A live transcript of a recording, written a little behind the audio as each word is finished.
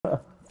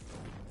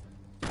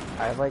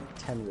I have like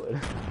 10 wood.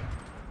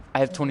 I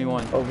have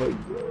 21. Oh my god.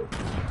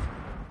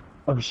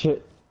 Oh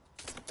shit.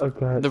 Oh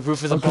god. The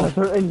roof is Oh above.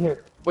 god, they're in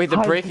here. Wait, they're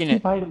Hide, breaking keep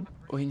it. hiding.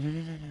 Wait,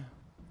 no.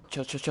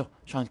 Chill.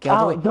 Sean, get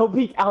out of the way. Don't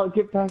peek. Alec,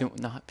 get back. Do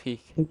not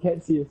peek. They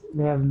can't see us.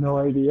 They have no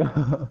idea.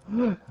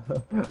 Oh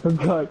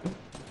god.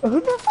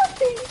 Who the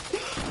fuck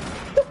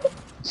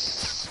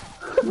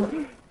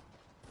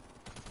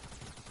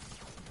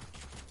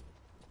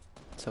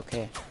It's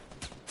okay.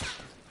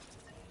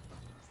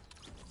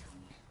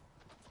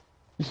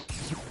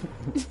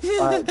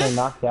 Alright, they're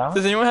knocked out.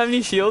 Does anyone have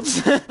any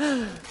shields?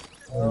 I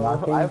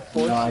have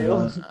 4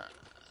 shields.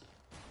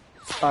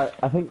 Alright,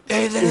 I think.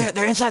 Hey,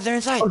 they're inside.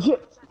 Oh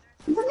shit!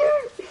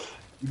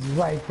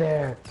 Right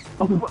there.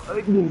 Oh,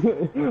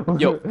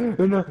 Yo.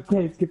 No,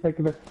 okay, let's get back.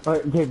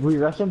 Alright, okay, we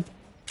rush him.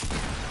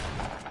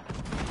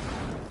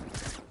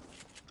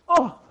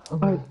 Oh!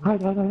 Alright,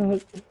 hide.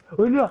 Oh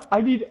no,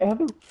 I need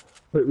ammo.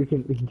 Wait, we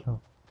can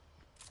kill.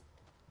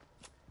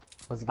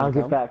 I'll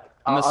get back.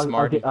 I'm a I'll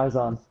smarty. get eyes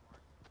on.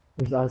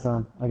 There's eyes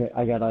on.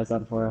 I got eyes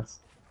on for us.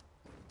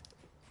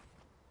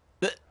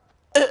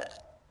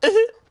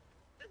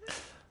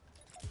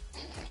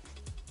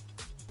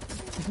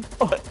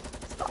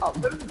 Stop.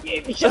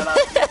 Shut up.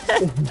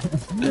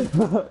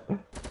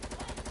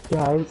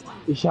 Guys,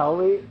 shall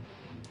we?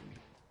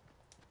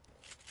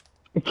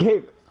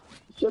 Okay,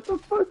 shut the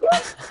fuck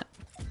up.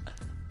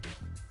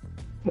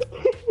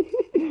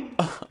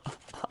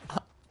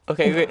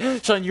 Okay,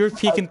 wait. Sean, you were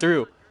peeking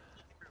through.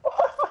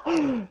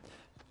 You're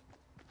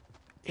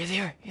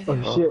there.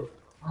 Oh shit.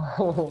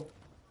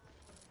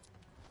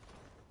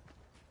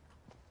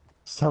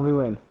 Just tell me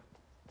when.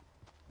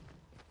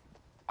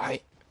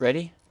 Alright,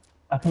 ready?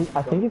 I think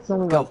it's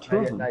only Go. like 2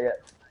 of them. Not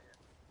yet.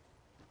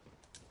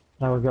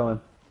 Now we're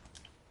going.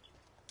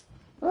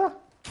 Alright,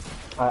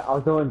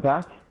 I'll go in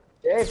back.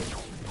 Dave.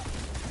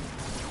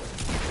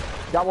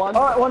 Got one.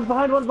 Alright, one's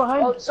behind.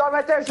 Oh, Sean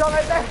right there.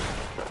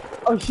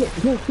 Oh shit,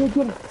 get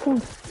him.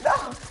 No.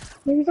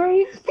 He's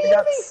right, he's He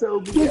got so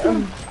beat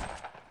up.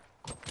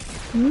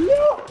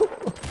 No!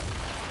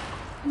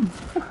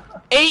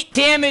 8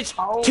 damage, 2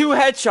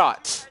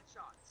 headshots.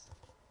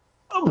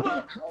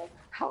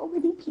 How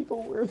many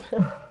people were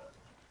there?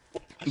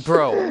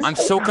 Bro, I'm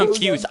so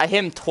confused. I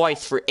hit him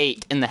twice for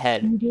 8 in the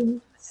head. You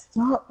didn't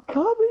stop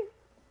coming.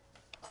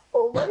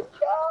 Oh my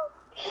god.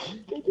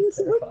 Thank you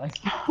so much.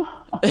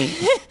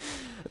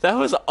 That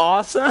was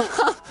awesome.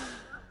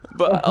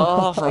 But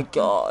oh my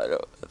god.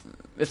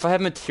 If I had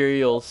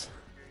materials.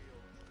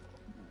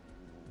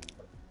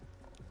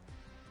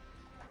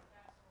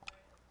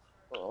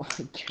 Oh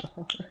my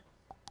god.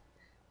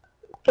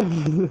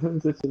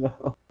 Such an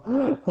L.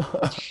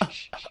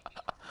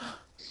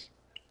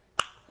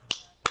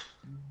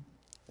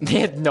 They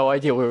had no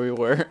idea where we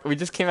were. We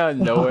just came out of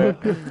nowhere.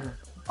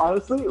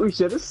 Honestly, we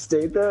should have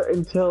stayed there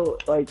until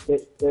like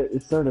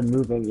it started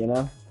moving, you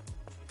know?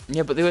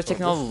 Yeah, but they were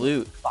taking all the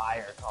loot.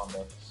 Fire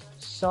combo.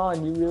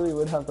 Sean, you really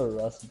would have the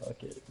rust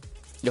bucket.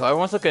 Yo,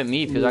 everyone's looking at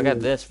me because I got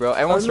this, bro.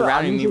 Everyone's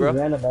surrounding me, bro.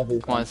 Random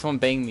everything. Come on, someone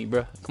bang me,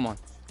 bro. Come on.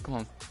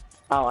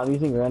 Oh, I'm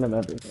using random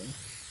everything.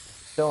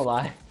 Don't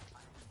lie.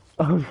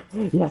 Oh,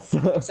 yes.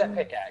 Except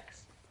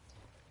pickaxe.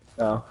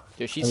 Oh.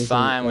 Dude, she's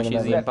fine when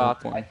she's eating My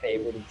popcorn.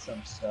 favorite in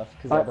some stuff.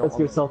 Alright, let's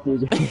go salty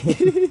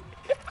again.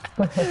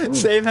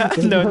 Same house?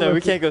 No,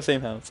 we can't go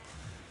same house.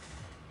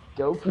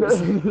 Go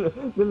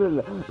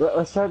No.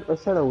 Let's try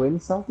to win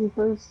salty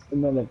first,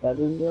 and then if that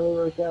doesn't really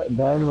work out,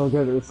 then we'll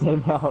go to the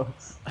same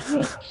house.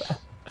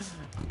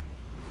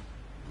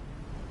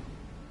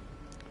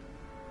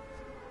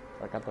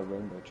 I got the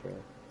rainbow trail.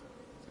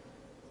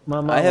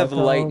 Mama, I have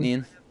welcome.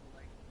 lightning.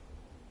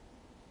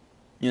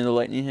 You know the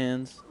lightning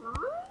hands?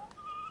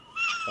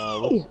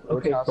 Which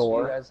Okay, house do you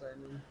Thor. guys land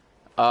in?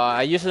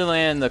 I usually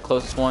land the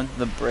closest one,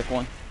 the brick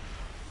one.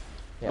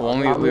 Yeah, The one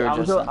we were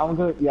just in. I'm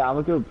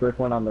gonna go brick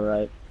one on the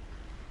right.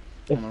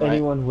 If On the right.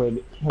 anyone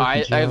would.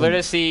 I join.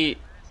 literally see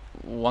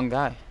one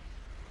guy.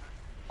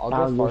 I'll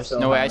I'll go go first. so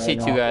No way, I high see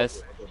right 2 now.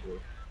 guys.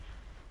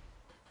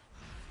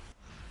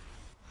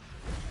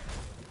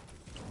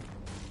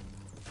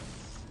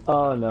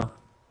 Oh no,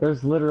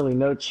 there's literally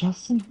no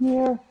chest in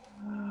here.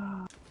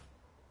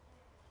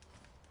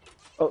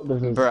 Oh,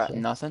 there's no Bruh, chest.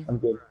 nothing. I'm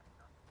good.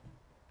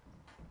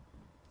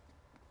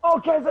 Oh,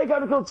 guys, I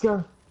got a gold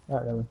scar.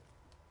 Not really.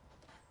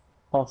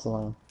 False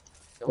alarm.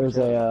 There's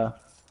a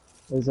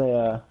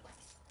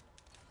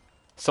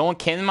Someone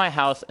came to my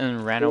house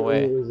and ran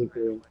away. There's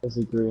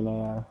a green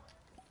AR.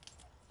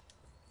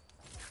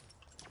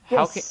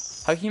 How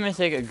can you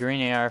mistake a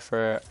green AR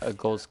for a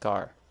gold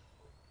scar?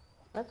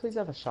 Can I please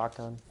have a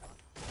shotgun?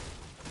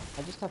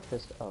 I just have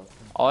pistol. Oh.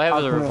 All I have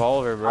is a I'll come in.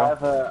 revolver, I bro.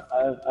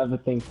 have a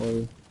thing for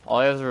you. All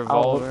I have is a I'll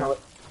revolver come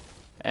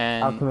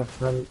and in.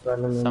 Run,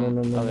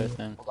 some other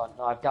thing. Hold on.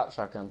 No, I've got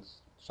shotguns.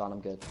 Sean, I'm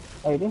good.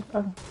 Oh, you do?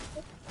 Okay.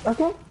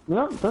 Okay.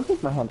 No, don't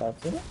take my hand out.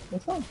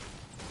 It's fine.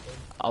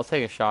 I'll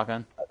take a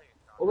shotgun.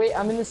 Oh wait,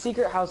 I'm in the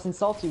secret house in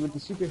Salty with the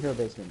superhero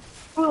basement.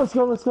 Oh, let's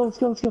go. I'm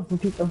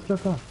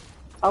stuck off.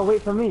 I'll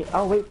wait for me.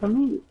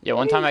 Yeah,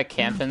 one time I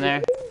camped in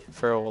there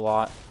for a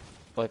while.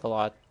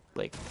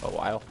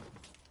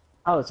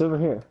 Oh, it's over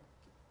here.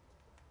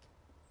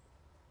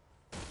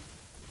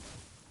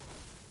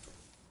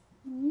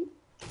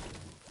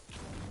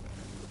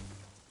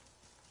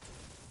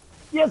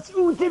 Yes!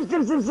 Ooh,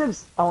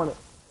 tips! I want it.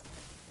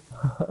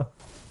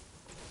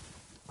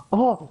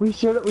 Oh, we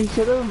should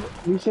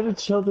have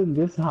chilled in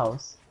this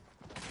house.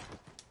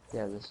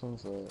 Yeah, this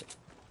one's Can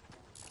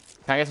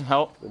I get some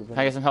help? Can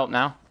I get some help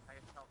now?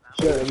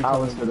 Sure, I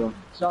was for them.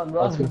 Sean,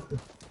 Let's run.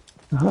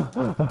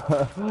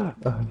 go.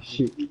 Oh,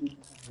 shoot.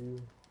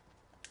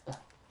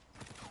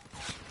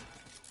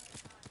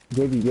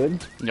 Gabe, you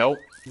good? Nope.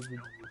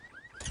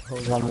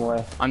 Run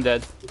away. I'm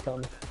dead.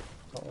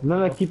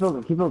 No, keep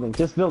building.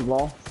 Just build,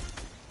 lol.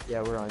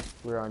 Yeah,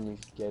 we're on you,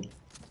 Gabe.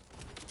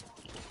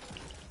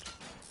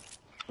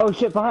 Oh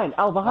shit, behind!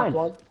 Al, behind!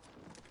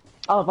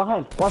 Al,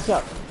 behind! Watch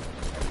out!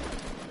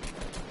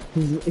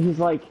 He's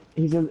like,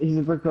 he's a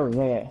brick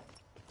building, yeah.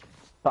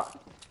 Fuck.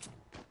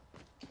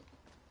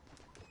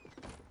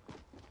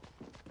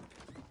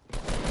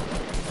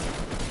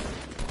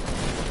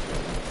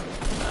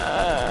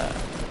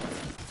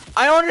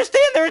 I don't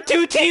understand. There are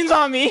two teams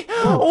on me.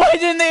 Why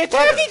didn't they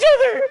attack each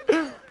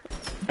other?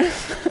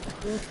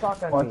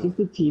 Watch if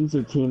the teams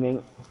are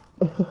teaming.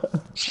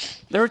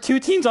 There were two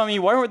teams on me.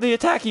 Why weren't they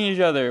attacking each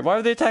other? Why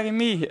were they attacking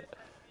me?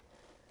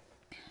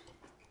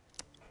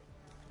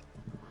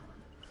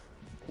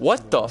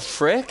 What the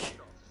frick?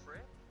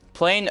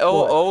 Playing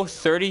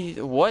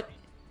 0030. What?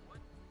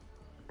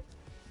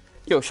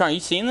 Yo, Sean, you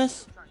seen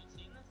this?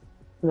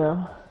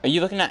 No. Are you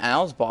looking at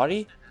Al's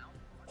body?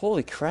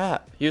 Holy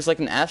crap. He was like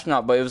an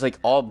astronaut, but it was like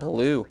all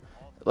blue.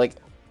 Like,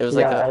 it was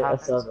like a... I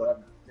saw that.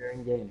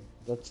 During game.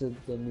 That's the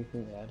new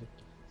thing they added.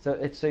 So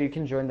it's so you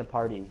can join the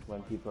party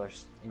when people are.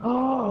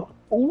 Oh!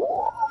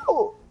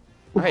 Ooh!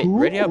 Alright,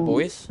 ready up,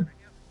 boys.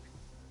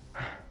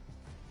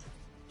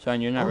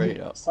 Sean, you're not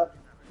ready up. Stop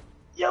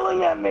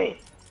yelling at me!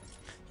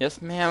 Yes,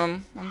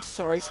 ma'am. I'm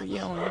sorry for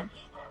yelling.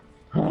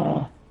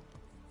 I'm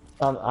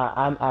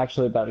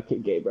actually about to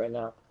kick Gabe right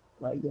now.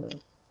 Like,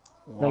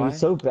 Why? he's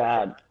so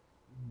bad.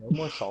 No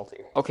more salty.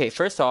 Okay,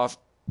 first off,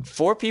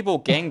 4 people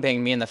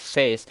gangbanged me in the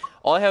face.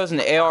 All I had was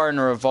an AR and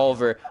a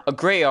revolver, a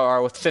gray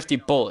AR with 50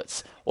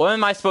 bullets. What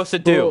am I supposed to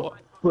do?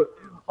 But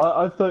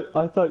I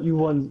thought you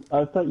won.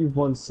 I thought you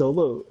won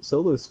solo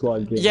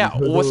squad game. Yeah,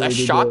 with a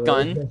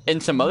shotgun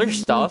and some other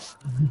stuff.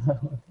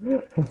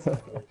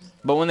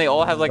 But when they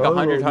all have like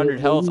 100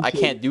 health, I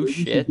can't do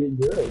shit.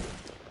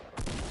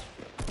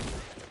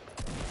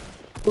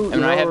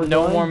 And I have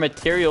no more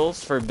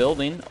materials for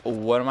building.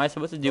 What am I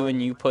supposed to do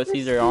when you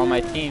pussies are on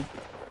my team?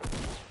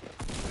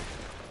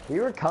 We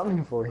were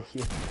coming for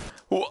you.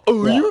 Oh,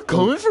 you were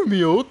coming for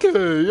me?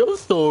 Okay, I'm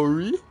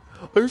sorry.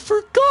 I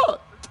forgot.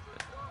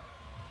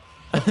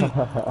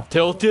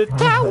 Tilted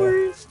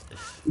Towers.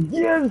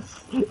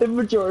 Yes, the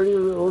majority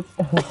rules.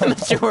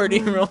 Majority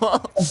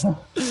rules.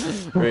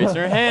 Raise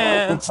your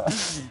hands.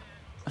 Raise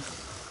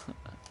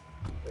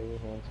your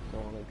hands if you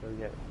don't want to go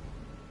get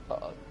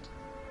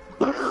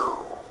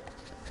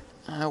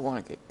I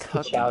want to get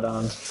cut Shout in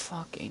on. the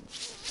fucking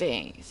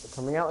face.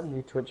 coming out with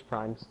new Twitch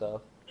Prime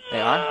stuff. They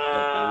are?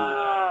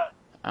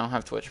 I don't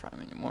have Twitch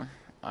Prime anymore.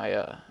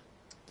 I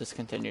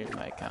discontinued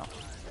my account.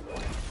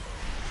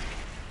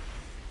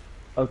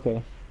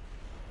 Okay.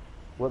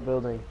 What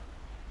building?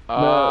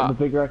 No, the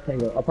big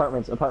rectangle.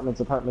 Apartments.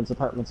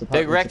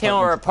 Big rectangle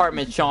or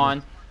apartment,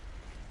 Sean?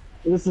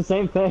 It's the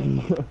same thing.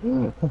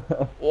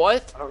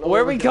 What? don't know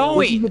Where are where we we're going.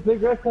 This is going? the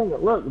big rectangle.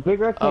 Look, the big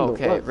rectangle.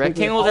 Okay, Look,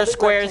 rectangles are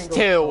squares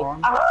too.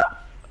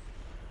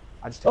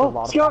 I just took a Oh,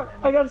 lot of Scar!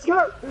 I got a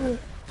Scar! I'm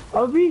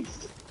a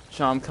beast!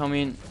 Sean, I'm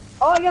coming.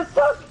 Oh, I got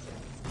stuck!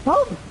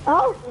 Help!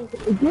 Help!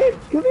 Gabe,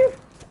 come here!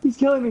 He's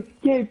killing me!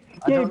 Gabe!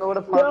 I don't know what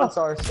apartments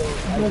are, so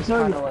I I'm just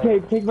sorry. kinda like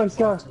Gabe, take my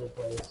Scar. to the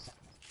place.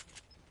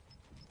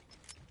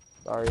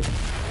 Sorry.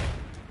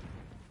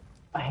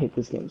 I hate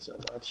this game so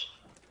much.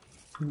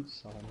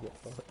 Sean, get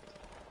fucked.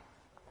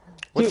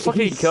 Where the Dude, fuck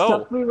did he go?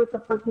 stuck me with the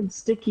freaking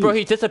sticky. Bro,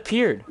 he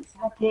disappeared.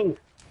 Hacking.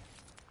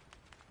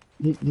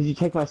 Did you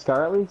take my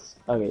Scar at least?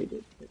 Okay, you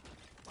did.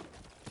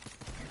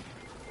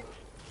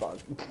 Fuck.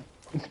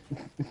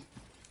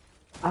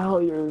 Ow,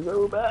 you're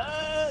so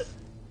bad!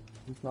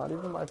 It's not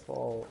even my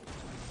fault.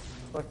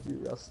 Fuck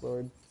you, Rust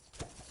Lord.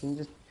 Can you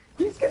just...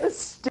 He's gonna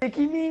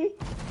sticky me?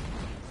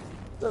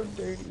 So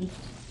dirty.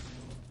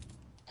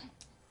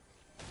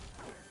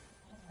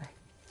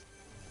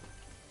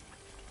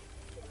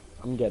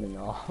 I'm getting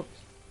off.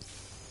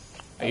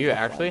 Are you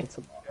actually?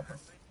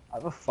 I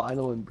have a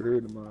final in Brew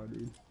tomorrow,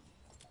 dude.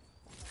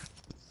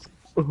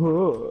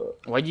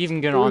 Why'd you even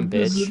get on,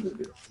 bitch?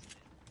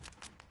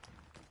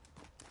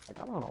 I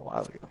got on a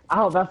while ago.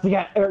 Ow, that's the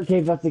guy. Eric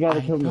Gabe, that's the guy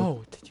that killed me.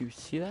 No, did you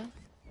see that?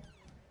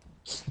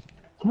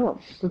 Kill him.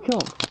 Go kill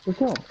him. Go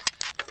kill him.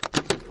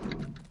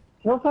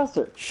 Kill him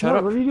faster. Shut No,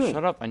 up. What are you doing?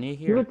 Shut up. I need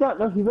He here. went down.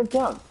 No, he went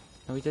down.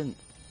 No, he didn't.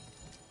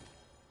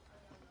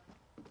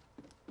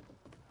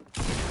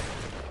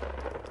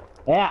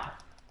 Yeah.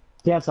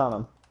 Dance on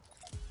him.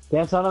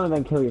 Dance on him and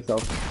then kill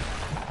yourself.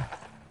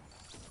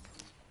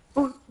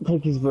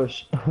 Take his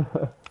bush.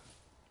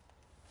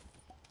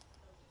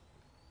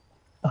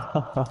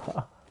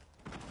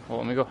 Well,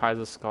 let me go hide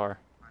the scar.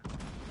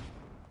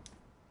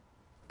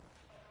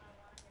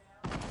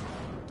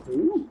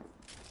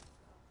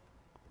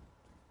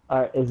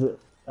 Alright, is it?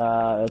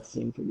 That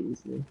seemed pretty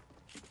easy.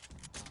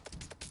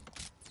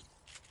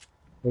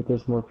 Like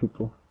there's more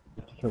people.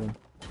 You have to kill them.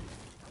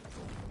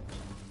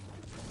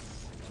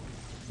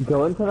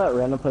 Go into that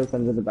random place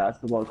under the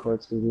basketball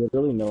courts because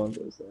literally no one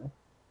goes there.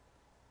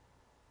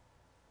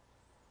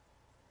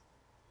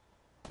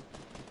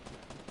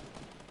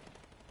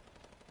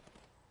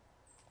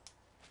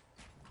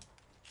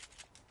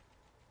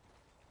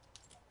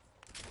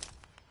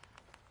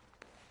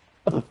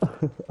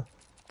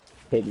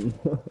 Hidden.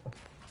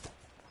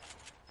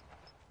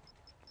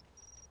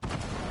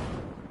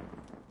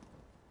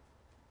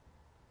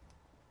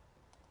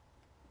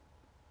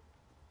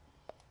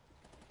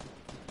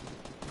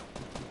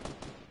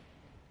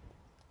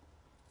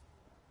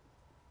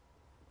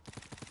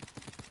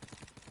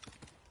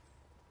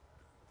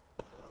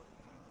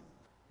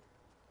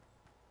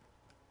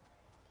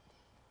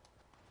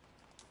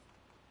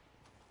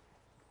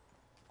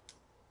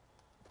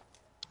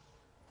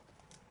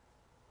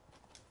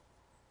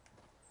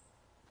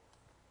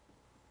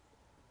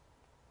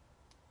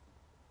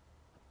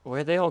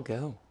 Where'd they all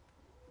go?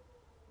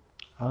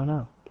 I don't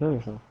know. Kill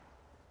yourself.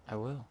 I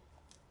will.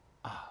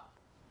 Yeah,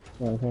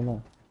 okay, no.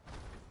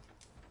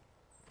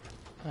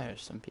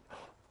 There's some people.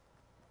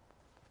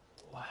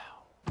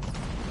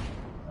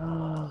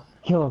 Wow.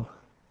 Kill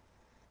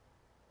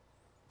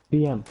him.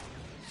 BM.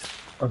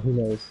 Or who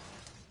knows.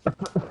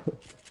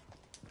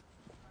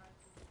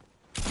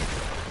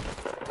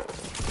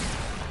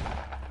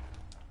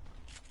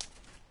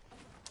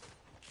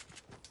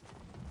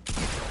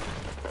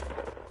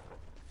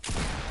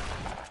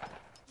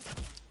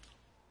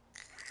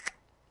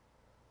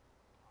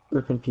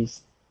 Rip in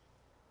peace.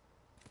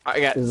 I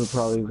got This is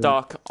probably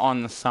stuck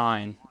on the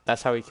sign.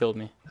 That's how he killed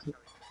me.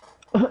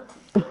 This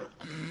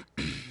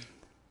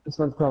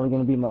one's probably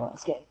gonna be my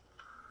last game.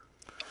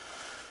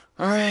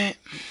 Alright.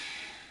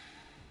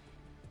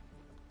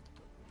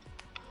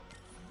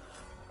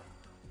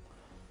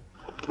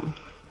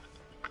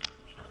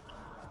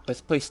 Let's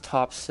place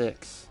top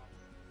 6.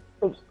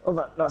 Oops, hold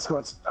on. Not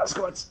squads. Not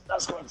squads.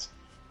 Not squads.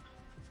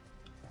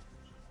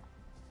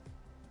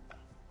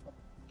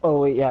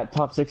 Oh wait, yeah,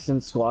 top 6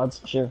 in squads.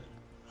 Sure.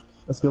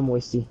 Let's go,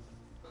 Moisty.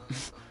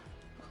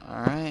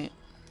 Alright.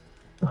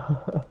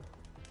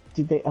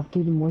 Dude, they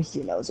updated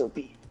Moisty and that was OP.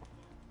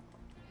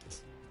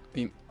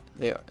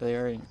 They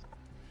already.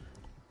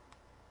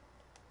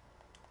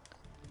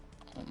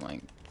 Oh my.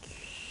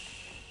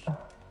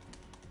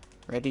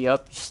 Ready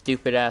up, you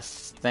stupid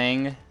ass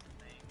thing.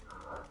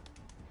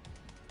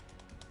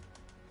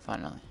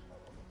 Finally.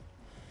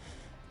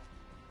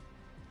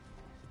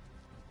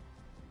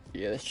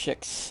 Yeah, this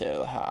chick's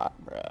so hot,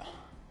 bruh.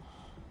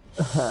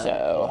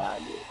 So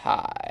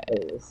hot.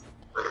 It is.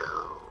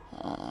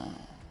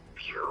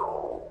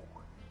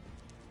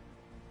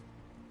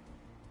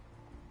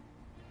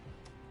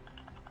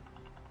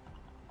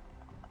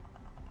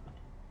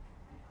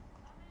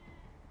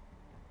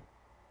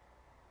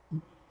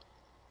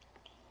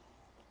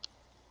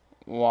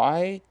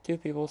 Why do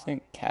people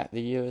think cat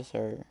videos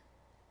are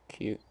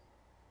cute?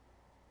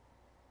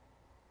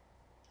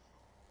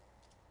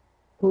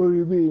 What do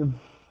you mean?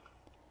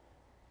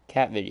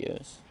 Cat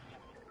videos.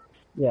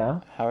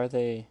 Yeah. How are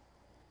they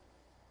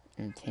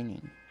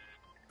entertaining?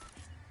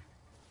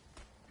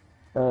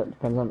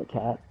 Depends on the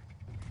cat.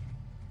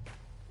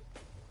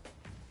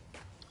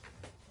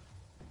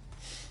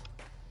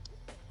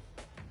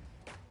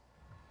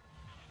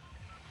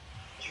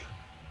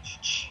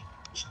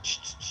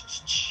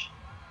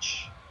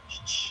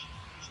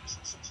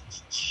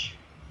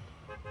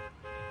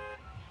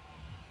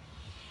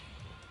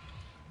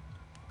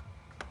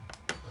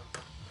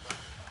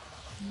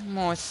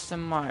 Most of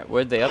my.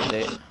 Where'd they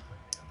update?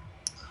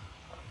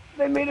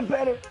 They made it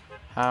better.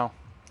 How?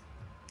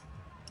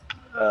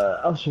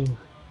 I'll show you.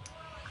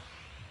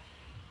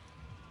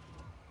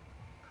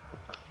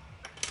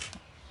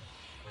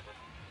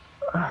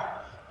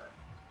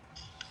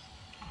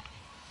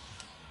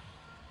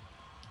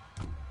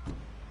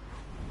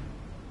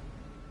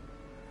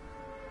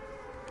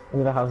 Look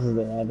at the houses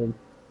they added.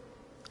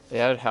 They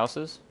added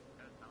houses?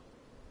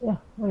 Yeah,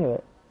 look at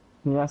it.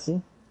 Can you not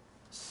see?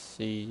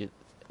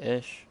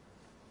 See-ish.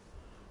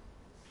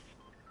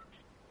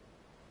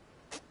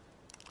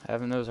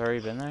 Haven't those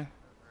already been there?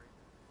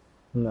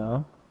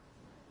 No.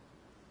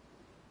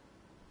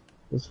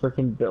 Those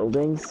freaking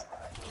buildings?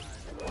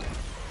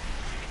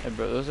 Hey,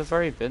 bro, those have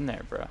already been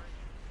there, bro.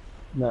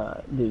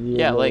 No, dude, you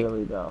Yeah, like-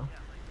 literally don't.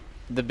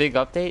 The big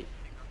update?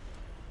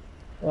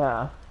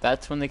 Yeah,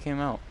 That's when they came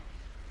out.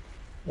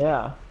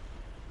 yeah.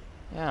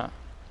 Yeah.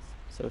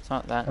 So it's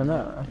not that I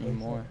know, I new think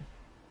anymore.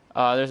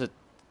 There's a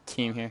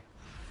team here.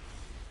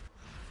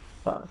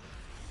 Fuck.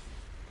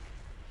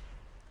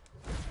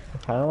 I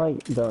kinda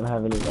like don't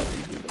have any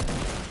weapons either.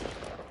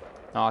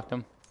 Knocked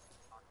him.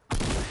 I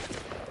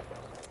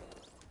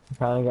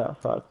kinda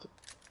got fucked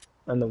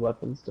in the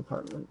weapons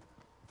department.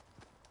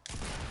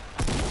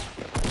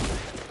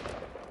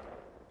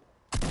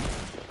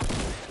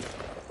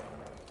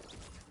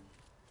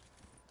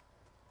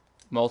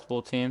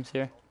 multiple teams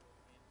here.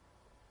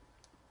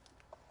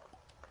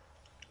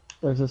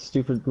 There's a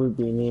stupid blue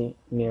beanie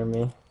near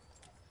me,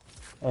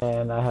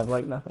 and I have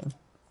like nothing.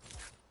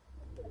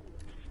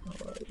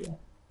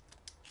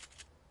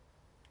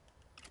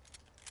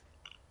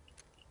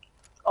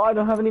 Oh, I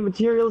don't have any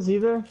materials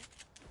either.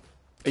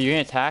 Are you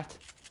getting attacked?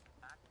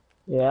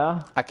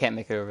 Yeah. I can't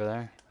make it over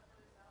there.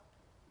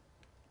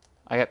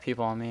 I got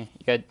people on me.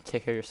 You gotta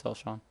take care of yourself,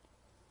 Sean.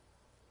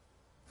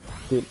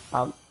 Dude,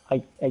 I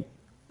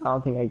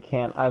don't think I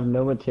can. I have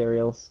no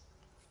materials.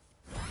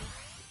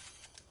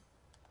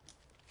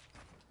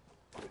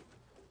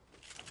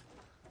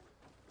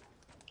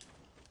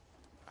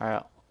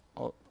 Alright.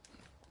 Oh.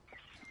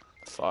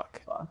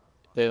 Fuck. Fuck.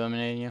 They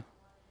eliminated you?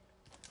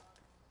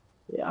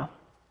 Yeah.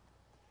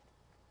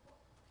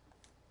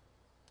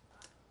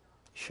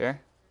 Sure?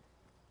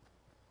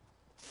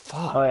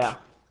 Fuck. Oh yeah.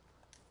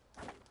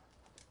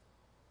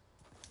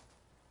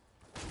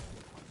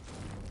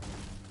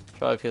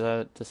 Probably because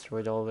I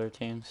destroyed all their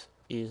teams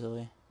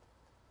easily.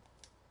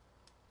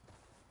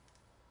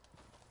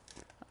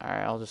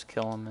 Alright, I'll just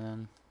kill them and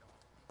then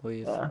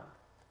leave. Yeah.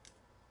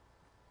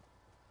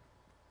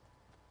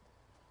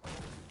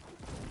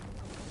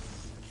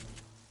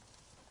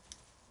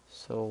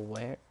 So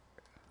where?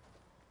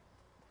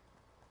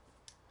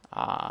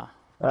 Ah.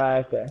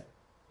 Right there.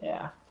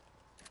 Yeah.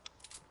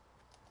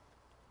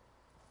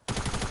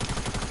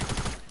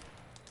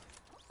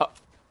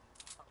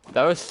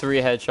 That was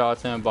 3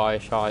 headshots and a body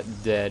shot,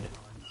 dead.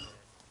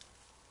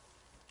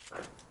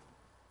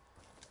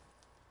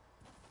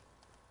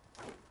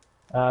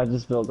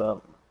 Just build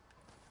up.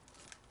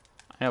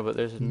 I know, but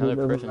there's another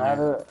person there.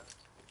 matter.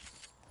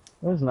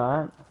 There's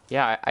not.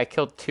 Yeah, I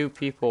killed 2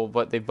 people,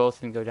 but they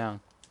both didn't go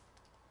down.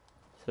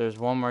 So there's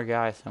one more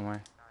guy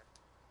somewhere.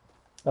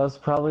 That was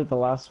probably the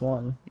last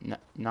one.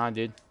 Nah,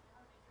 dude.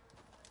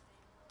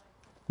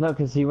 No,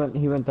 because he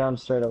went down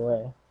straight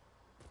away.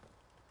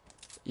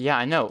 Yeah,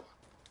 I know.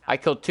 I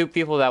killed 2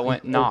 people that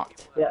went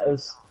knocked. Yeah, it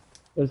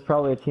was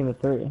probably a team of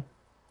 3.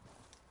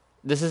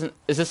 This isn't.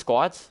 Is this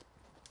squads?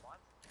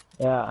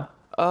 Yeah.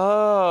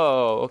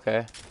 Oh,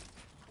 okay.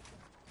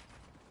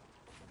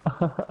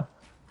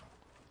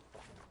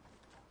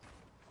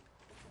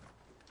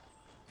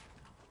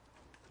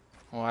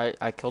 Well,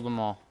 I killed them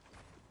all.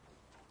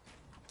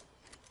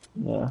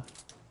 Yeah.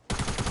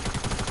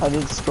 I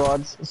did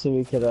squads so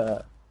we could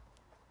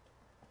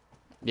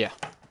Yeah.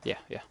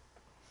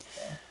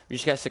 We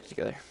just gotta stick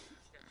together.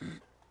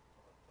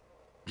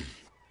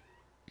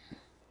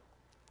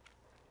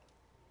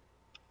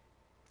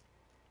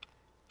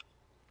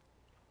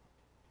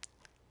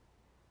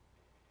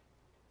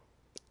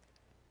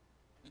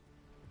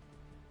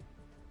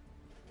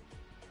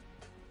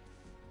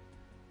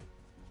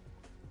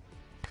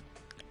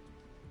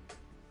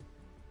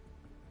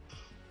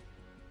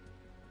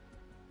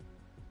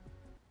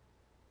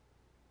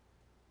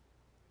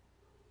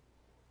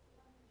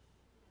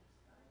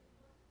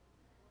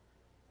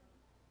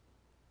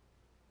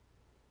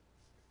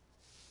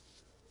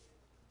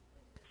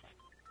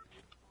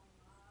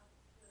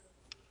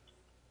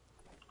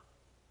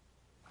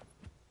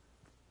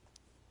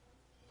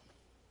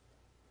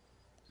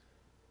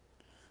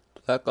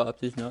 Black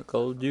Ops is not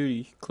Call of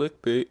Duty.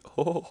 Clickbait.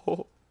 Ho ho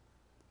ho.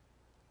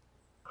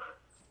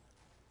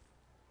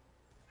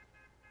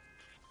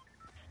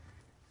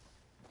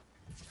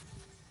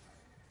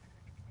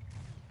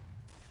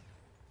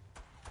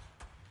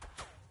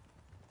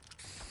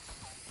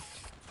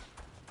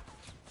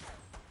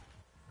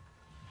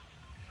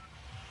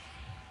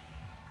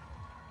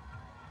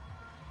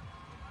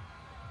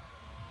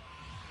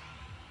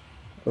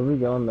 where we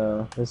going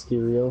though? Risky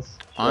reels?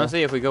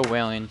 Honestly, if we go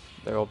whaling,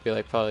 there will be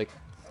like probably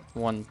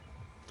one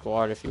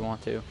squad if you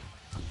want to.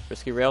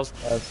 Risky rails.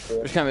 That's good.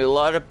 There's gonna be a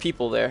lot of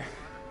people there.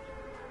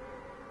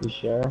 You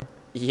sure?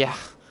 Yeah.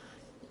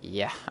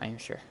 Yeah, I am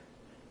sure.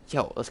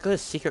 Yo, let's go to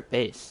secret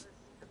base.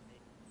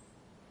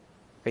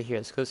 Right here,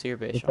 let's go to secret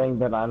base. The Sean. thing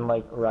that I'm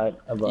like right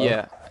above.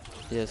 Yeah.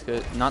 Yeah, it's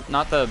good. Not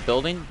the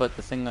building, but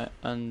the thing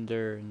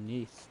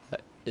underneath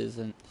that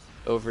isn't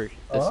over this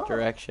Oh.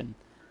 direction.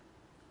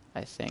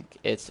 I think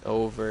it's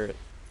over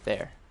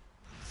there.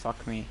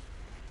 Fuck me.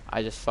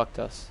 I just fucked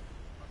us.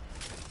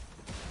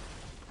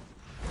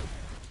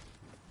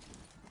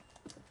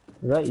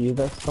 Is that you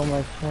that stole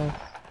my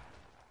chest?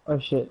 Oh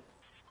shit.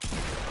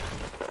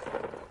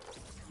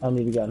 I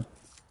need a gun.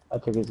 I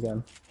took his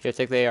gun. Here,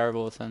 take the AR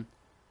bullets then.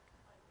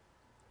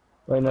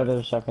 Wait, no, there's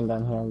a shotgun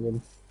down here. I'm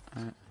good.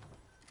 Alright.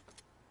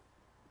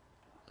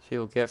 So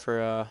you'll get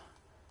for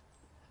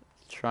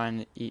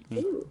trying to eat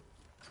me.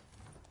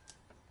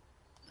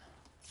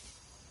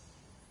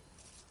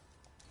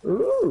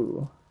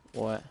 Ooh.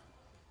 What?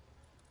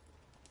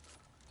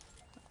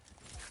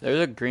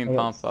 There's a green I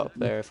got pump up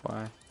there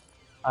for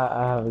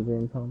I have a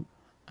green pump.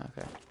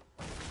 Okay.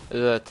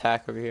 There's an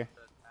attack over here.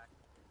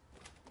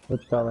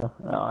 Which color?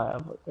 No, I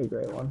have a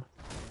gray one.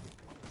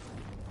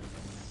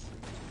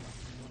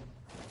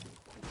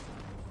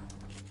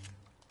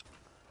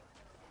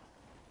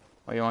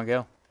 Where you wanna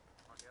go?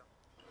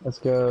 Let's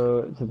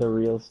go to the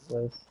reels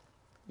place.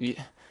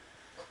 Yeah.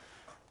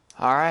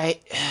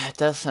 Alright,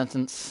 death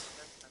sentence.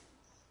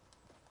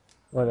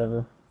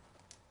 Whatever.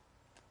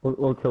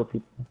 We'll kill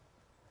people.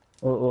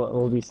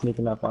 We'll be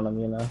sneaking up on them,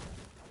 you know.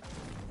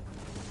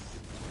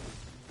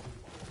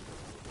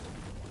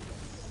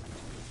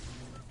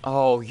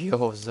 Oh,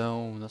 yo,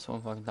 zone. That's what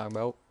I'm fucking talking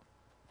about.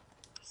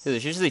 Dude,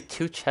 there's usually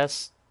 2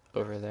 chests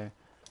over there,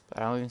 but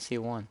I don't even see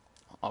one.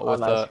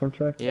 With ice cream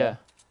truck? yeah.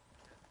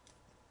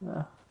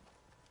 Yeah.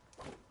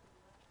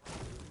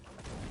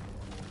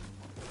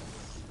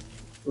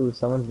 Ooh,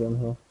 someone's been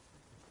here.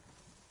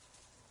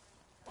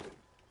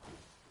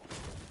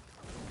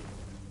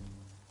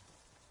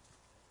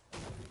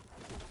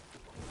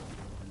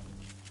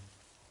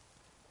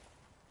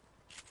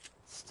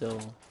 Still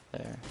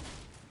there.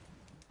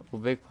 Oh,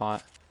 big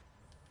pot.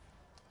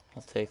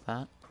 I'll take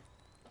that.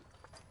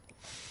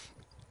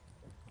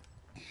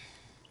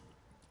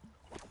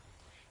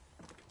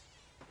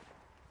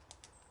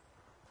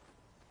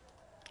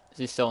 Is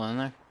he still in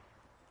there?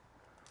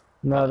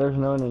 No, there's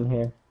no one in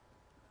here.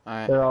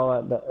 Alright. They're all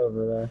at the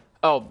over there.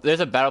 Oh, there's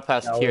a battle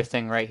pass No. tier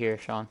thing right here,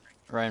 Sean.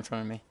 Right in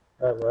front of me.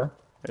 Right where?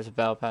 There's a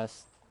battle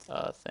pass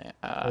thing.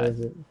 Where is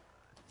it?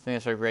 I think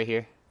it's like right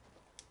here.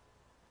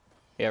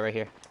 Yeah, right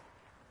here.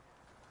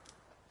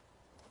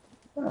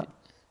 Oh.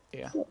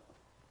 Yeah.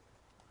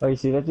 Oh, you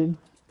see that, dude?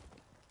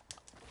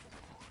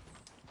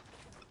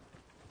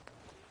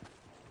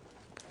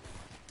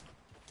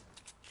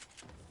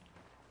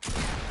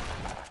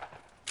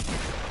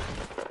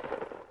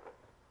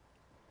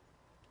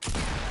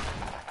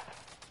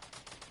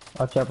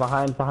 Watch out,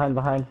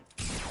 behind.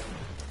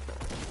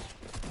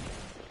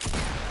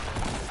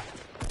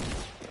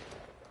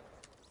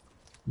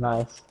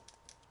 Nice.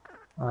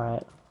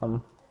 Alright,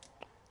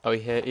 Oh, he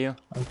hit you?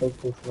 I'm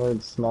thinking for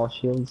small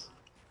shields.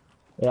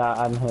 Yeah,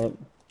 I'm hit.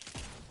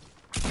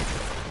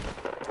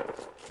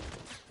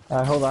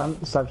 Alright, hold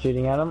on. Stop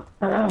shooting at him.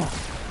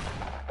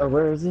 Oh,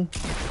 where is he?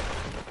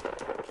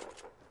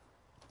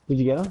 Did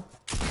you get him?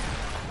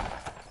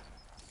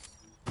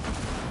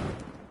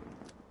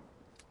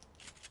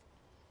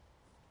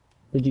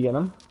 Did you get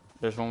him?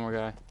 There's one more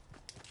guy.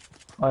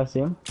 Oh, I see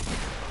him.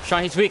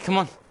 Sean, he's weak. Come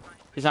on.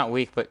 He's not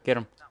weak, but get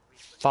him.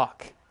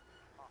 Fuck.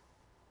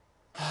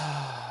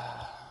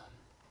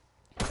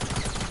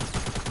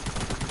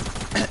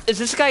 Is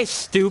this guy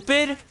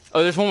stupid?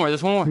 Oh, there's one more.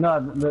 There's one more. No,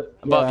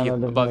 Above yeah, you. no,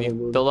 there's Above another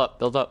you. dude. Build up.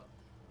 Build up.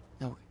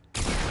 No.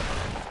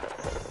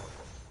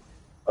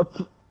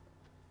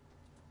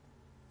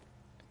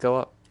 Go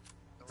up.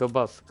 Go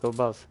above. Go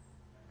above.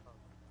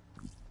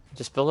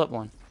 Just build up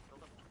one.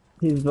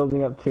 He's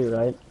building up too,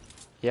 right?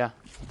 Yeah.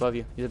 Above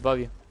you. He's above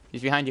you.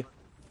 He's behind you.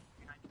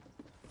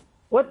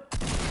 What?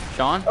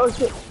 Sean? Oh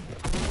shit!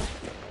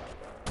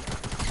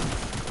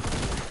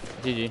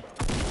 GG.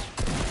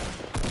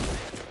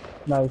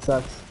 No, he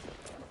sucks.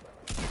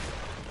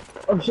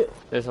 Oh shit!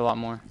 There's a lot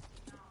more.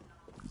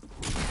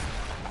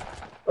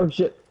 Oh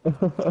shit!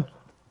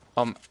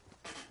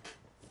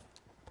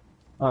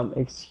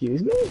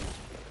 Excuse me?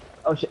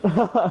 Oh shit!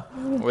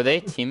 Were they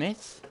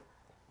teammates?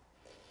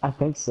 I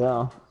think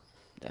so.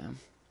 Damn.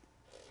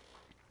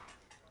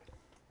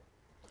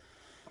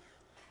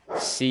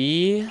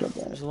 See?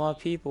 There's a lot of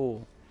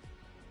people.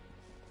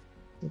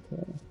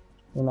 Okay.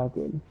 They're not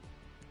good.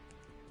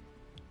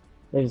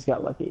 They just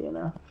got lucky, you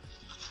know?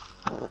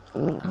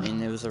 I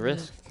mean, it was a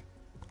risk.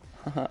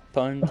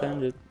 Pun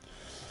intended.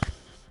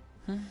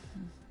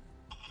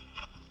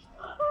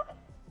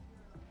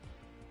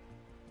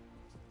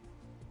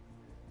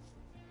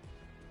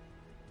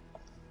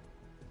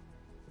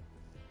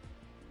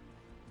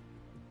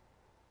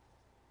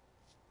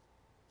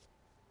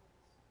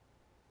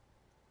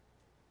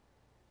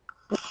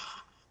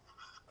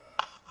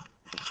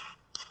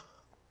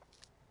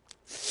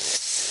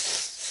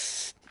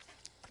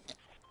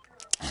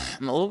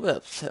 I'm a little bit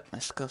upset my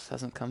scuff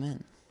hasn't come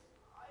in.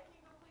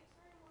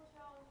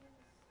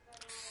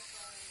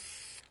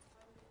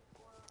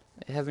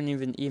 They haven't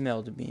even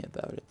emailed me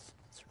about it.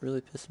 It's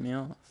really pissed me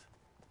off.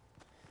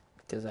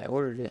 Because I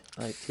ordered it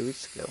like 2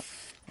 weeks ago.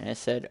 And it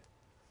said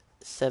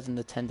 7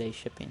 to 10 day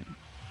shipping.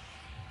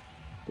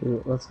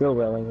 Dude, let's go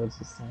Wailing Woods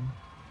this time.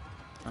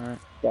 Alright.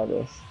 Got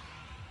this.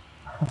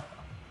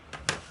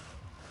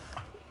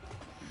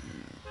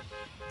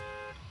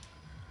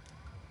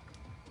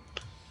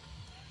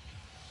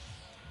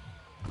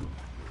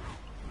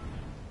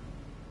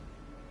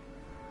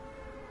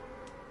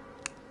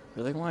 I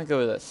really want to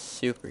go to that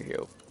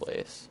superhero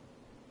place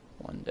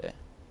one day.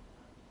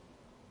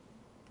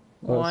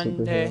 Oh, One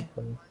superhero day.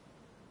 place.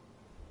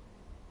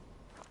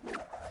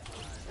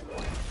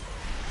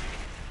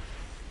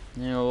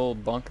 You know, a little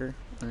bunker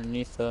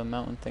underneath the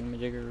mountain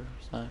thingamajigger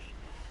slash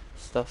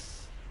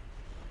stuff.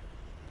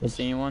 You It's-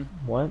 see anyone?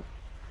 What?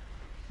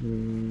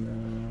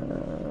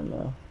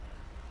 No.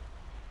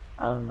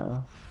 I don't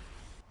know.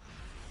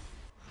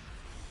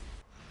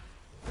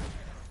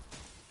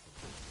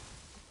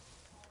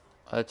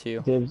 Oh, that's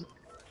you. Dibs.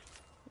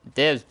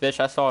 Dibs, bitch,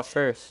 I saw it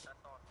first.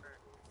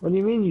 What do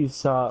you mean you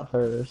saw it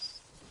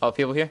first? Oh,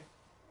 people here?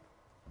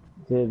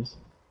 Dibs.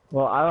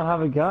 Well, I don't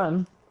have a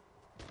gun.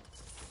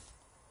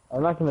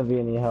 I'm not gonna be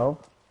any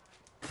help.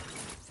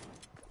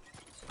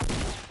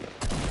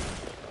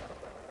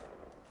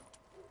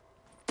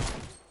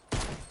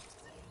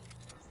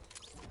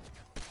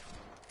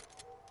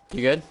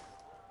 You good?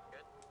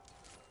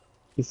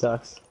 He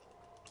sucks.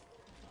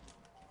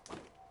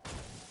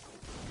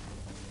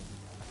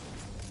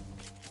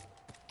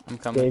 I'm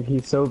coming. Gabe,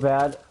 he's so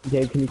bad.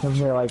 Gabe, can you come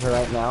here like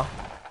right now?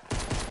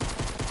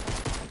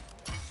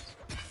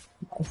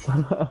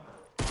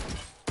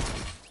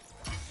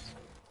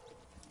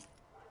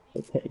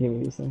 Okay, give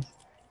me these things.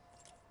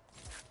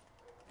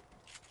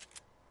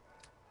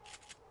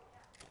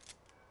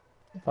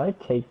 If I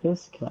take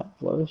this, can I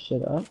blow this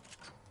shit up?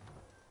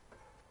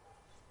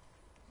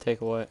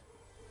 Take what?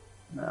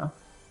 No.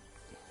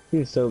 He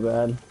was so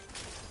bad.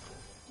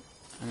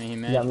 I mean, he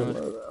He got managed me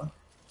to. low though.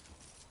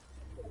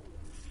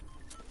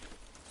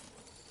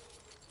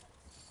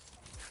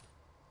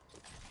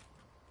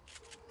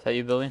 Is that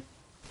you building?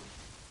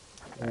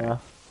 Yeah.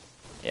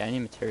 Yeah, I need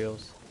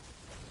materials.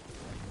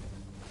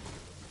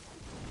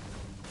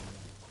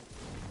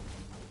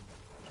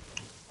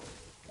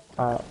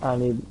 I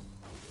need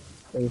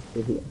things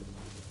to heal.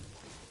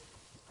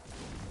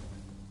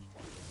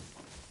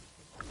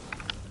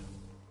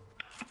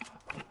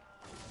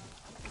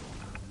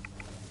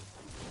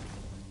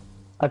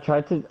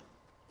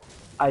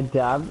 I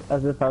dabbed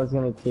as if I was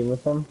gonna team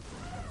with him.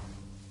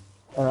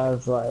 And I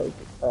was like,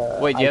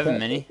 Wait, do you have a can't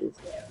mini? take these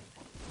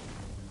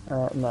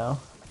guys. No.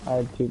 I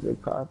had 2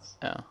 big pots.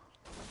 Oh.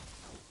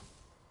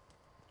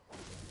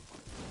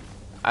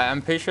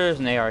 I'm pretty sure there's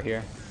an AR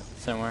here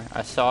somewhere.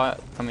 I saw it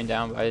coming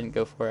down, but I didn't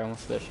go for it. I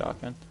almost did a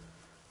shotgun.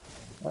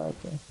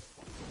 Okay.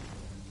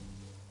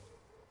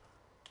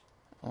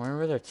 I wonder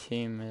where their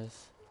team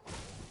is.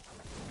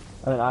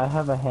 I mean, I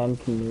have a hand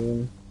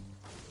canoe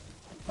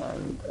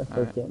and a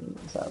Alright.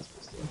 freaking sounds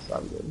pistol, so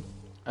I'm good.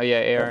 Oh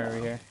yeah, AR over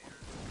here.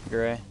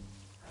 Gray.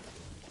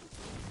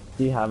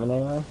 Do you have an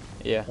AR?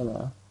 Yeah, Or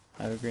no?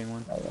 I have a green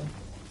one. Okay.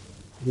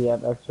 Do you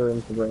have extra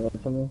room to bring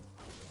it to me?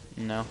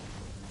 No.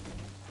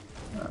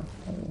 No.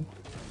 Okay.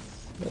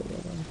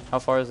 How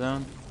far is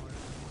zone?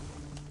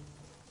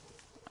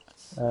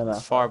 Not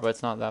It's far, but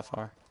it's not that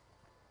far.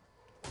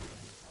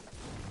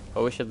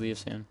 But we should leave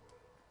soon.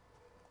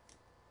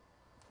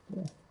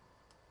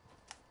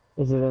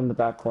 Is it in the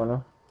back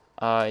corner?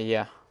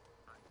 Yeah.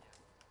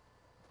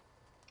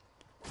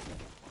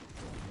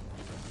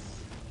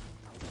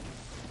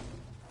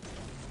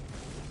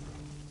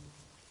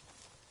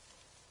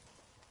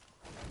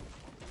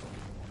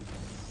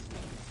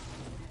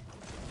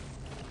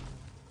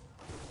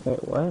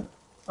 Wait, what?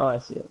 Oh, I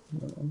see it.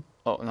 Never mind.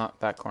 Oh, not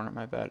back corner,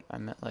 my bad. I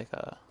meant like,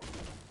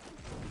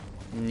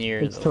 near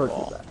It's the towards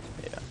wall. the back.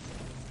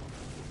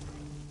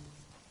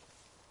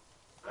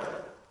 Yeah.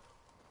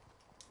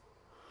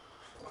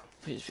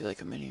 Please be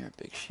like a mini or a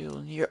big shield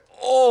in here.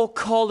 Oh,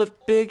 called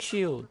it big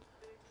shield.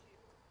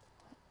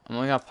 I'm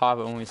only gonna pop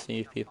it when we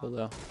see people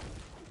though.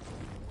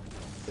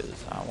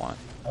 Because I want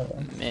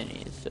Okay.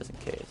 minis just in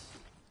case.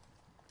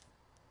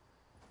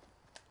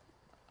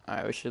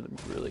 Alright, we should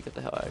really get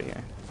the hell out of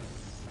here.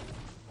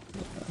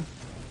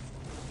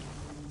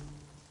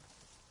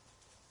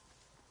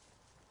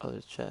 Oh,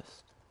 there's a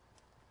chest.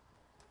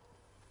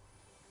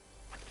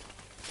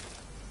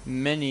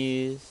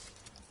 Minis.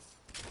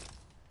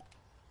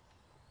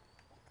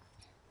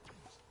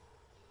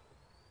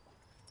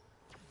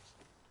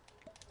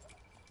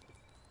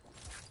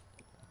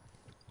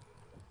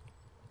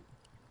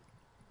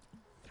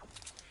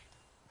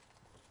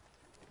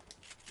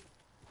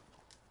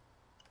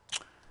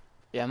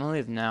 Yeah, I'm gonna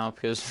leave now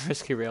because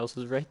Risky Rails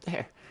is right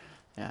there.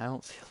 Yeah, I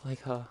don't feel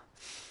like,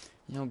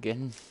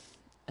 getting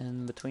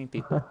in between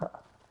people.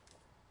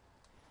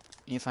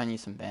 If I need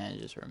some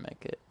bandages or a med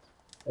kit.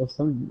 There's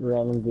some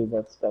random dude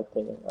that's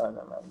spectating. Oh,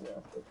 no, mind you.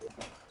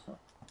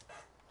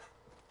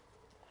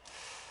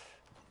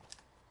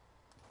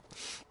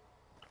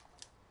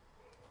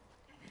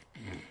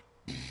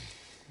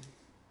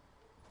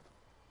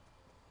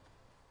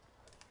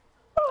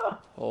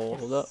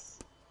 Hold up.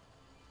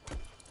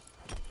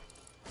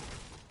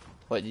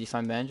 What, did you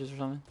find bandages or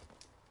something?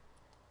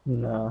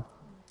 No.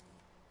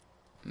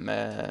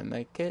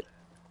 Med kit?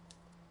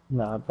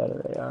 No,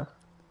 better they are.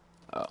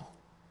 Oh.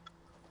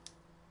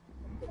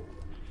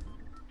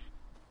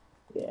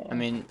 Yeah. I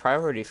mean,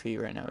 priority for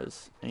you right now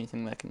is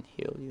anything that can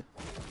heal you.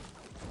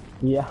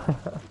 Yeah.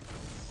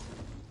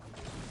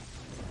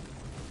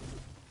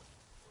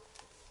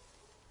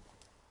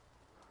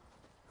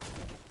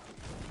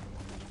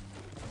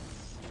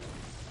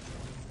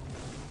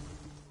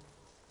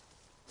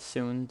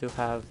 Soon to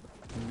have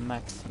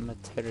max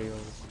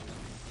materials.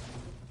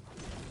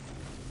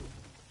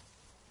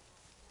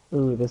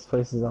 Ooh, this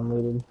place is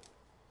unlooted.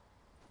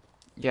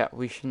 Yeah,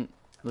 we shouldn't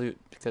loot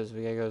because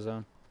we gotta go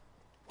zone.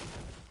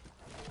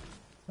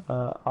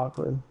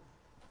 Awkward.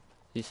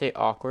 Did you say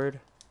awkward?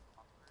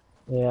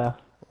 Yeah.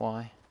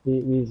 Why?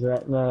 These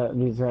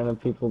random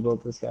people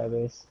built this guy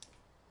base.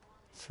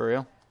 For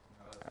real?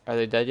 Are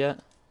they dead yet?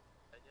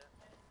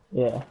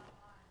 Yeah.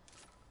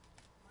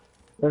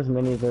 There's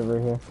minis over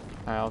here.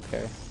 Alright,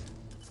 okay.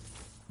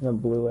 And a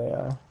blue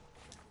AR.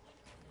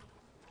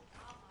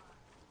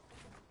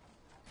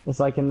 It's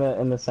like in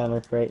the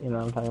center crate, you know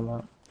what I'm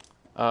talking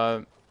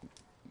about?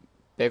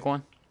 Big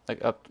one?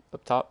 Like up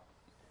top?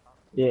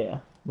 Yeah.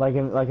 like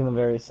in the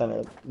very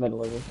center,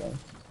 middle of the thing.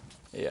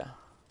 Yeah.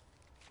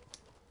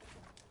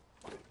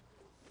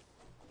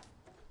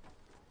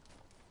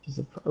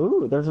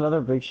 Ooh, there's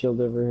another big shield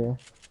over here.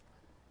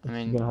 I If you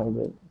mean, can hold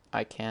it.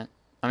 I can't.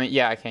 I mean,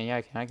 yeah, I can. Yeah,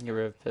 I can. I can get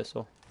rid of a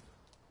pistol.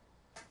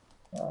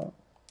 Alright.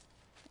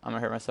 I'm gonna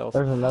hurt myself.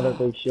 There's another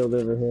big shield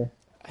over here.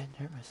 I didn't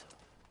hurt myself.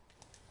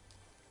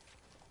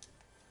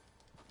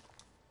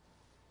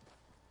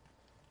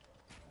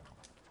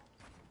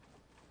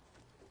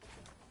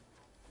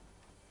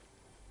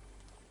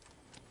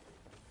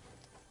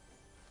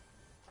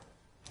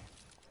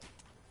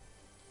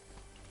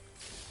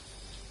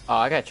 Oh,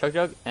 I got a chug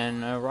jug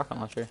and a rocket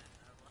launcher.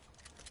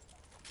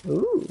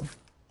 Ooh.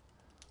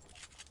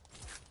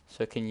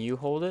 So can you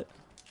hold it?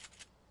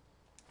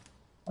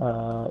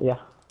 Yeah.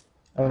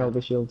 I can hold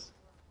the shields.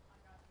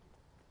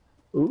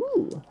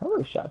 Ooh,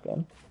 hello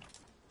shotgun.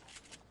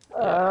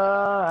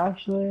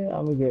 Actually,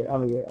 I'm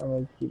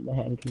gonna keep my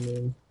hand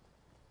canoeing.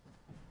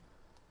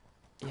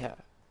 Yeah.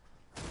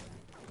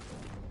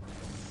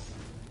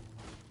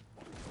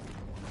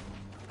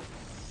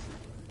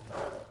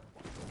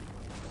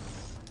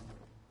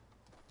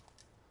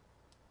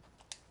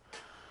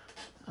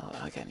 Oh,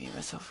 I gotta mute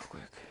myself real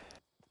quick.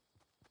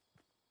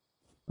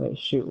 Wait,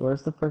 shoot,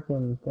 where's the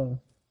freaking thing?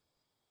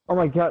 Oh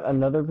my god,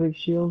 another big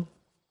shield?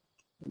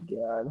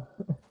 God.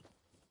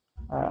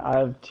 I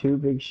have two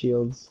big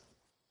shields.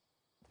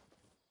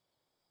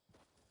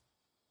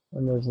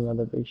 And there's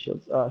another big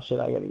shield. Oh shit,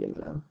 I gotta get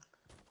them.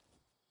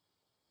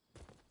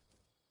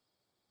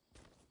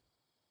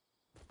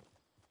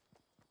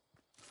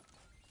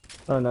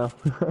 Oh no.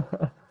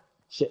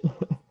 Shit.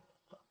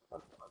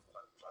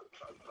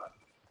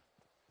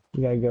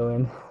 You gotta go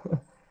in.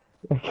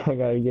 I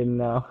gotta get in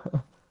now.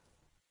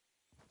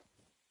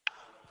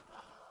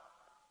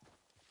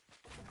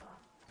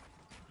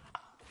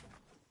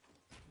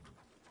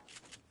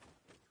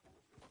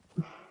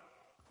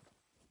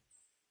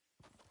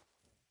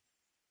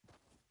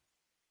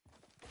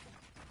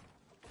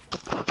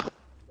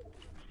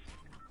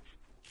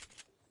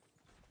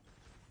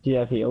 Do you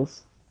have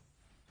heals?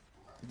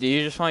 Do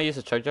you just want to use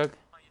a chug jug?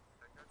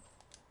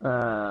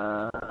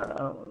 I don't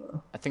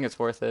know. I think it's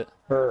worth it.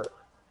 For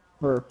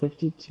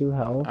 52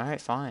 health. Alright,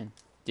 fine.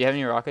 Do you have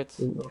any rockets?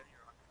 I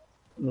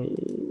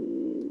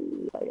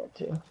got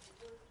two.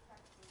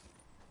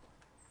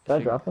 Did I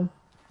drop them?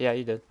 Yeah,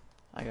 you did.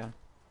 I got 'em.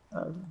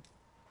 Okay.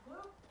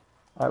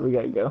 Alright, we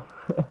gotta go.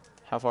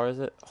 How far is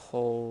it?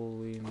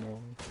 Holy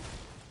moly.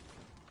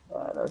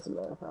 That's a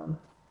marathon.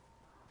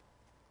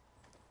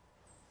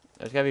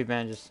 There's gotta be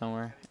bandages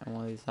somewhere in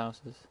one of these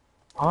houses.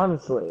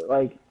 Honestly,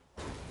 like,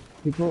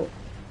 people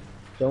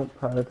don't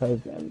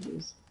prioritize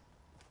bandages.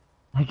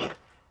 Like, I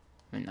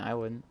mean, I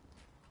wouldn't.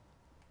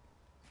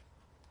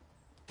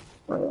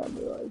 well, I'd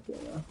be like, you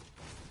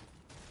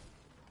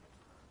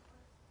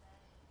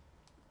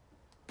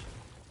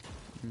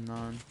know.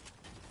 None.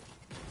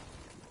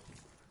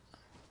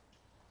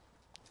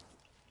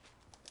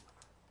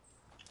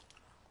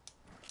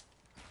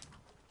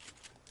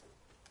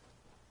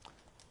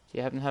 Do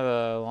you happen to have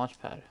a launch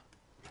pad?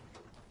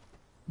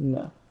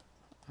 No.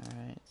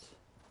 Alright.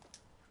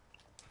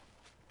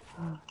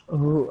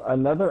 Ooh,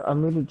 another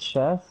unlooted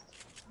chest?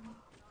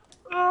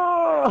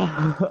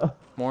 Oh!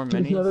 More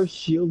There's another minis?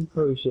 shield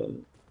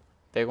potion.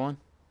 Big one?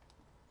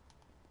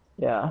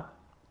 Yeah.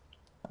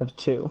 I have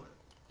two.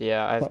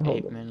 Yeah, I have Can't hold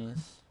 8 it. minis.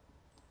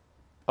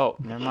 Oh,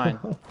 never mind.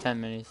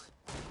 10 minis.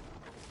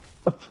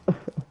 I'm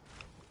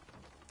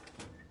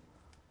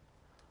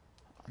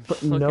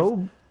just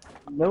looking-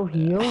 No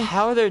heals?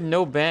 How are there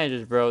no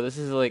bandages, bro? This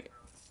is like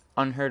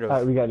unheard of.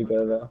 Alright, we gotta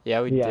go though.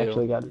 Yeah, we do.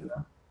 actually gotta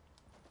go.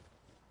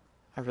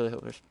 I really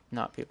hope there's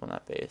not people in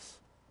that base.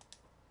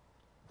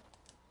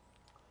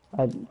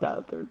 I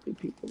doubt there'd be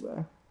people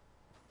there.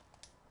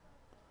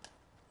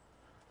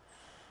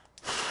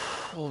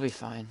 We'll be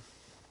fine.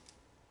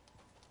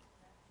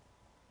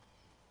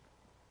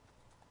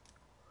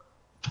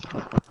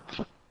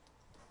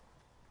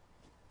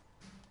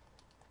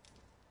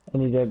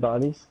 Any dead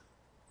bodies?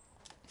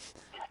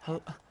 How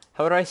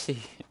would I see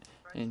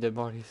any dead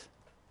bodies?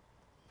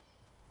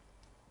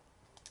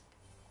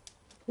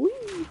 Whee!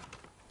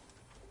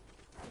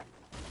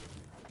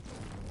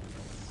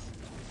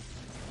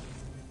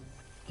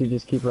 You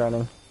just keep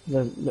running.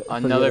 Forget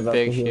Another about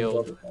big the heals shield.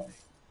 all the time.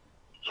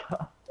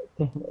 God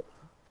damn it.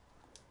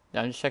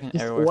 Yeah, I'm just checking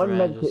Just everywhere one for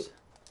med bandages. kit.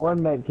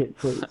 One med kit,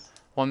 please.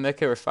 One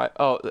medkit or 5.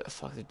 Oh,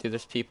 fuck, dude,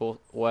 there's people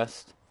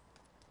west.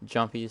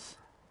 Jumpies.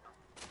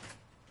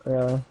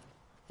 Really?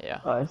 Yeah.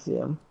 Oh, I see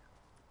him.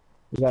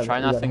 Try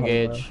not to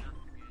engage.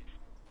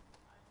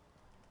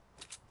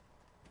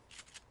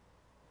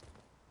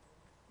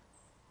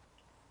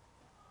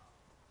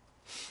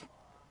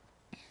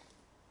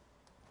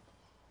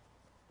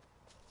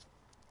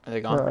 Are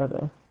they gone? Where are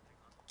they?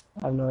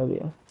 I have no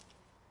idea.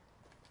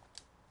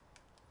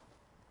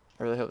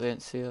 I really hope they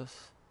didn't see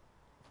us.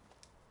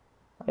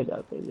 I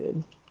doubt they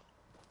did.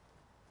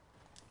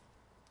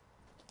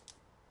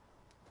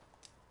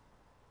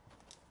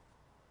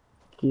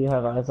 Do you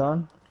have eyes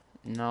on?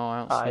 No, I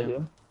don't see I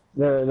them.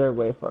 do. They're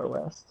way far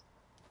west.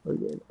 We're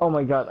good. Oh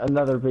my god,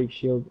 another big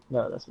shield.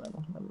 No, that's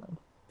metal. Never mind.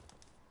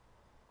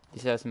 You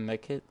said some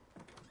med kit?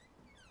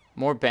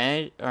 More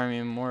bandage? I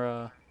mean,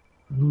 more,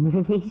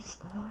 Minis?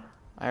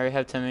 I already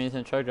have 10 minutes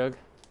in chug jug.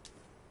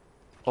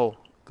 Oh,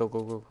 go,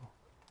 go, go, go.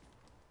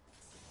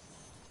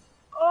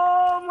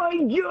 Oh my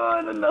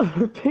god,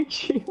 another big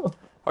shield.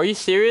 Are you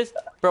serious?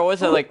 Bro,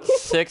 what's that, like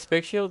 6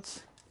 big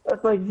shields?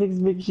 That's like 6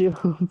 big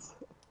shields.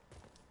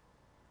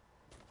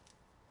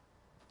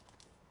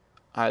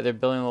 Alright, they're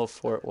building a little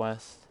fort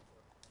west.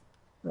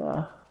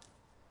 Yeah.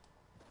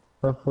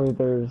 Hopefully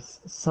there's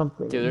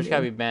something. Dude, there's in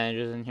gotta here. be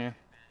bandages in here.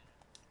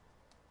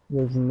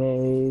 There's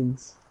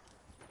nades.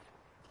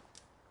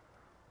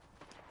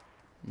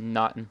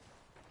 Nothing.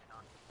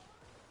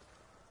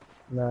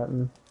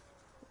 Nothing.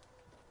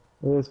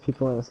 There's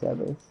people in the sky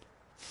base.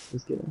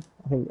 Just kidding.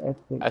 I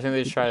think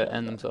they just try to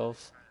end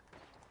themselves.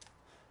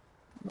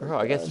 Bro,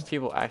 I guess God.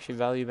 people actually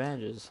value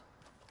bandages.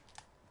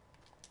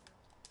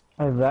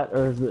 Either that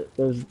or is it,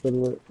 there's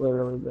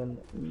literally been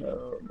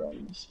no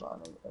damage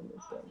spawning in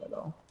this game at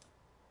all.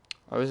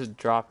 Oh, there's a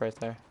drop right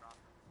there.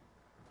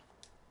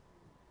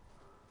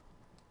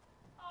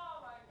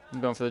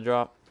 I'm going for the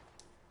drop.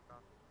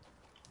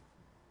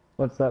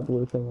 What's that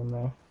blue thing in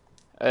there?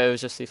 It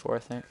was just C4, I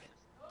think.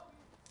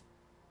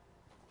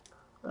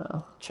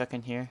 Oh. Check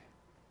in here.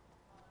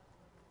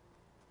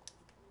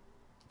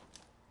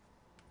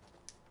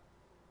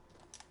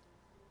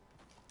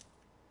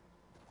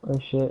 Oh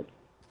shit.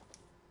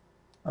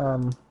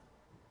 Yo,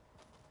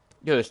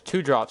 there's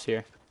 2 drops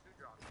here.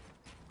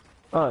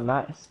 Oh,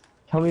 nice.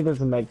 Tell me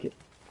there's a med kit.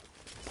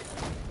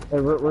 Hey,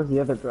 where's the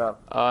other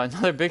drop?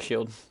 Another big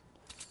shield.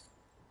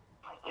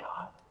 Oh my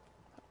god.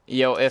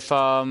 Yo, if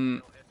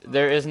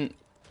there isn't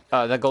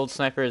the gold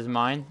sniper is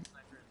mine.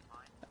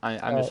 I'm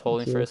just Alright,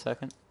 holding for a cheers.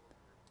 second.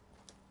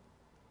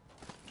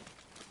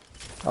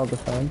 I'll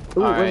defend.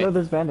 Ooh, Alright. wait, no,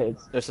 there's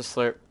band-aids. There's a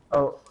slurp.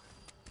 Oh.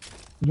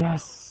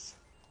 Yes.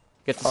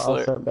 Get the I'll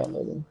slurp. start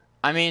band-aiding.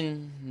 I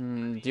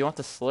mean, do you want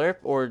the slurp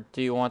or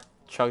do you want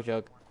chug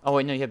jug? Oh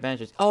wait, no, you have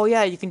bandages. Oh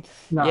yeah, you can.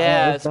 No,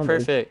 Yeah, there's it's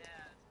band-aids. perfect.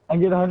 I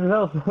get 100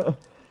 health.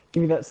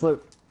 Give me that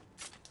slip.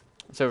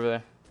 It's over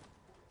there,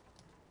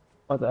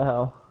 What the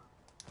hell?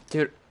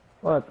 dude.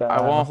 What the I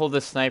hell? want to hold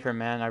this sniper,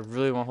 man. I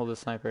really want to hold this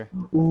sniper.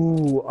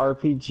 Ooh,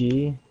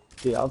 RPG.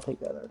 Dude, I'll take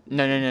that RPG.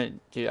 No, no, no,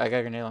 dude. I got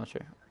a grenade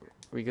launcher.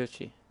 We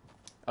Gucci.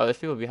 Oh, there's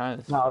people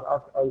behind us. No,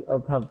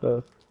 I'll have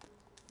both.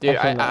 Dude,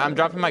 Actually, no. I'm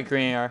dropping my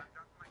green AR.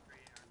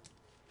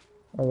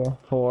 Okay,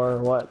 for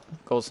what?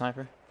 Gold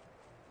sniper.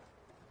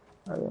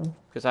 Okay.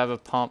 Because I have a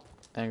pump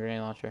and a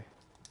grenade launcher.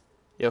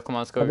 Yo, come on,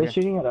 let's go Are over they here.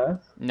 shooting at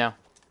us? No.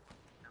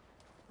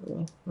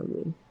 Okay, we're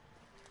good.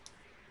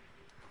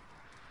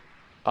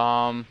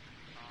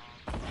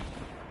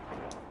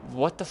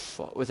 What the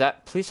fuck was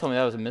that? Please tell me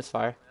that was a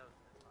misfire.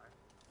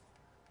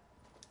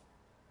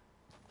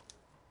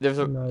 There was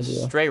a No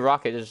idea. stray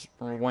rocket just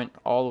went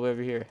all the way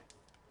over here.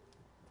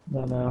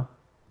 No, no.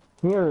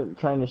 We were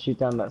trying to shoot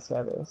down that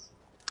sky base.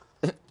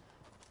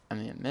 I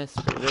mean, it missed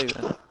pretty big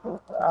then.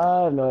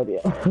 I have no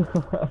idea.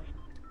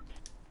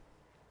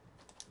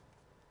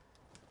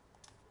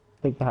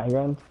 Take the high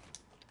ground.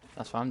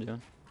 That's what I'm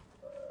doing.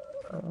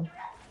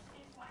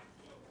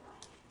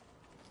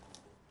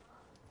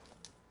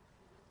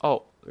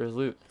 Oh, there's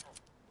loot.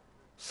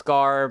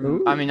 Scar,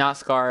 Ooh. I mean not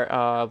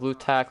Scar, blue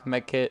tack,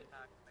 medkit,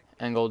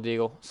 and gold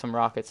eagle. Some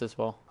rockets as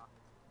well.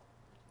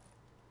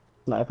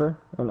 Sniper?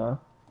 Or no?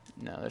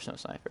 No, there's no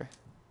sniper.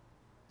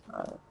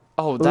 Alright.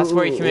 Oh, that's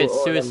where he Ooh, committed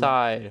oh, never mind.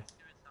 suicide.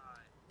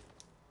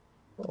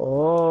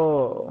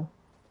 Oh.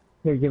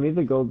 Here, give me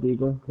the gold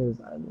eagle, because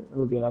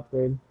it'll be an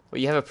upgrade.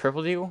 Wait, you have a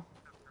purple eagle?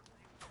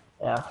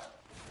 Yeah.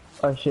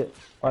 Oh shit.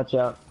 Watch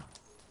out.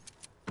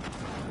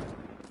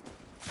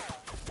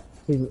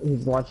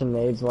 He's launching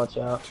nades, watch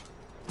out.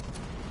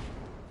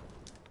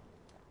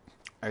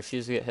 I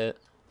refuse to get hit.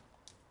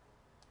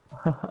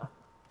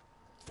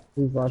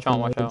 He's launching Sean,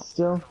 watch nades out.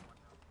 still.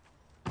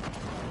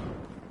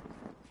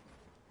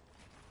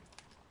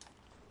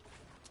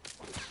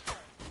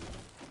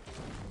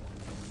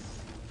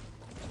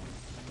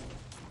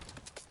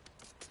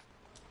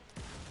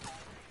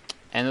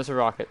 And those are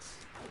rockets.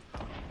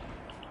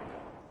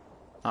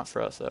 Not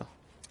for us though.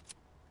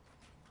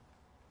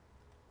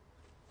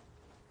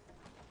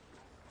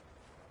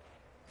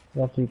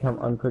 We have to become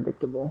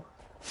unpredictable.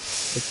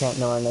 We can't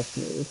know our next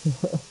move.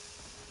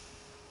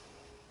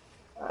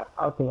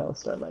 I think I'll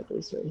start my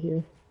base right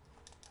here.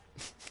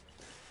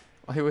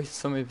 Why waste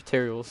so many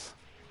materials?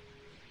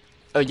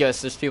 Oh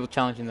yes, there's people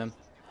challenging them.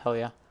 Hell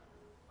yeah.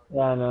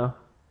 Yeah, I know.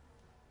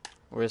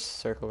 Where's the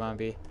circle gonna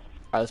be?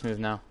 Alright, let's move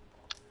now.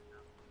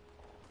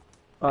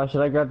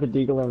 Should I grab the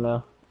deagle or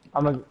no?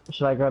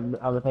 Should I grab?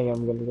 I'm thinking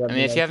I'm gonna grab. I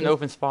mean, the if you have an medkit.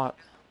 open spot.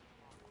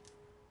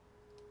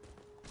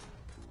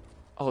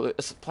 Oh,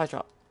 a supply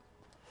drop.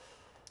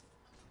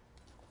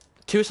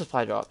 2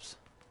 supply drops,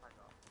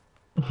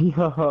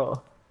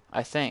 Yo.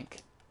 I think.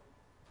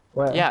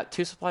 Where? Yeah,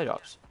 2 supply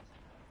drops.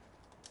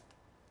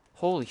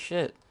 Holy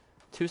shit.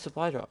 2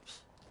 supply drops.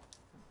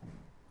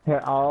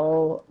 Here,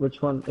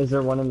 which one? Is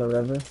there one in the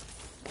river?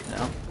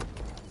 No.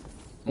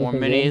 More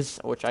Anything good?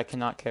 minis, which I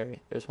cannot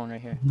carry. There's one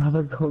right here.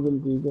 Another golden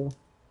beagle.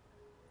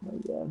 Oh my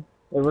god.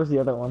 Hey, where's the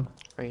other one?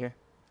 Right here.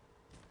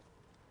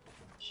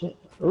 Shit.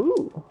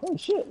 Ooh. Oh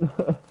shit.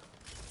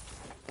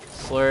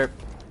 Slurp.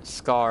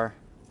 Scar.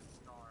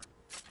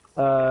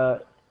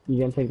 You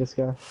gonna take this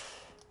guy?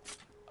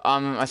 I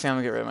think I'm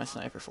gonna get rid of my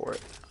sniper for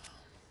it.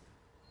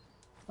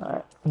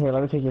 Alright. Here,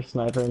 let me take your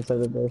sniper instead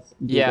of this.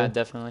 Yeah, beagle.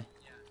 definitely.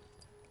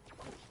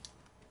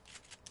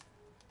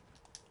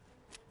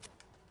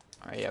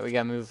 Alright, yeah, we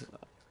gotta move.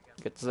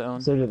 Get the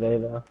zone. So do they,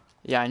 though.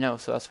 Yeah, I know,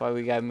 so that's why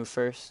we gotta move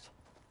first.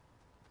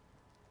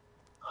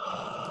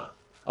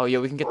 Oh, yeah,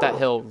 we can get that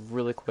hill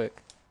really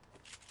quick.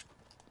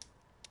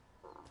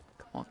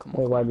 Come on, come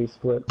Wait, on. why be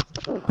split?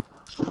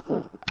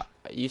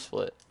 You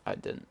split. I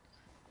didn't.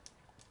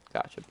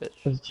 Gotcha, bitch.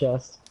 There's a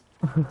chest.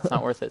 It's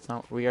not worth it. It's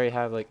not. We already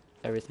have, like,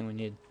 everything we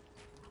need.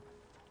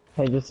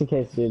 Hey, just in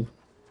case, dude.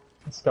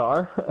 A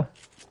scar?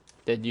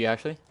 Did you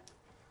actually?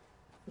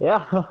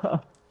 Yeah.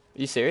 Are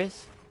you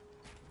serious?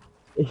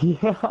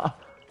 Yeah.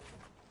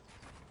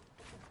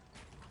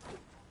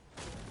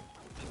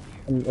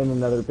 And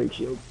another big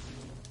shield.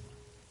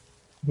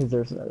 Because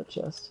there's another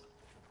chest.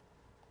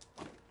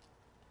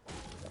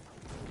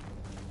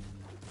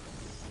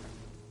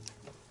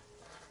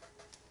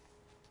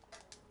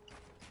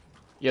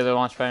 Yeah, they're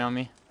launch pad on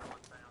me.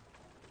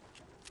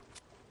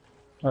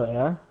 Oh, they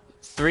are?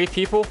 3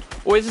 people?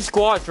 Oh, it's a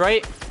squad,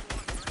 right?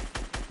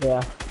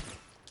 Yeah.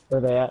 Where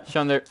are they at?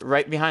 Sean, they're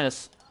right behind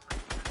us.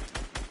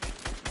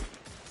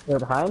 They're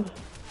behind?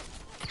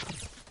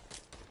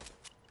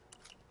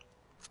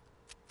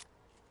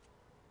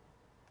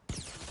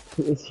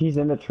 He's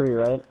in the tree,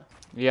 right?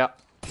 Yeah.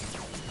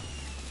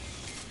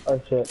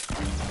 Oh shit.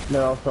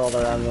 They're all crawled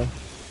around me.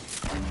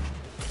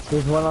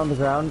 There's one on the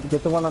ground.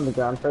 Get the one on the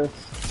ground first.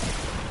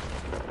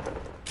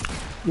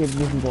 You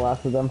can go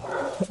after them.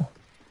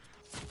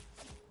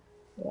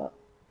 Yeah.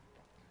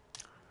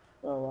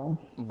 Oh well.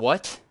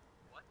 What?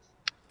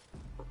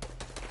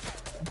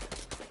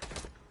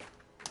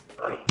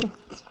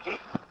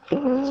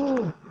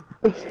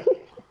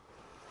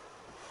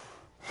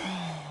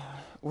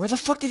 Where the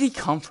fuck did he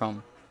come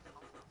from?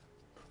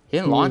 He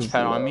didn't launch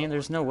pad on me.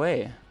 There's no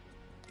way.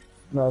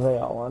 No, they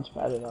all launch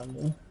padded on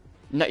me.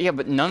 No, yeah,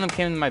 but none of them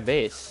came to my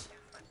base.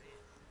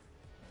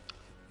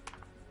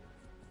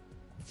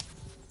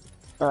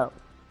 Oh,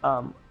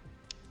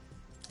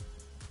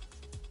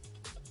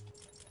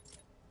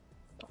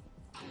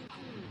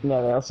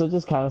 yeah, they also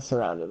just kind of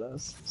surrounded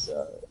us,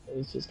 so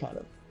it's just kind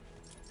of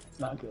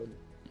not good.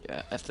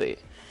 Yeah,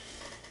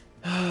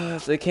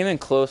 if they came in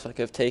close, I could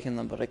have taken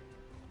them, but they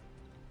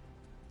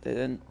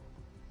didn't.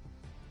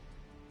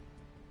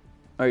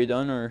 Are you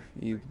done, or are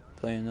you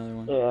playing another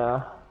one?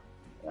 Yeah,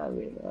 I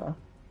mean,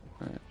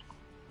 Alright.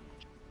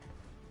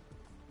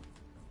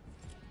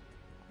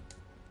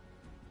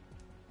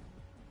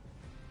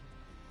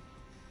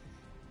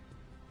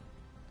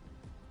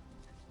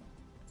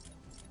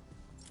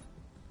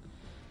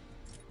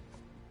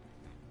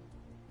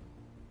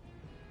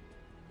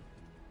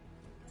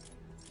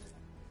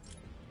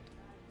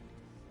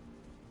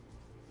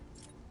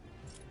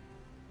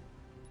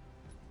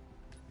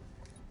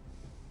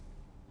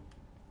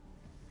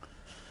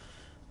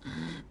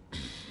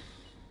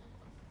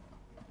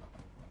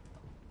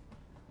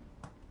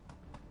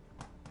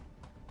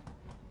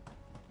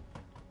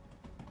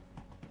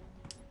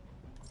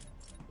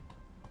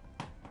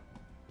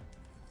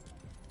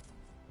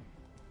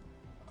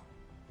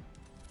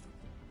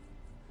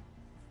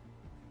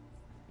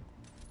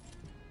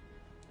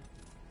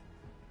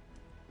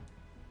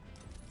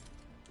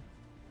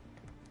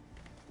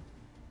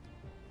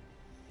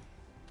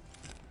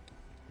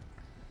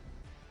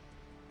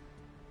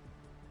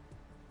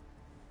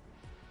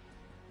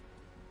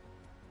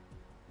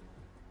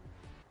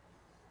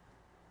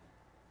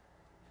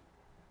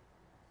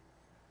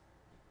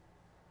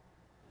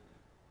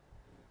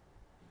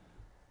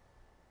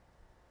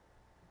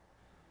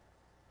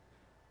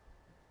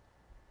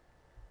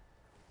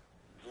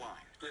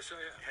 Yes,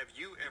 I have. Have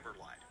you ever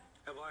lied?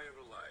 Have I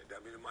ever lied?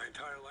 I mean, in my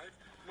entire life?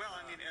 Well,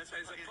 I mean, as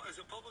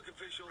a public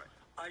official, right.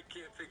 I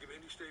can't think of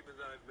any statement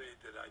that I've made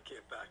that I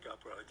can't back up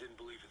or I didn't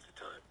believe at the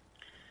time.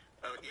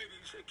 Maybe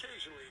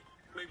occasionally,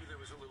 maybe there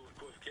was a little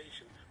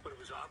equivocation, but it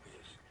was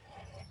obvious.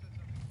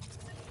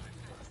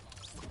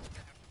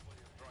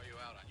 Throw you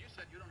out on. You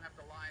said you don't have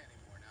to lie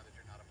anymore now that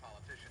you're not a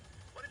politician.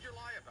 What did you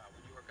lie about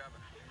when you were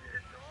governor?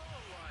 It's all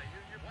a lie.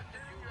 What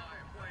did you lie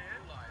about? What did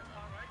you lie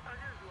about? All right, now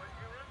here's what.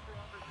 You run for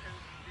office and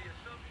the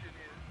assumption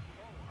is,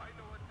 oh, I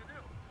know what to do.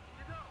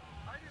 You don't.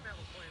 I didn't have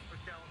a plan for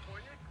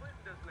California.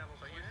 Clinton doesn't have a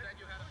plan. You said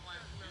you had a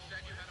plan. You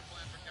said you had a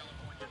plan for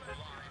California. You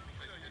lied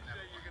because you didn't have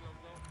a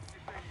plan.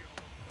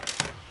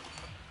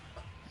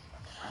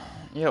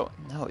 Yo,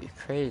 no, you're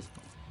crazy.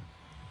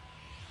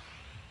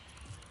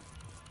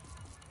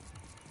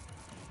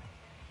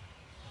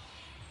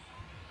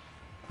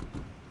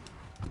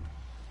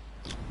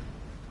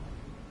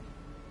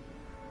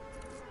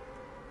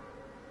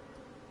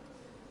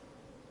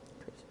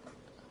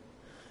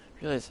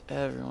 Realize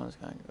everyone's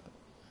gonna go.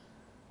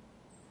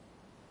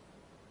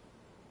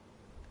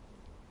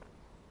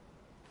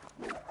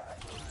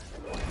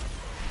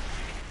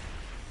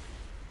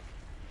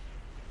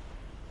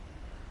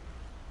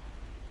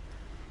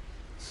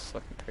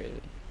 fucking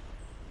crazy.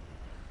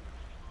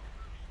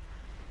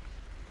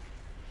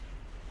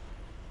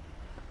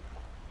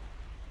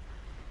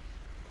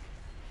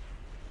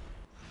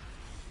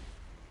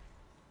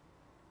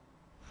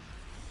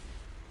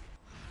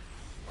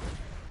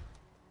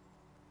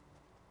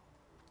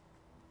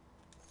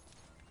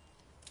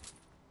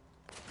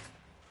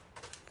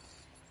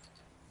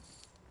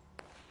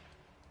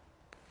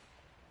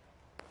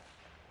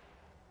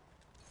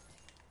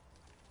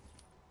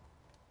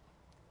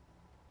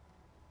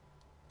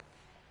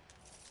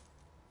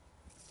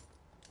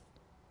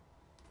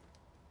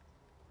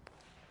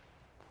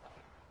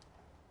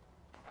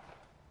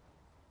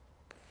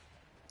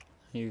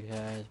 You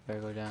guys better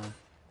go down.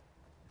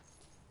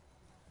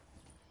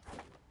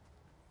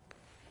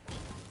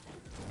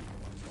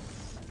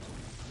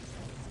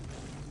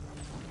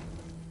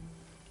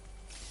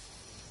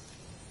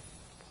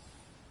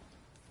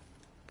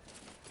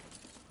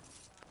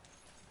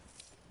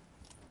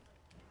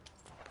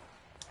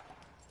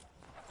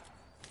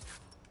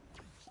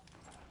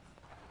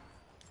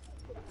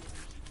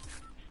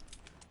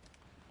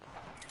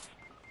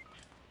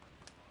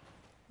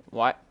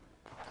 What?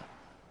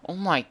 Oh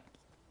my.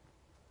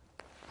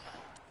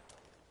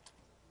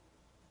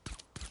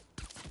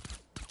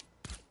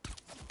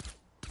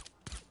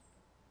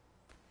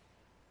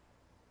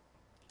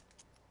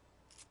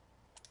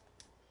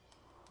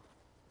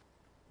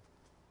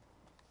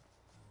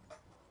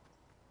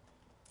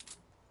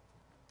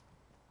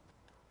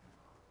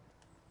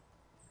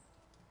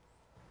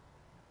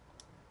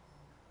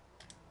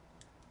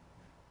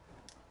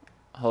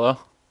 Hello?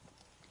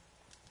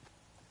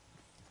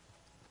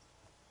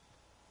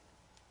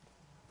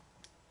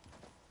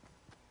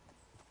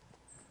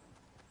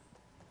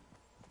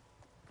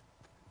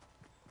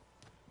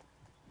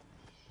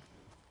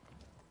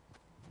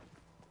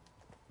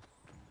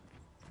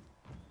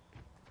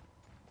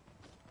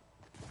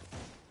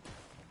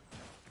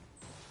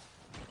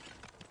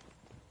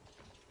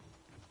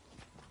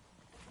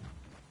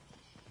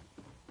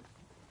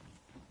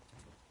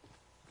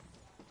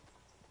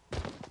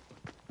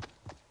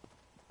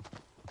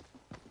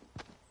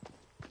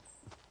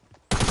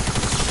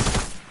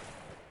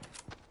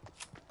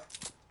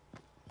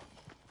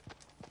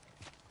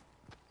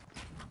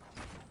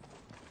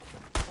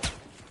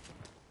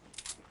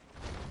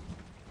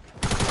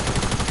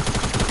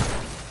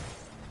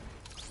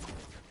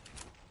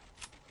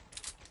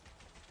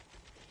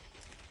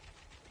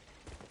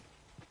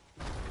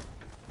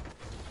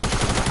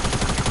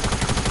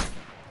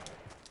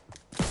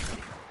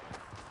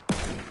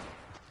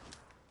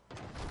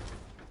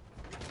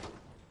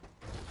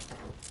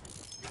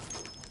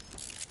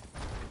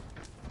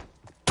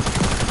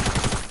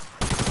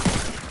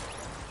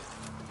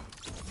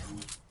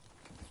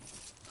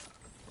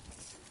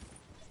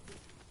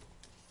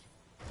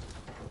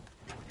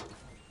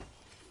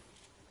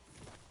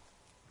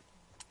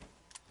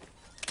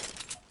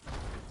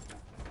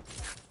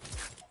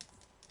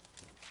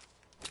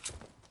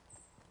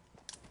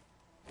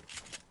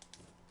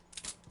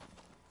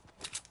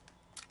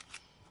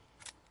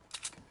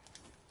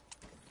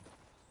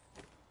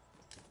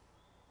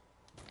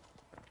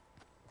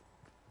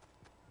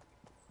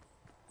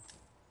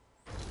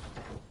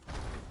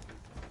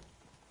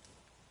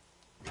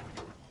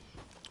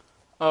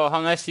 Oh,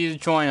 how nice of you to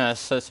join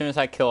us as soon as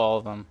I kill all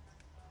of them.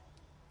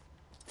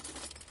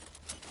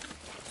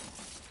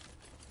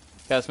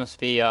 You guys must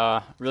be,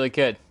 really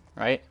good,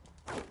 right?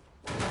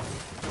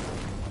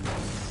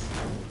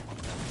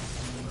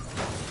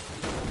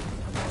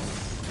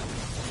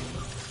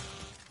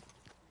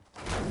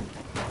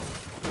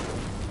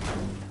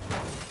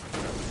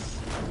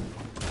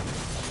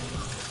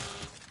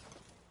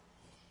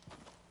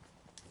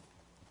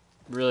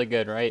 Really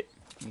good, right?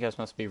 You guys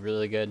must be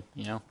really good,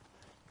 you know?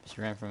 Just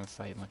ran from a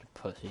fight, bunch of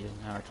pussies,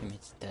 and now our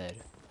teammate's dead.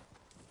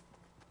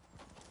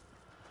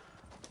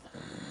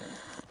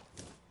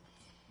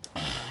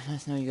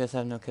 Nice to know you guys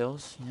have no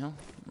kills, you know?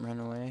 Run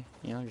away,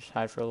 you know, just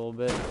hide for a little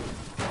bit.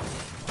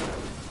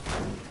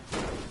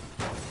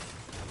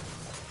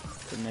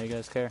 Didn't know you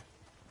guys care.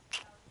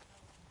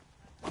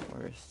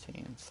 Worst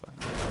team,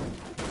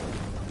 fucking.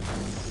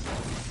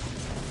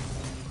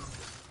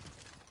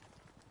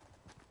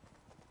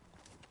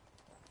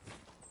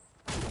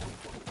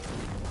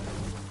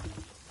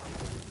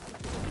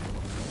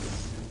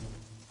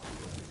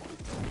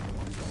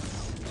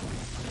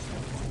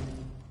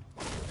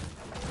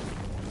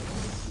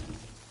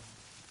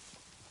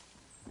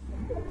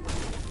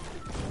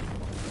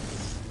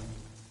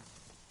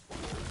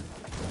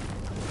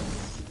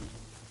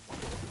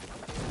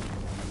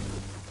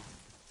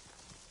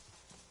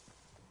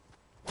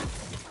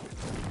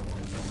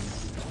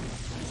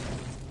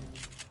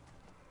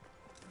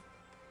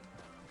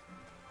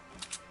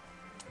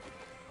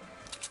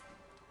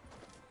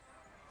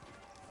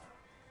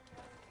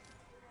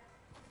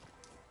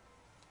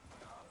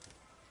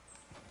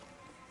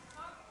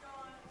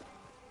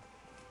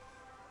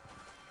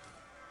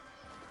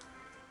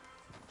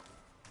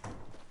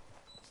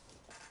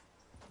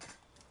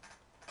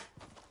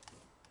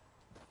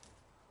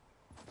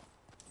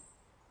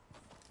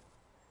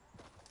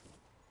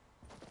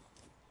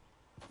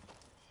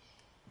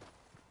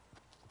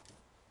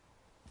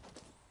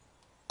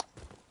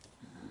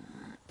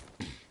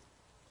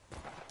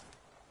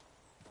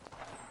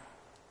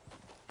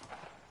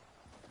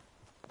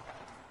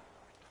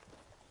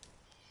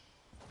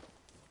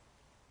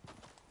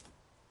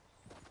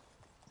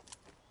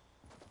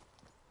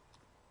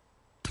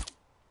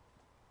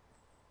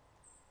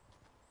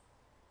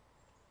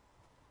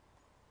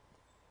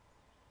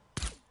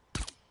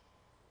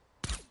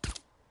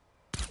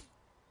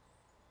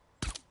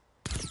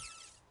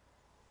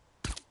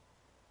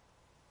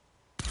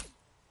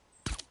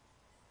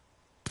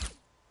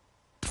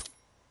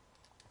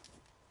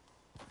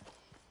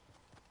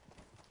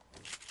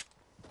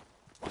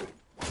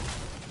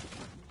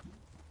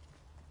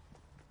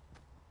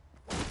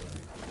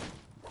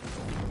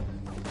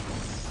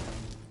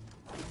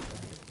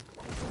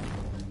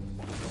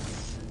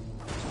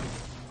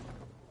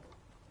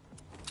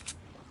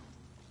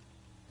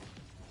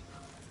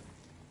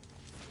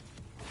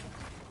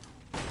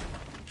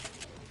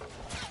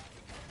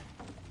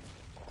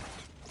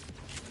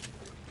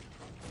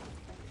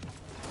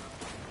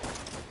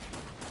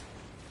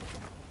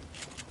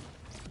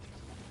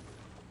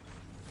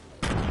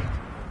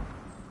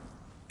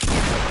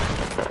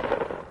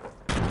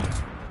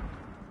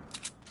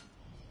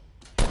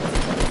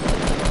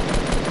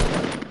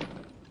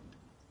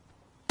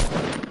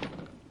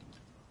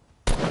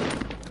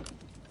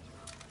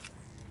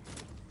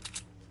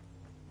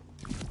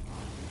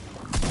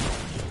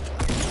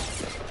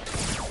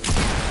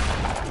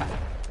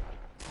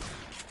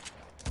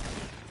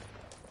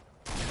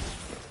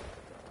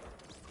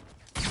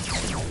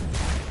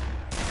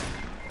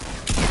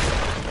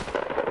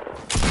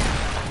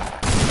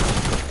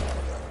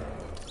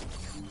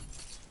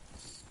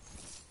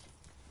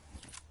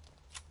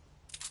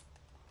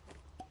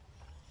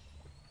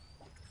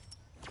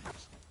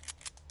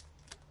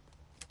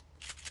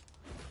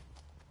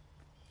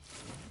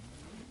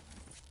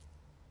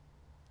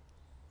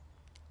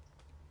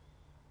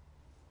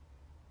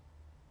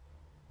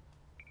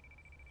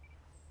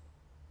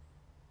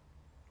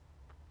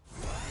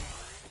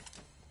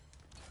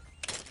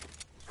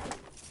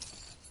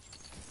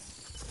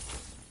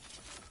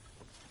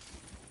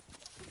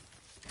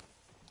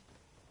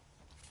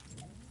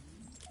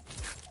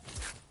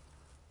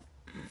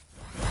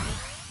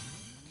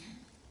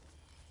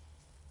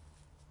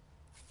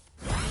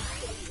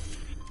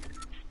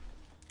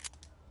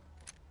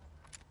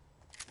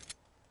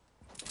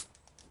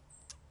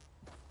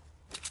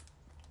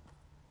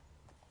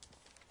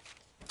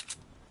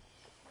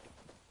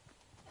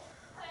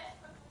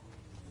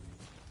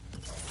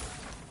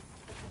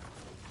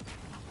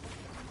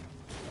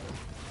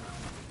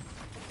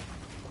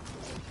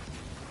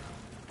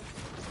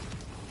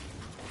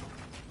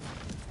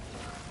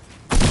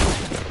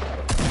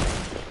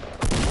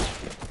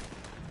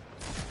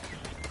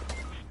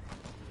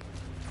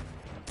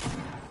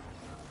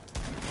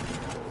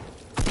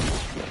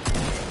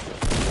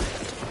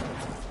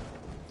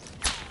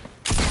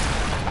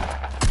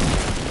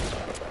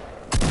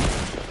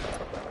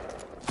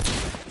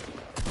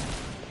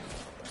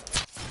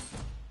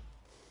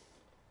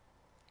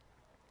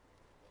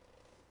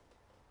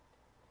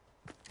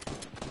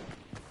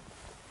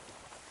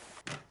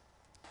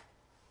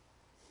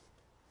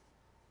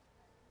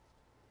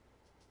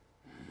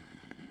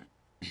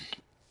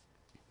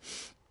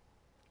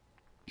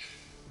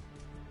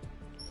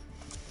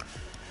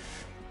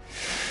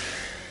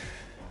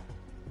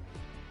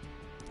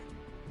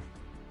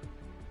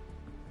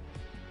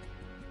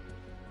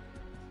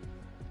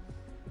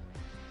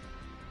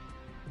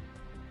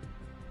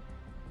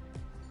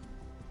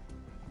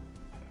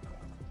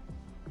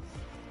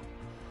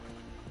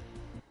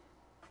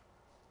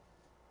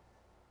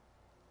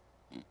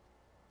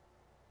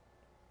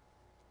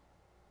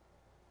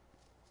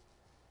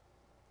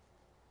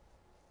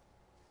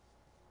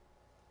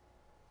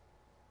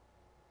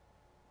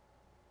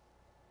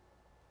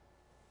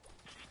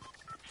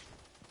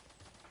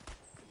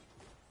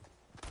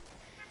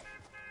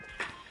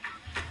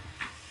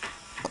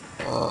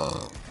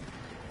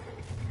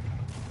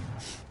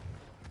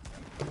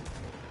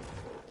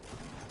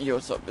 Yo,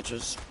 what's up,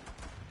 bitches?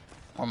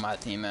 Where my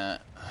team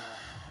at?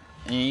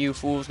 Any of you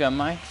fools got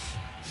mics?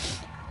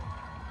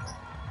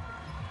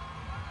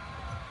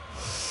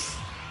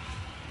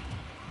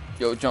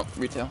 Yo, jump,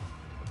 retail.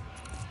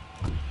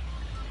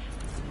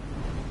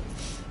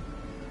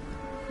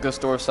 Go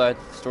store side,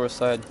 store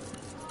side.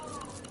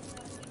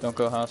 Don't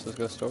go houses,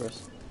 go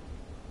stores.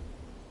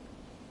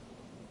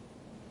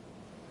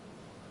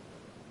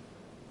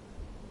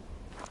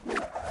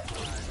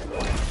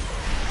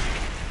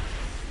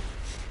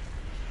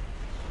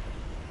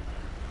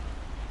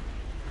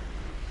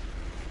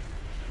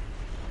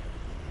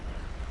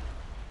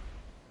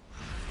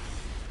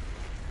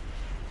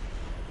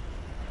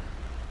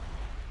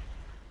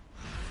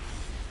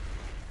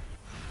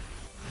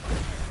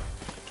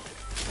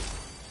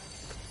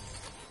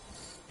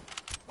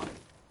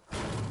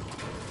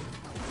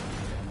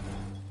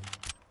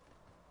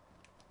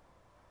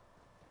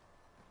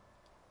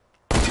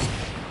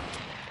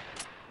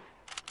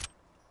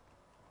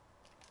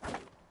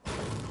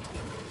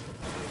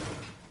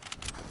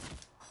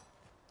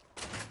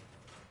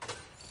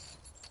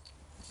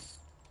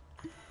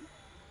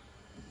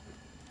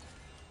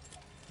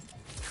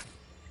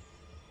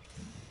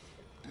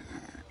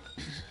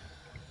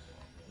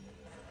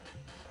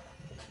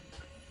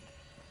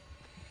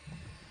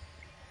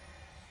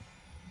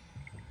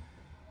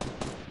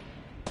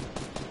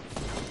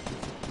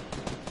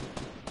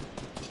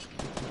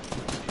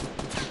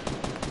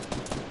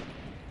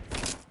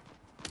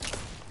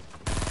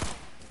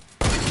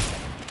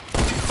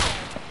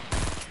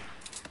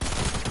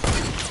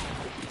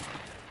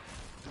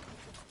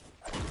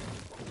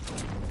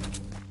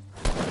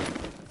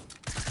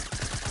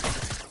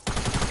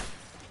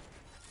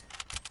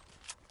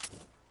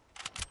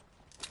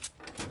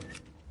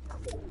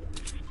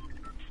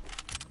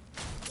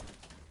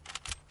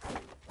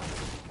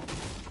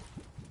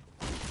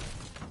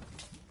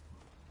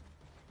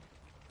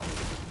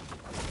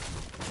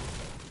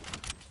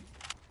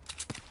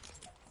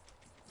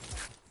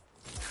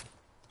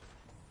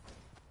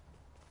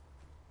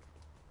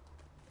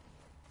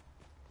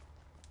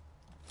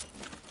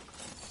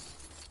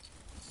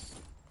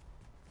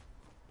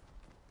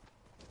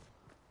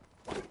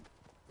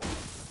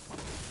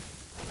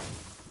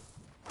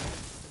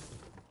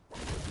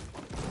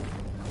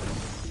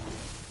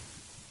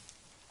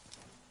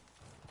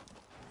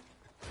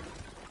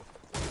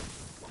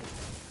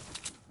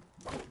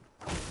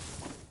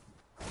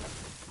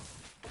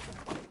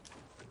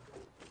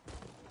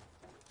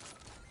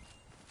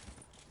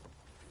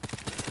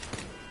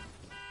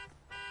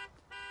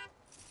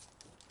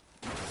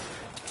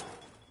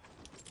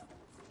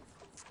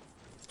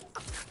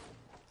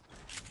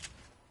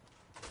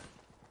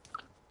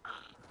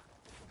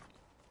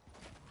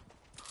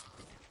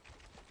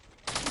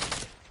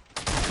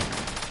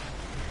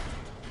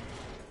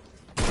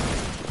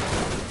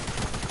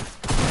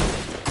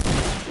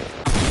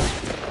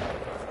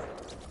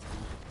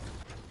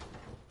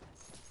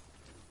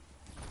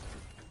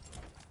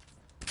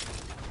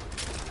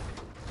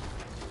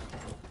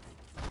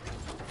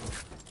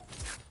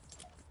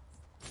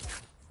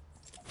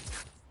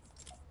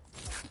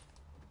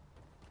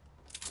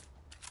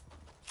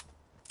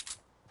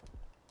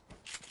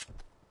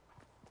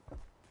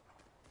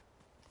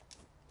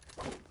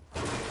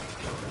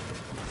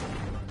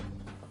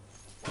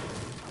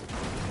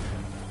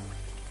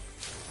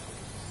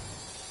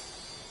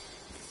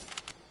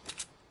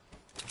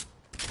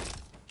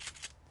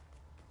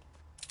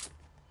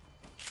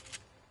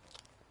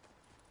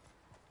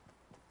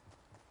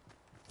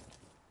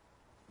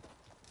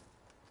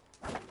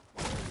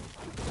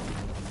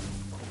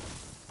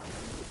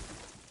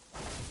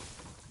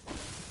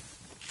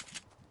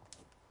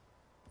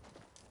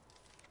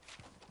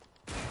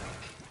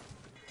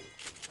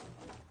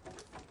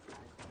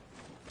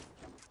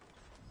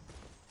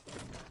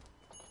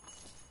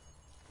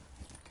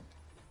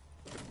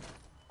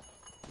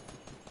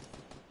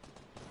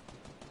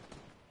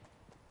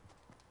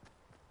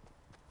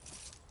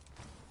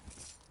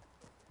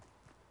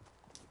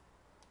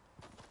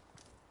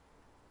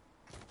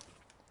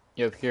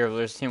 Yep, here,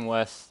 there's Team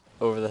West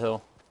over the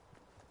hill.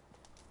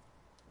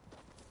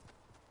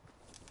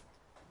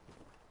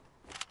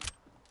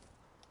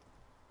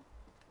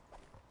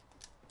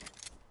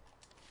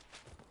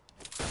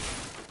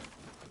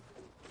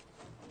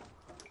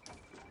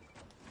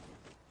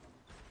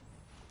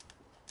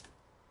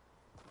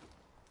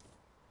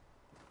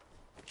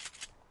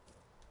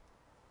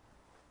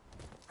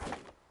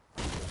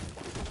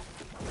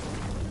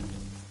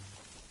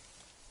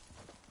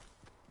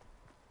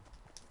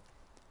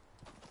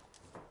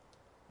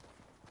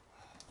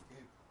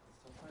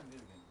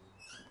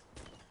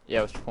 Yeah,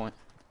 what's your point?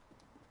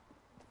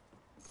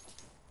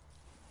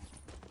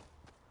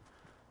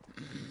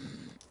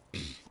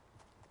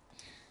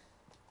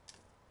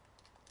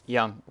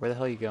 Young, where the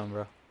hell you going,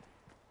 bro?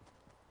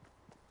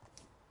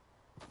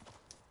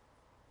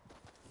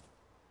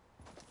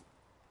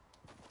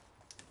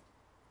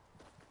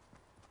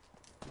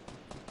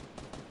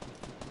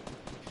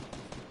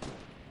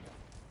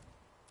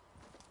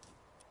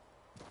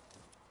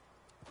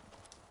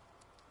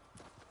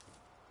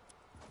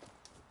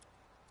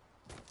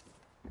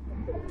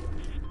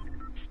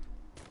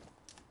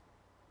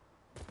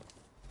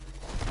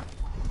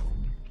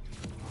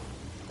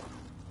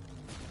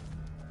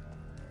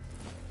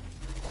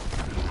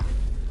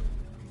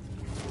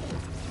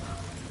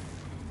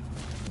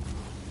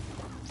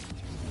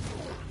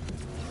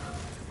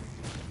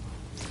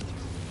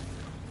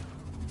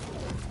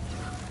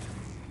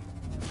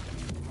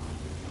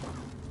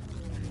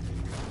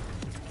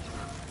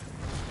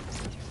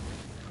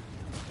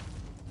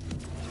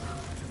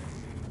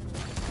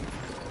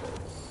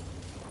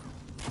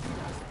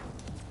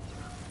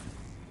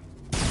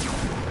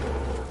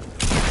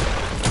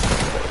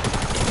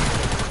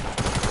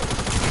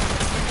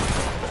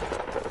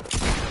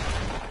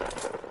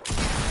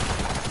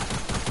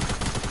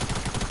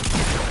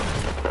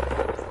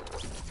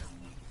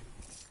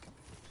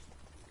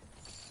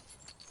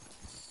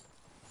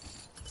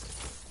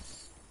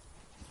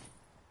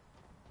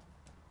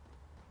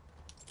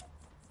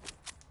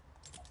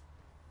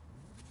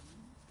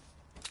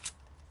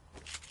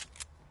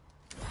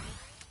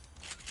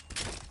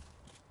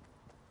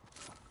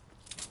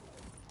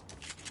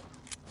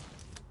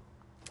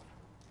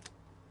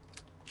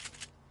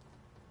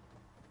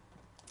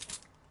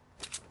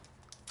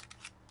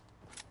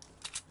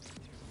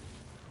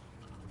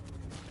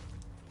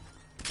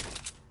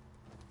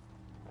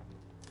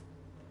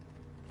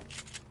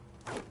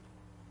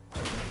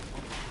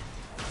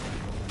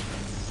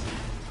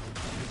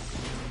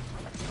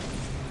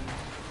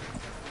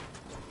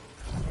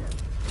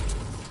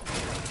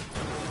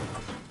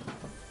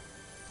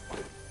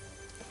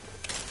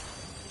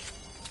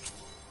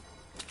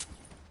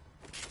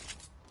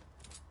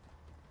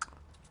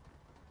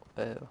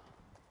 Oh.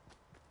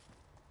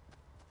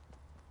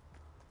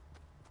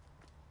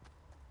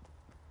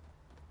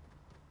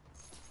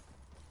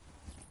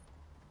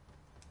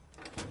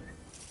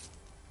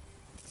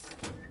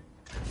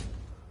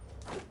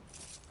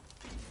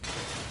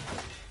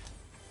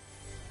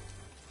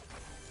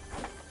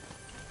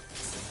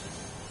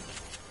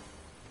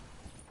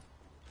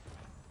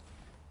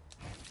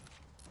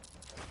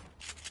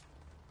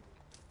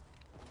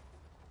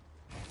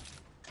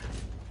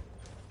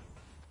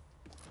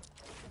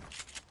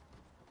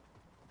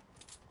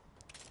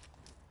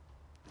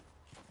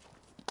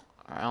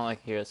 I don't like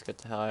it here. Let's get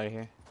the hell out of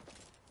here.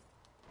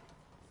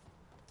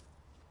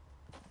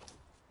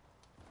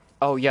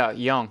 Oh yeah,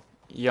 Young.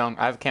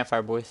 I have a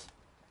campfire, boys.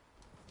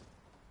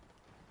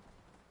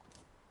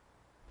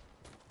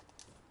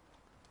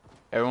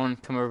 Everyone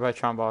come over by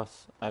Tron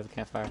Boss. I have a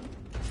campfire.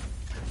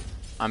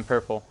 I'm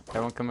purple.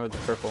 Everyone come over to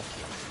purple.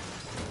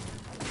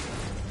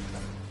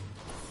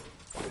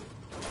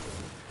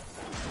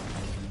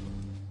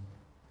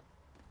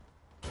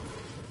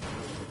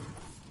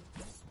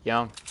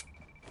 Young.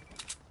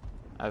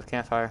 I have a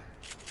campfire.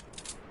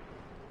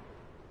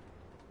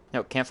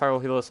 No, campfire will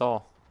heal us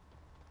all.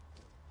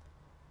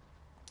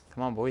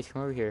 Come on, boys,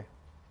 come over here.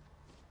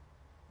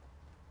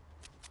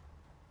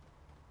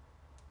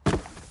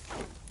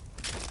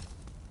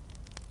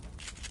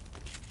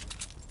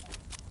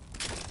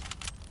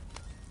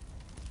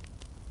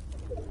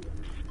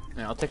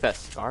 Man, I'll take that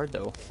scar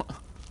though.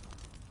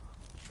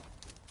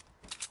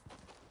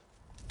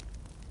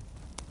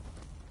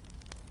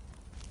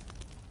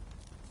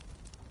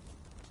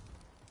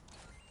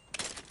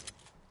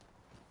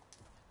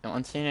 No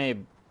one's seen a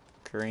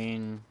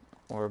green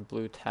or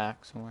blue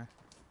tack somewhere.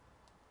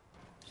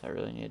 So I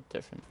really need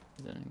different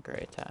than a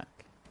gray tack.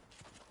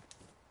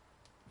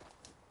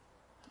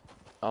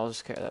 I'll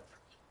just carry that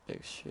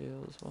big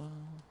shield as well.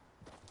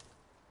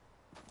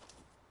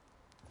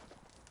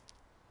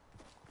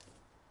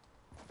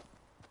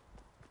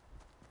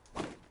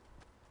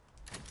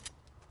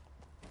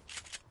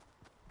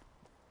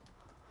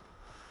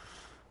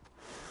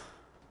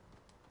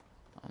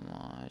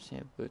 I just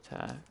need a blue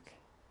tack.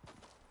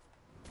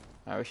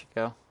 Alright, we should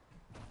go.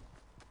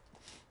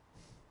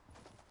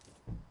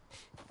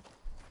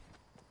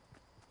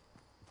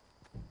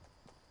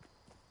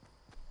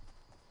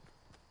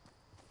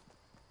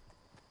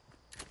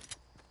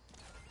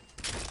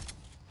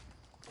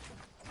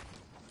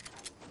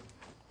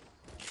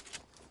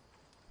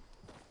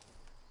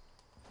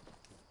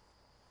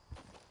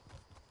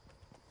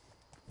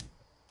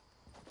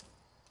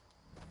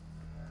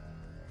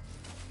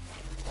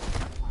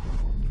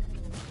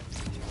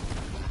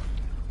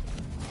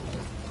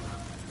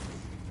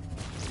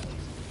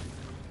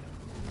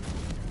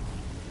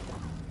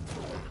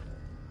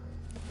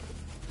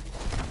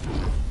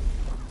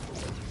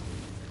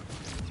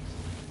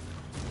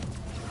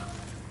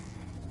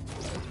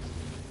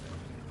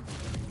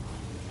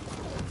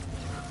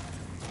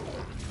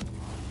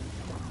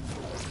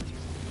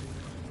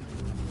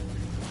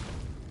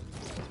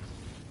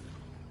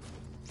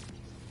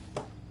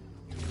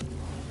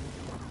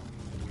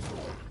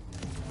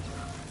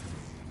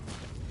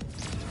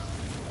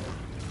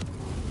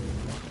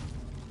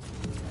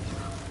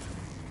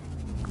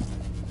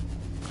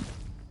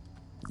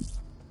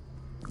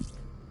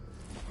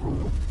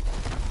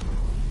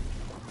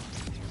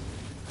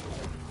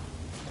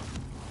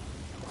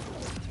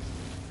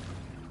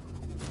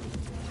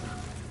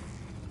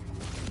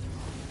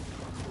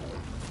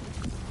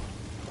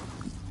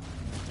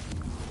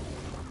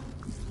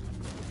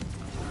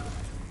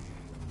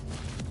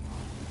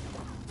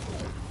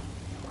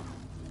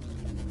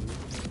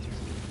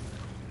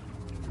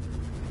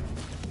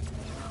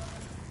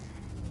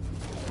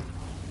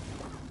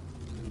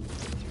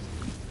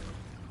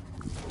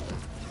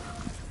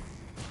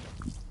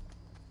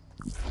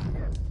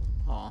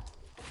 Aw.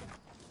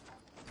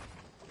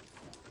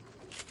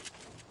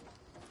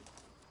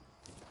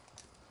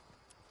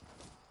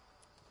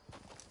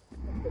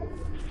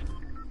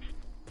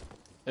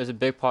 There's a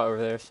big pot over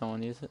there if someone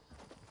needs it.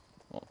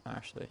 Well,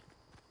 actually.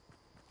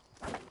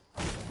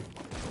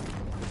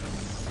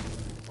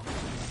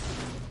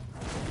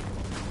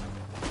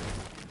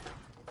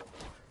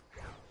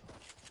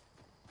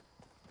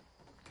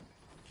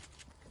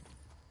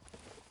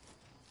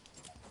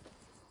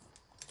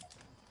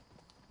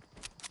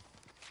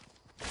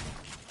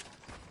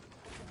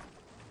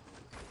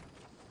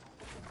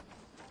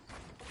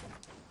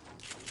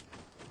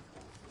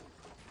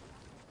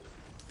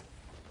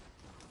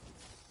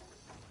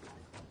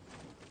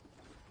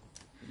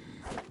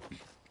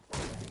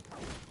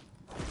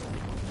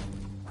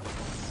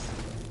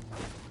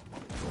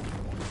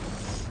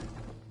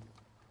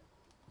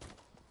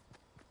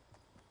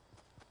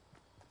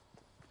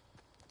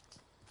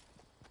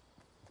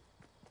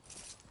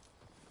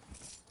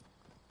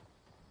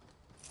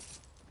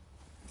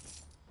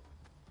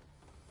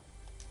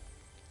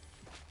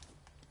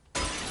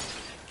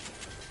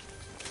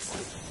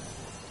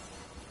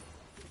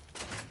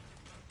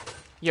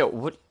 Yo,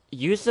 what?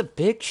 Use the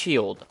big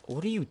shield.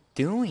 What are you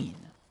doing?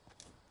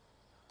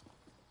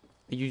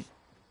 You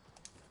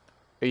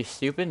Are you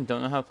stupid?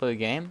 Don't know how to play the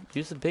game?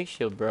 Use the big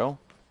shield, bro.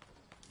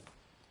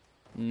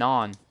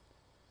 Non.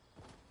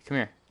 Come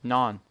here.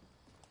 Non.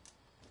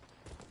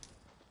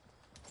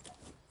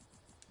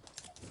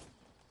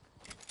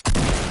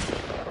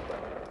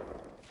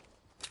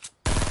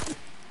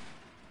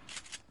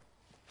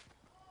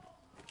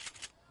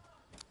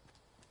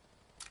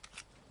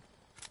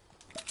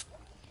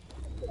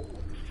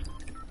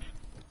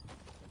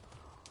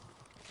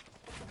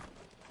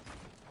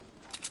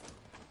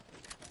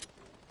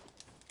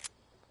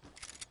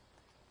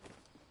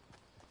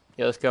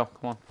 Yeah, let's go.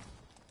 Come on.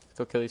 Let's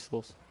go kill these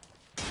fools.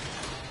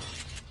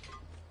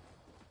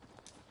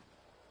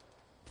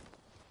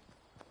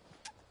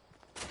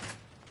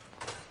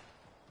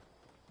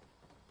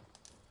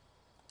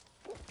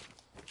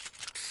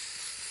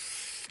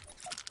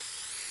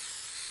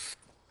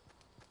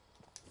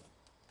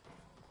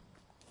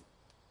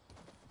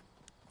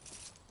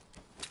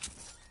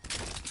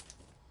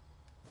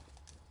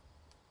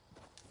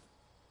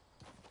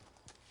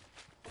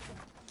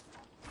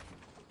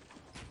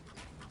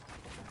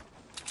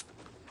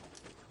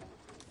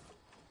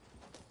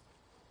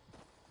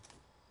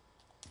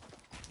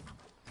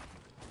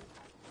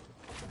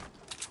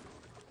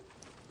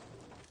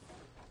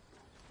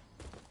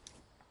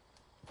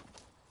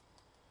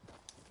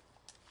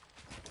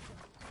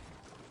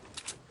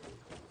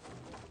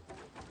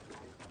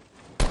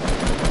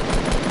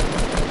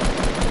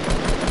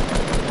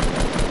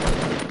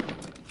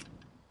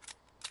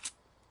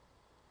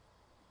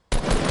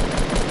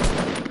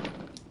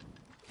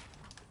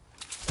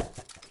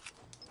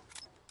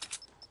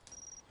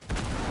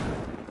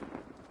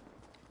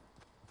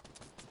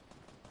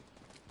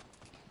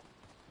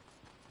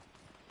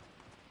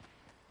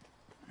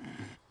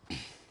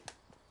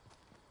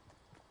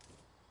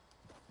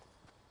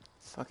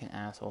 Fucking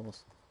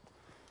assholes.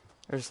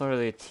 There's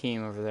literally a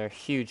team over there,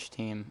 huge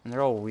team, and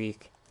they're all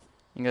weak.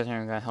 You guys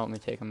aren't gonna help me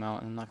take them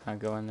out, and I'm not gonna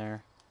go in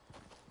there.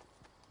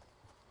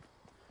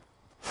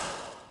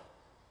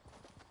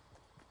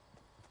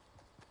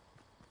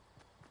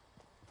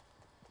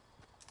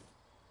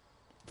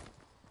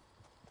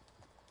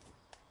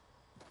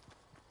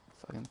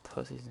 Fucking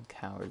pussies and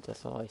cowards,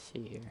 that's all I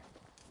see here.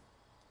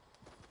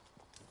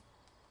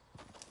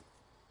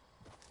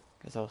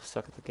 Guys all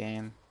suck at the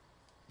game.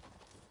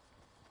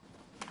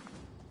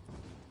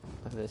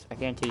 Look at this. I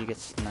guarantee you get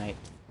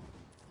sniped.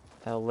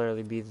 That'll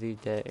literally be the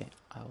day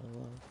I will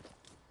love.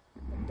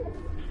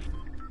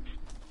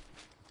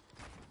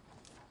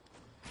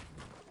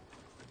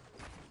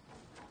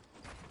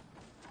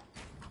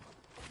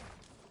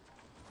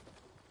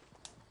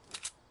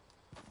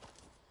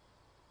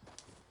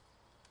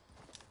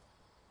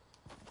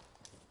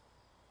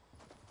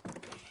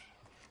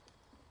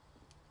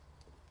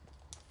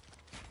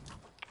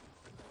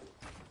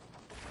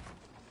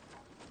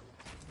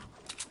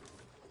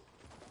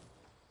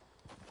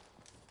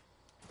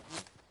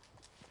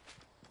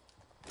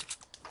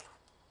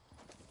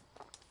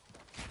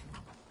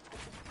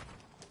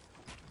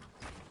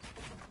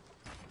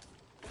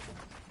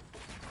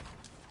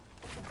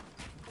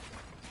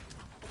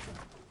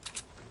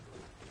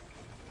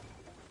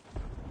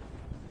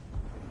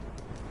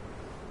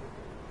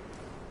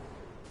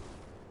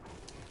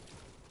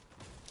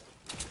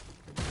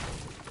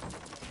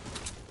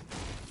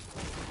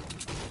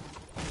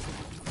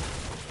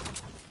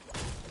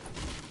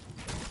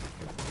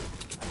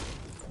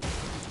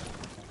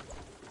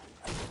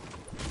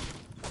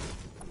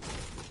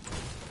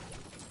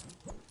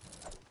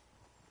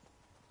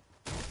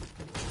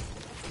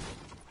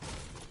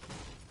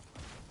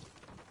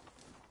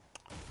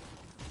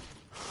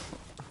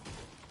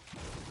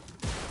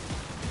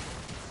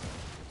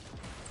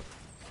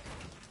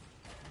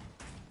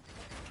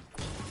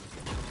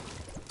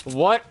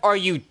 What are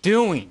you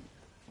doing?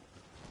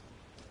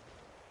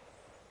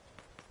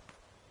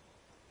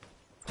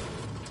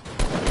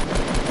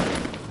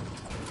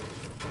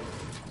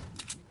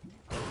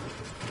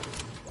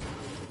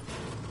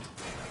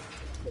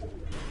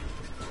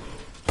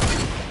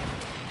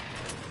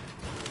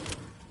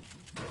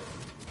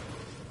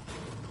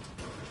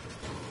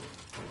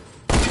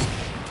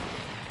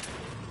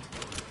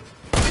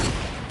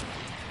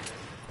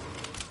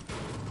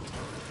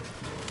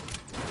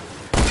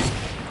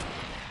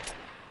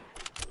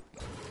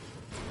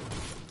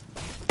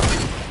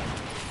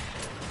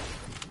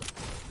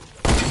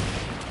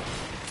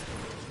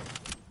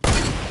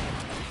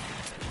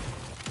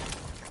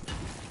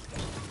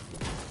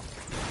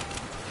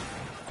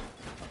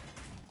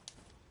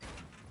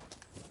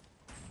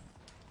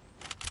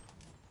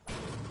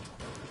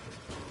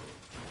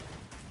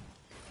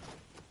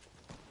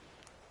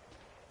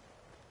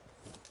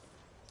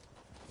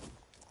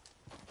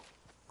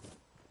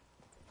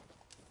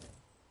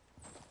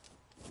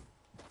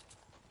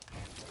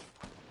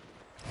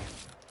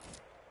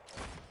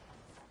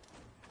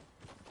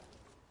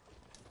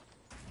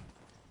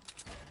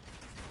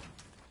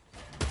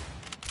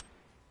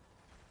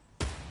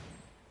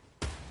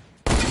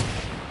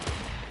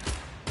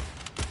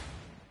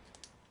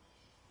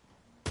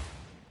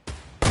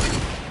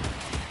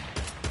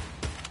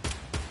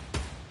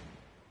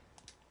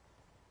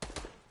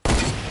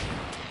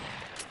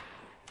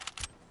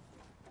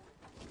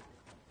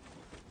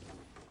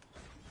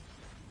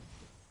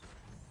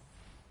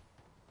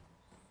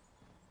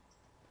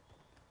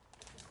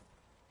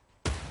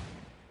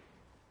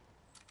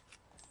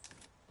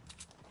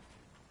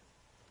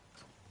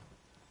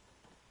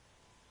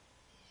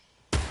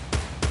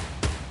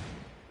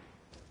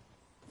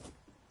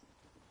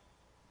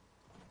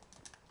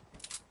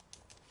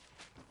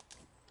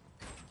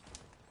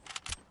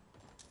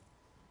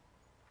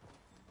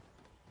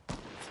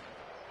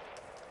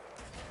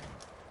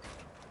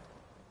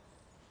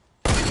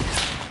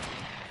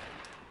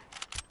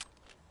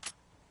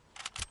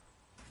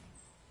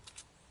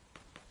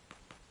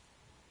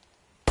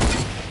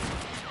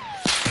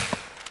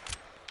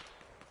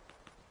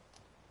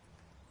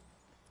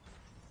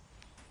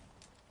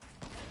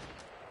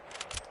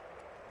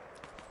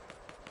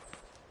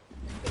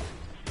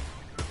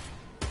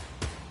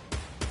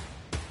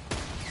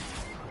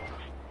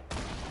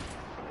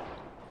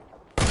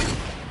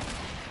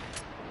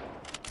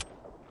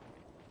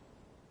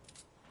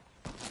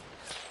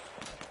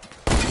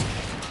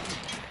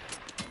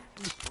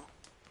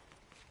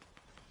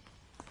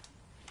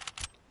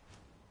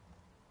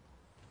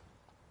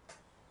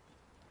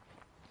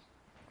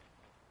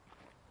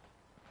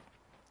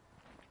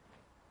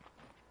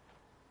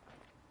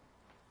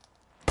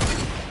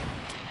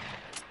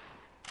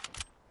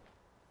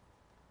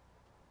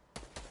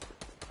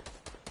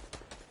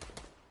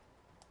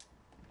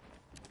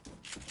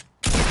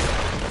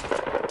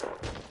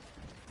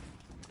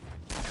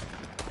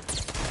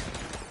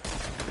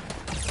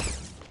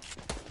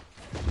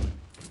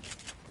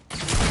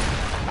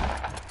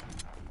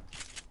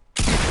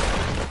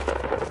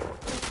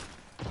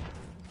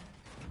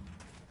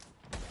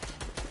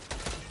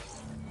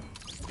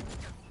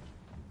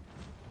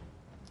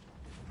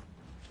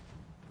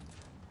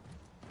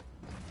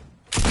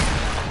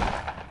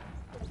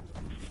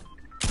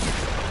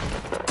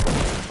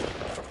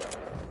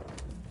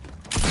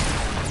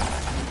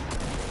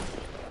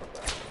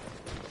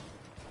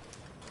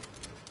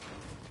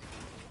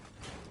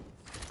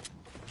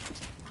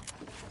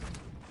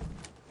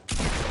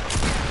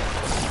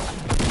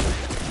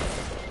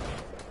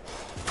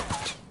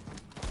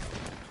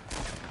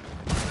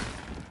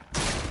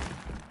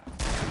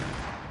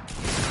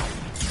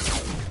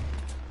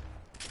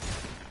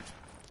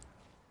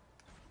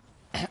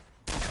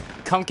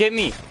 come get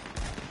me.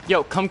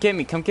 Yo, come get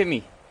me, come get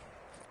me.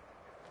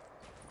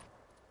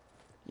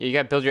 Yeah, you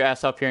gotta build your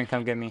ass up here and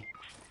come get me.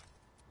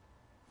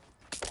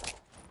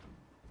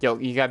 Yo,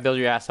 you gotta build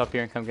your ass up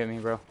here and come get me,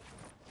 bro.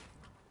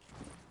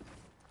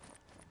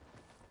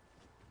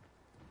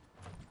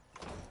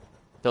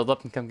 Build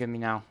up and come get me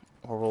now,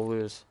 or we'll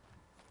lose.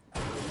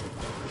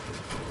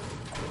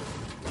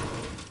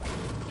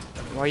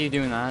 Why are you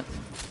doing that?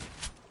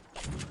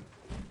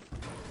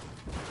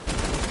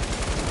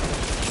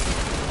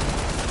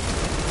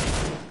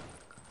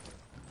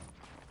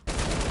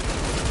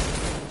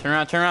 Turn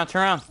around, turn around,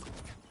 turn around.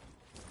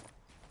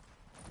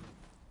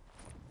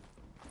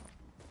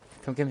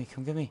 Come get me,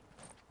 come get me.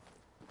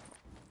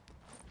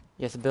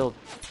 Yes, build.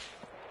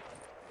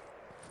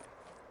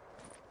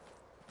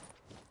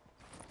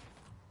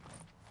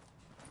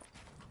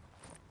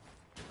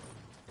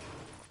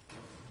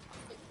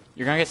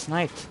 You're gonna get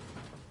sniped.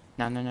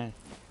 No, no, no.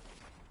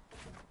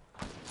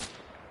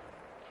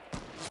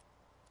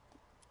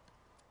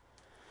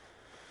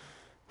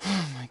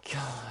 Oh my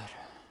god.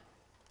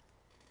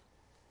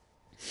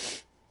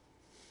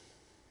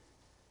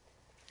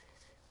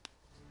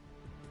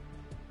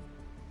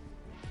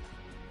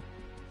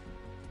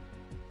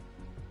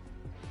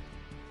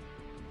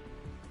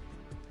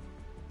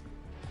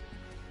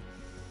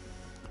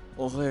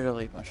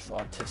 Literally a bunch of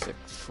autistic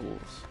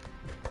fools.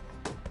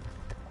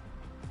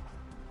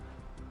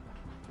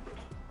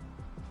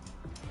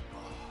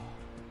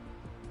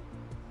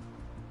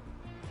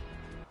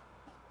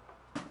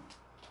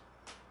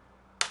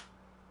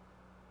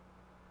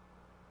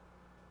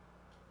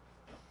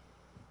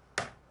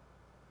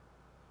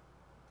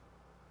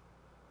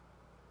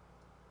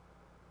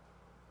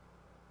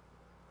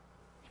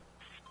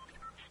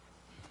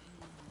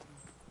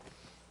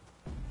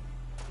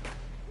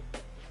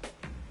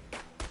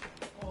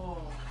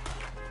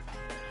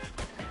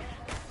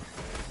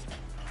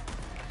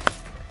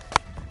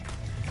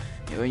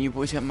 Yo, and you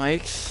boys got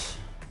mics?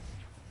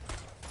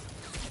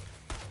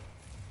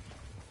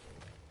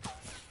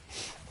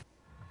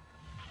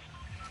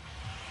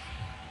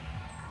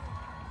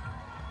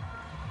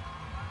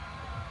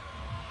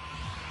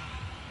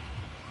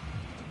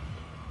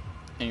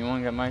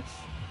 Anyone got mics?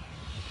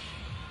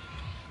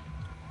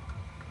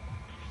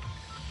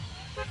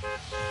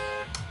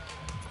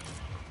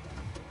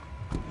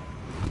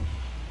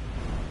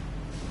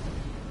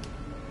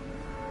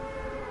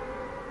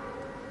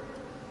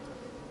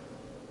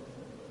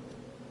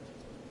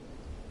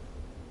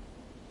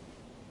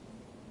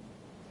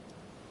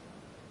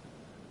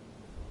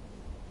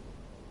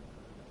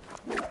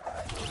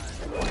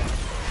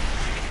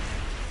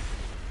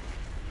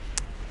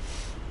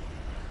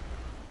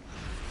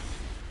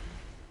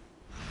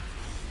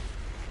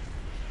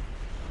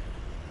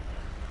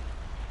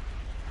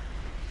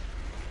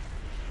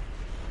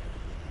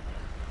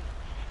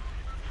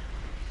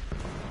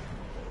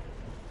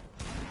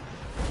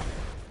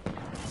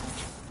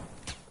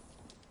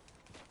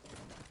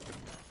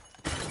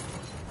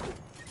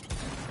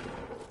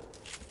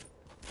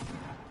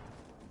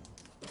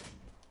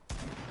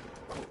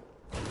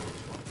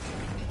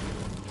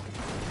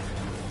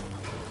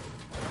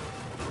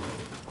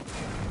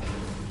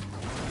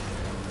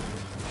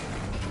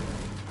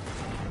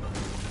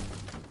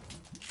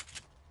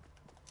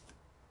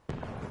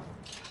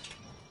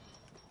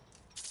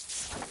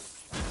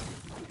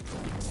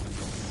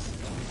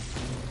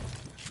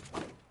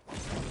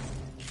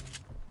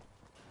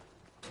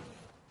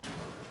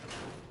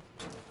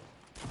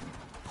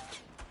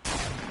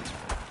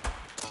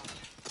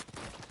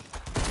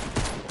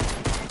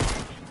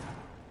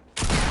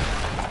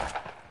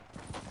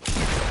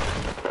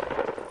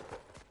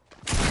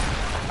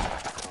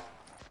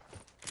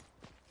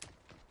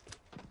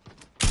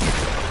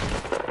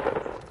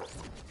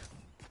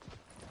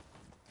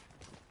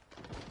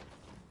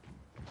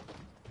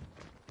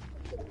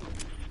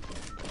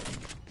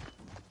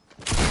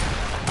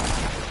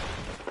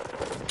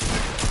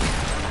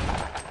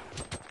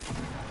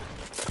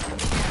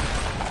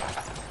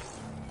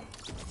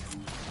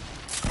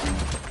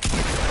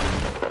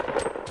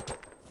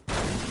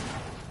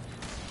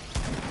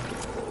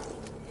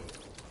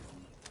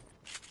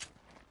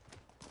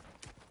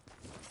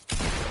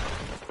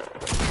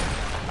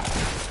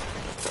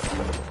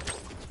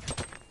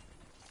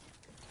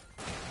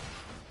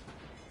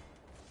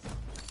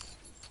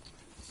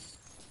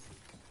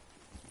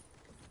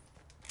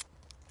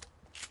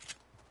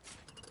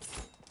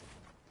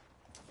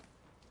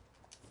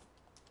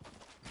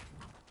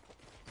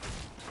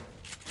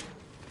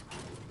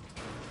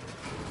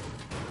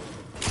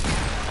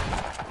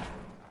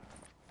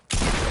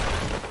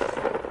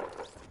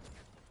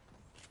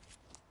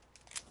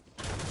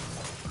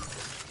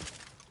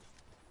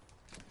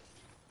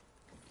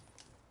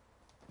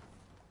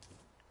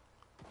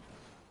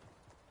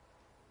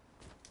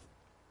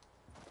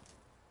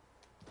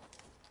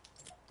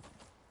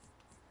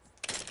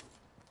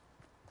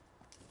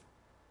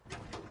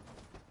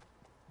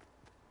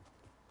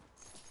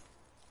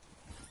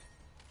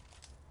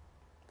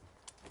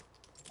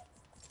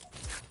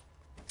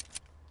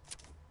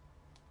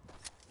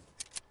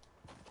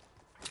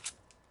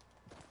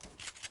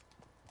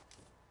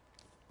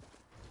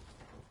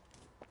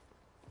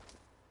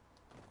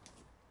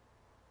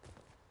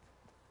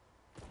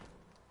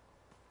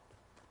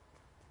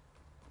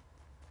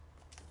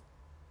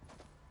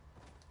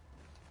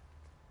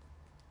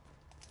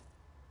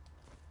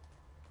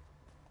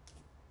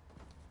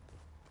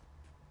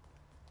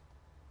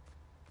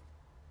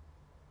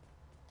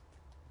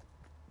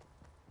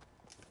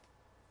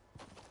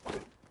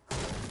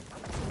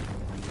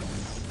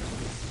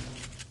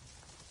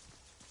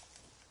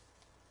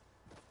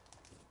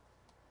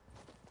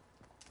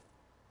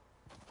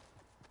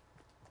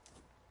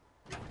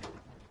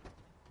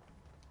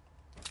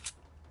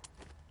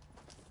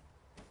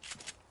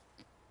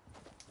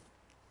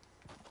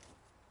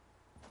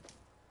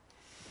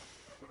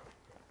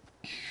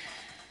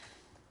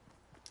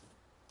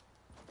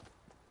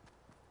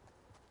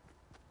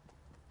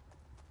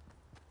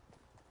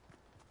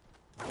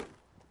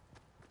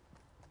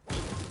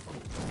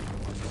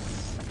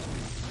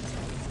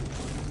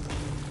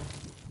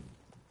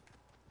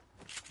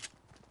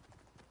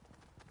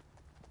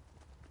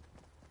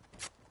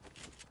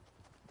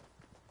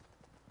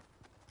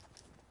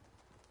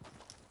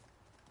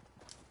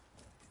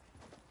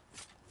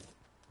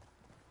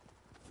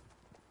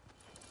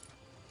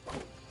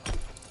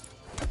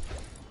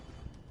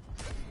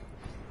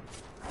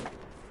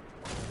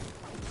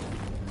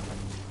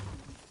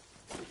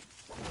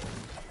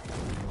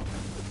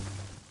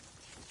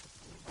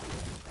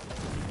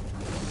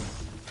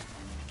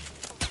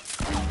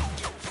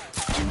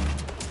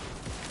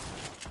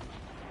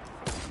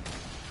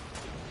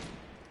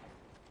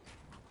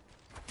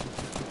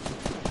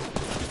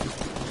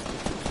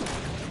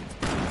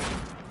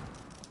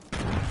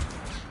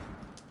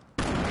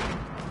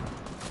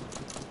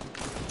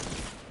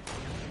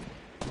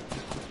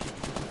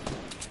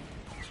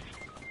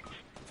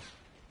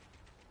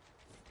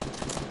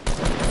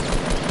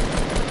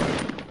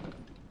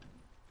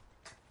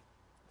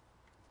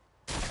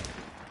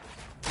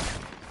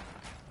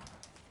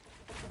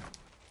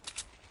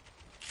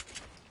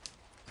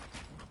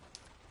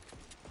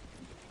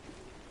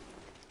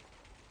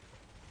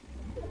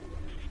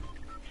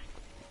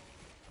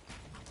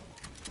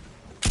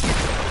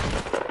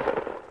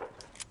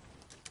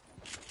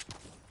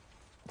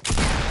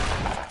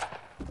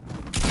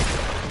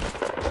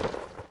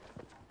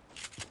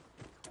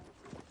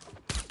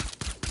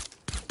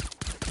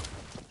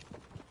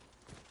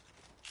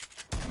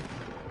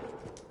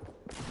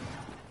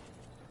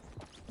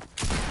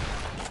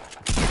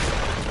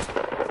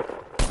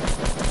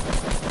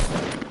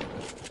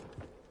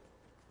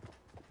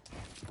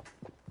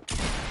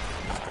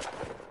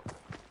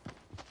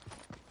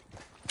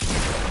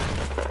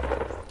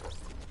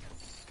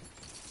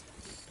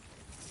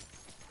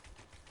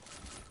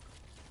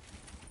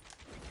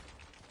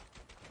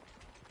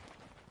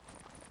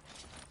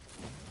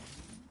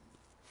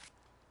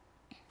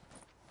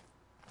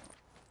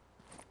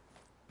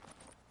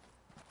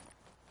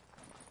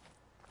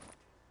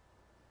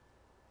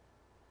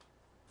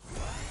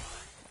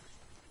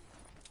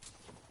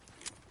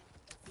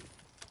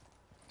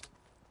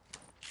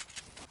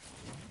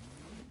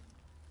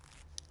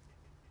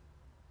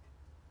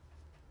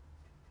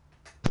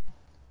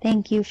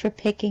 Thank you for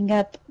picking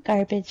up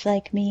garbage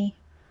like me.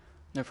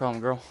 No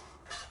problem, girl.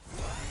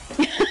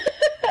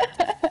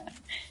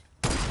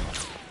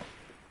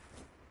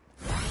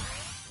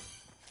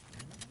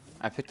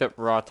 I picked up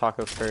Raw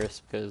Taco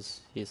first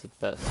because he's the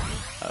best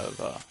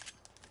of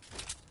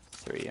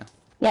three of you.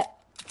 Yep.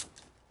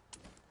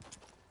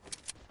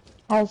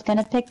 I was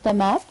gonna pick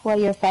them up while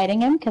you're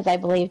fighting him because I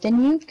believed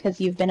in you because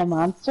you've been a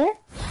monster.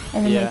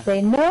 And then Yeah. they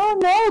say, no,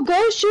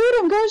 go shoot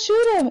him, go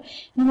shoot him. And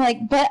I'm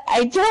like, but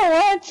I don't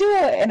want to.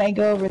 And I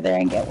go over there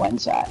and get one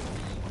shot.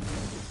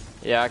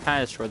 Yeah, I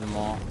kind of destroyed them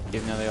all,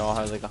 even though they all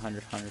had like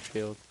 100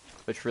 shield,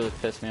 which really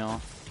pissed me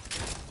off.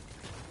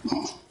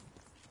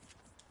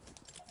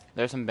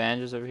 There's some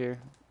bandages over here.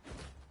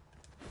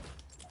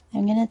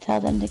 I'm gonna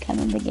tell them to come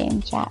in the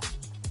game chat.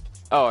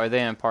 Oh, are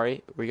they in a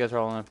party? Were you guys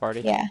all in a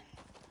party? Yeah.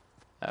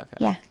 Okay.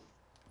 Yeah.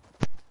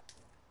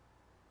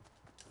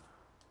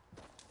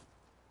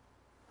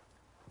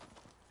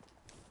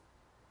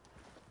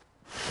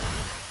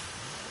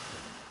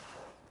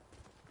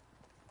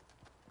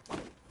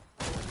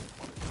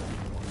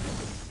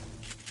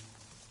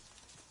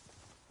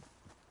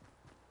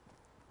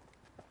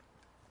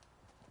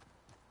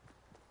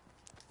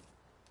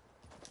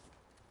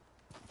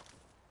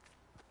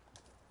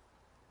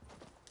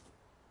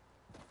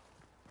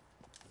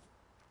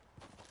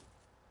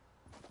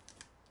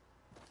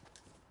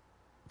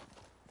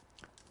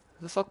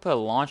 Who the fuck put a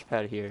launch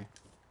pad here?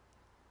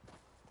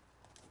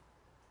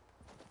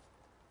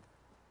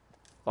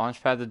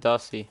 Launch pad to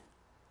Dusty.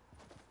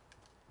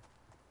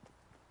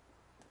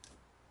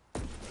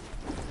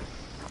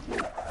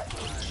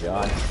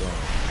 Johnson,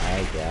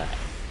 my guy.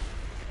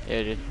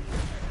 Yeah, dude.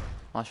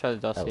 Launch pad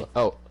to Dusty.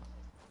 Oh,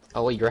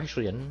 wait, you're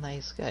actually a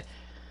nice guy.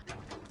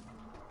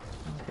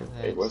 Look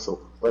at that.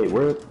 Wait,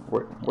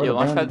 where Yo,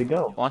 the man need to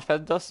go? Launch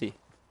pad to Dusty.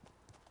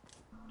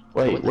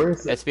 Wait, where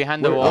is it? It's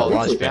behind the Where- walls. oh, It's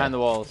launch behind pad. the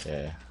walls.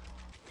 Yeah.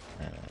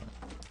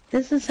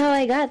 This is how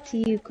I got to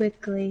you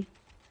quickly.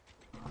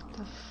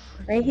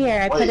 Right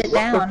here, I put Wait, it what the-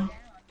 down.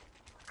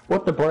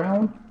 What the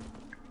brown?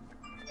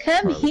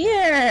 Come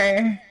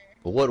here!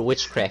 What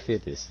witchcraft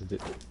is this? Is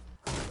it...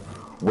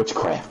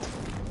 Witchcraft.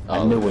 I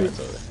Oh, knew okay, it. that's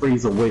over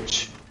Freeze a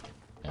witch.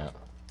 there.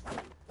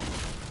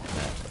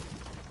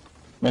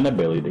 Man, I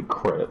barely did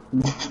crap.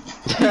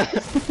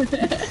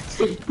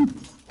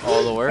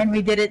 All the work. And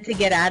we did it to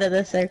get out of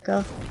the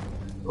circle.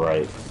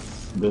 Right.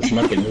 There's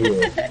nothing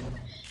new.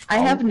 I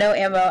have no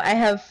ammo. I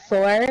have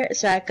 4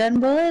 shotgun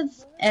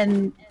bullets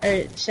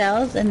or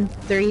shells and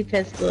 3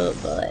 pistol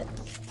bullets.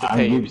 I'm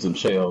okay. gonna give you some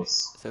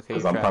shells. It's okay,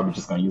 Because you I'm try. probably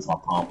just gonna use my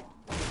pump.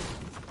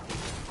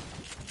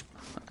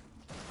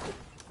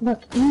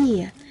 Look,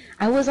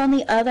 I was on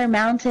the other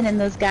mountain and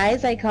those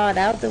guys I called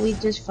out that we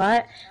just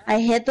fought, I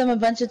hit them a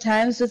bunch of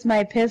times with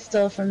my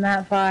pistol from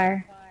that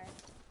far.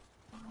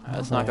 Alright,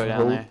 let's not go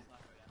down there.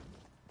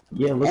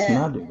 Yeah, let's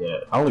not do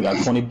that. I only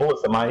got 20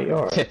 bullets in my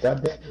AR.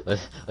 God damn.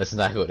 Let's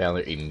not go down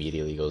there.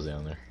 Immediately goes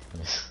down there.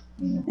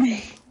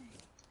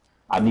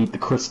 I need the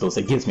crystals.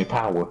 It gives me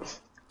power.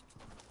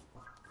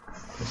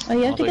 Oh,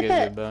 you have Also to gives get you a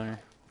that. boner.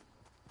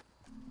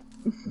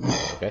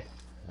 Okay.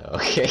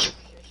 Okay.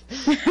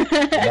 You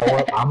know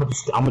what? I'm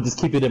gonna just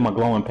keep it in my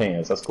glowing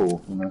pants. That's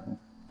cool. You know?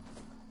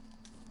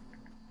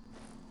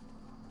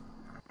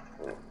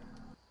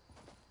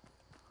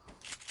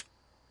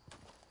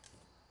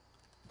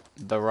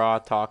 The raw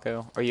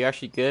taco. Are you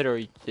actually good, or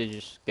did you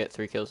just get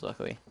 3 kills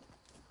luckily?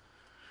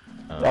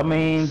 I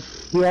mean,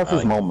 he has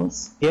his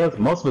moments. He has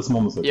most of his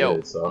moments are Yo,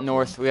 good. So.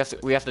 North, we have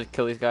to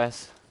kill these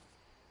guys.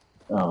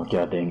 Oh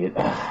god dang it!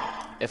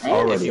 If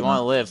Already, you want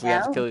to live, we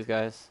have to Yeah. kill these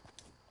guys.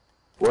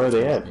 Where are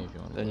they at? If you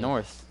want The to-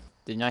 north.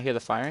 Did you not hear the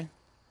firing?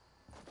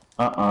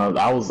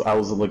 I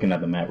was looking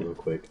at the map real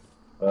quick.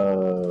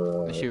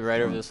 They shoot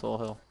right over this little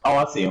hill. Oh,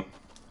 I see him.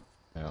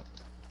 Yeah.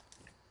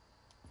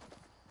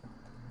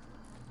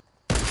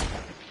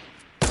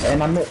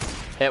 And I missed.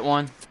 Hit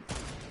one.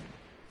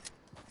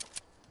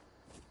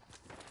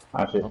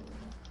 Ah shit.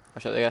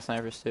 Watch out, they got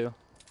snipers too.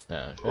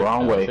 No, shit,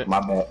 Wrong no, way. shit. My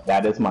bad.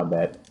 That is my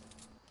bad.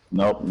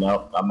 Nope.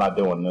 I'm not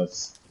doing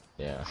this.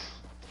 Yeah.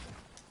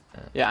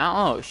 Yeah,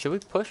 I don't know. Should we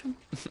push them?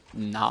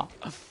 Nah.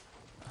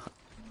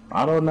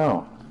 I don't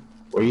know.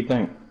 What do you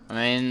think? I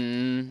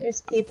mean,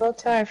 There's people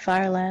to our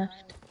far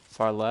left.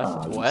 far left,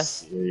 Ah, you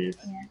west. serious?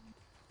 Yeah.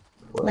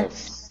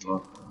 West.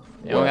 You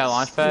don't got a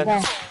launch pad?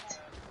 Left.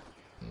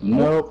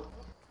 Nope.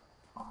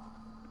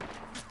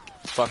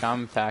 Fuck,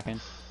 I'm attacking.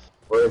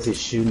 Where is he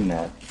shooting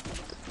at?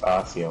 Oh,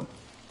 I see him.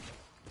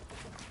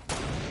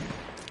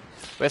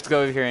 We have to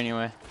go over here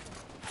anyway.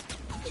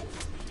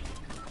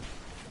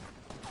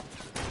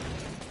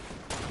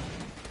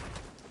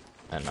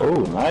 I know. Oh,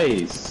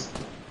 nice.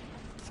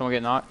 Someone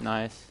get knocked?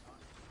 Nice.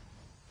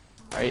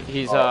 Alright,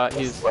 he's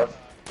Let's-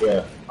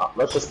 yeah.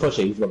 Let's just push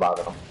it. He's about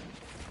him.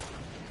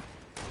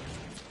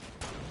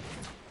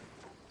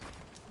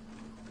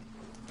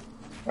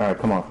 All right,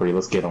 come on, Free.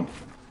 Let's get him.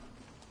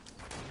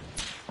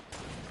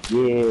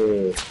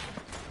 Yeah.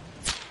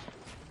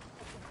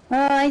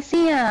 Oh, I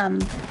see him.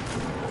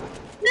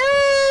 No!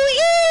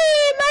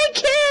 Yay! My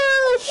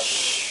kill!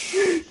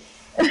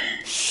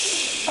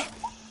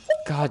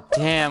 God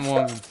damn,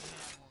 woman.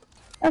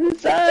 I'm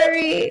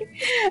sorry,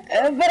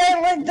 but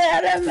I looked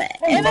at him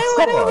and I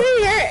went over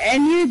here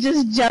and you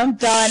just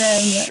jumped on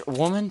him. Shh,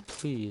 woman,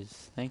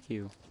 please. Thank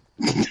you.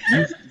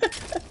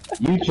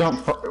 You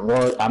jumped.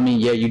 Well, I mean,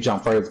 yeah, you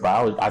jumped first,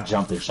 but I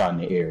jumped and shot in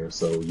the air,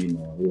 so you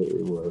know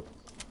it was.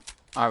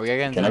 Alright, we gotta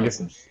get in Can I zone. get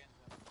some?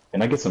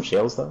 Can I get some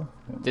shells though?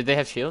 Did they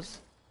have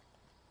shields?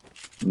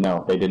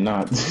 No, they did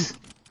not.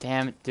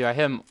 Damn it, dude!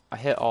 I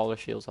hit all the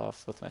shields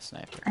off with my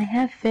sniper. I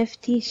have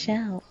 50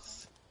 shells.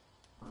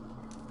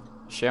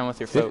 Share them with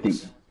your 50.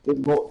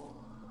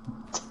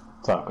 folks.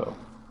 Taco.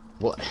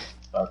 What?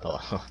 Oh,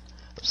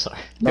 I'm sorry.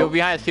 People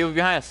behind us. People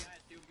behind us.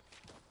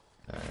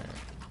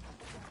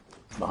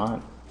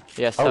 Behind.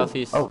 Yeah,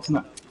 southeast. Oh, it's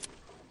not.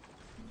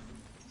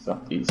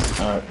 Southeast.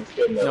 Alright, let's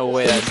get No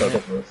way that's circle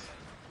it. first.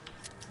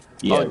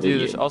 Yeah, Oh,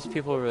 dude, there's also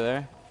people over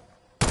there.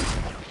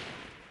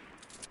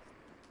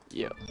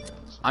 Yo,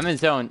 I'm in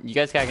zone. You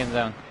guys gotta get in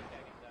zone.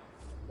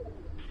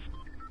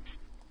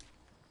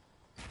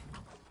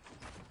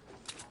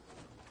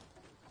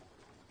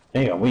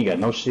 Damn, we ain't got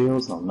no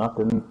shields, no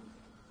nothing.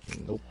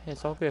 Nope. Hey,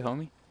 it's all good,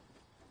 homie.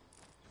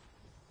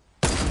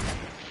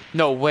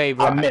 No way,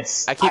 bro. I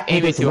missed. I keep I hit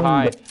aiming his too wing.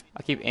 high.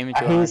 I keep aiming I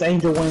too hit his high.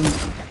 angel wing.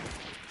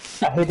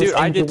 I hit his Dude,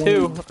 I angel did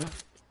too. wing.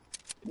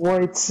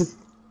 What?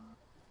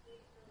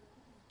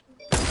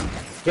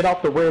 Get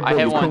off the red I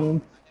hit bully, one.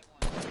 coon.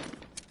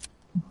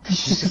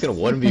 She's just gonna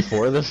one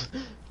before them?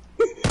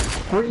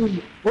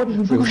 Free. What are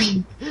you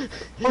doing?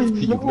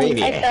 You I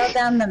maniac. fell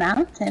down the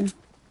mountain.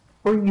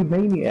 Free, you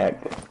maniac.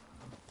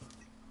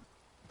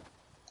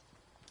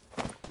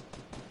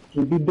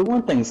 You be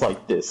doing things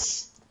like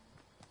this.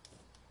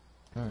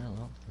 Alright,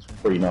 well, this one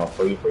Free, no.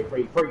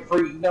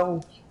 Free,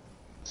 no.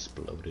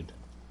 exploded.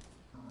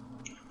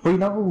 Free,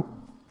 no.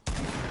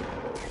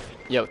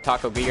 Yo,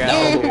 Taco, get your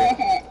ass over here.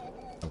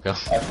 Okay.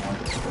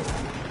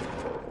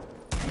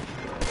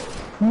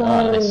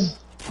 No. Nice.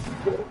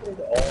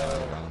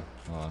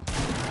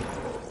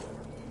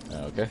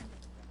 Okay.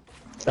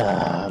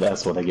 Ah,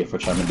 that's what I get for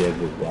trying to be a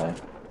good guy.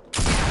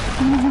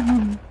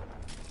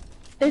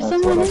 There's That's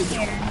someone what in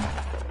I'm- here.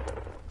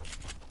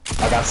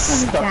 I got I'm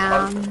stuck.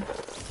 down.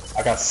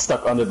 I got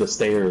stuck under the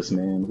stairs,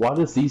 man. Why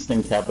does these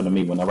things happen to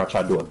me whenever I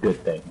try to do a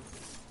good thing?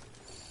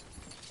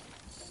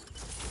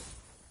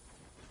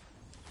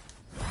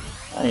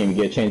 I didn't even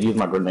get a chance to use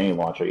my grenade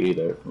launcher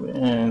either,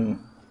 man.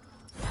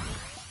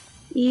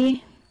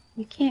 E,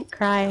 you can't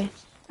cry.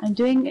 I'm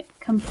doing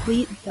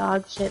complete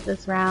dog shit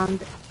this round.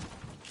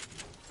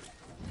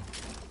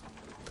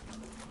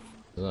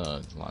 There's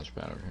a launch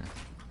pad over here.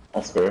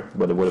 That's fair,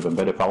 but it would have been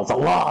better if I was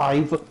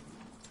alive.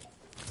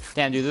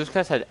 Damn, dude, those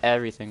guys had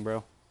everything,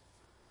 bro.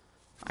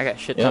 I got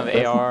shit Yeah, ton of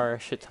that's- AR,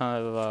 shit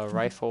ton of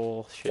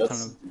rifle, shit ton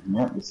That's, of.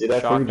 yeah, you see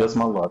that? Shotgun. Free, just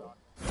my luck.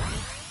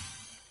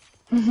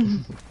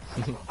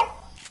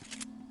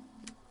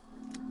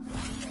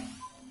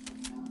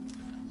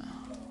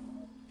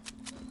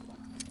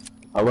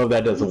 I love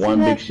that there's one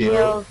big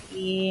shield.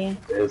 E.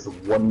 There's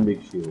one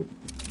big shield.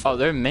 Oh,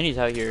 there are minis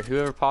out here.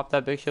 Whoever popped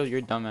that big shield,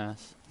 you're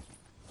dumbass.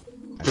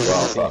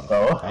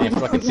 I didn't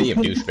fucking see him,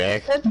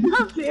 douchebag. That's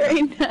not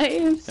very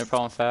nice. No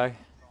problem, fag.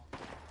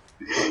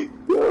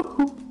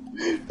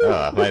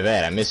 Oh, my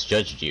bad. I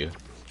misjudged you.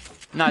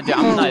 Nah, dude,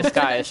 I'm a nice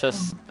guy. It's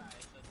just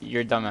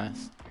you're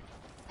dumbass.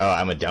 Oh,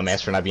 I'm a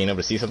dumbass for not being able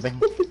to see something?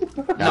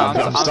 No, I'm-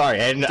 I'm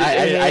sorry. I didn't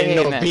hey,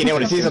 know man. being able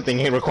to see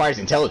something requires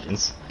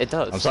intelligence. It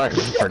does. I'm sorry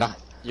for not.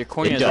 You're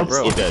corny It as a does.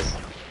 bro. It does.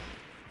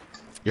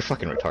 You're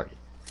fucking retarded.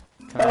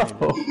 Come here,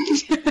 bro.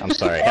 I'm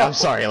sorry. I'm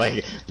sorry.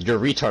 Like your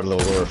retard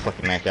level over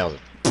fucking 9,000.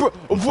 Bro,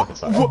 I'm fucking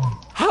sorry.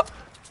 How?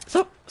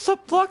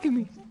 Stop blocking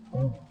me.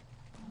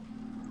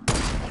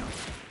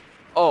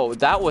 Oh,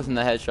 that wasn't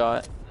the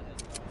headshot.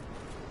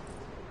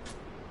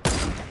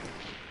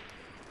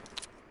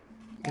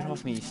 Get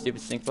off me, you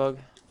stupid stink bug.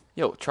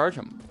 Yo, charge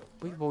him.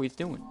 What are you boys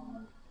doing?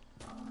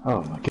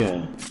 Oh my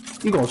god.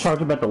 You gonna charge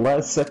him at the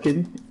last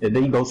second, and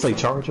then you gonna say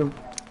charge him?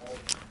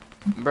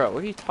 Bro,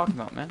 what are you talking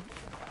about, man?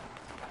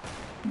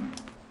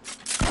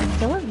 I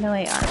still have no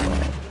AR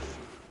bullets.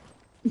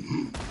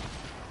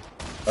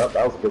 Oh,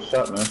 that was a good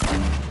shot,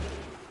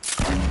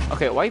 man.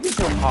 Okay, why you being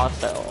so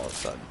hostile all of a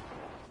sudden?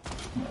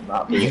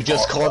 Not You being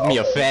just hostile. called me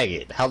a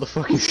faggot. How the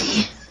fuck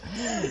is?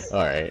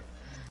 Alright.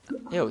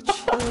 Yo,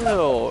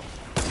 chill.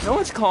 No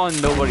one's calling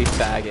nobody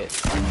faggot.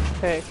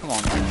 Okay, come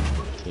on, man.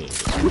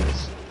 Jesus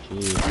Christ.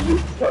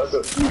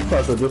 Jesus.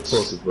 Taco, just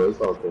focus, bro. It's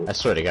all good. I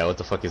swear to God, what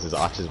the fuck is this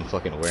autism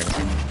fucking awareness?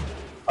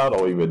 I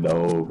don't even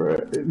know, bro.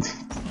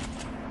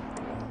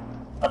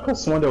 I could have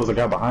sworn there was a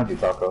guy behind you,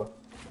 Taco.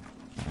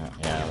 Yeah,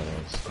 there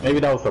is. Maybe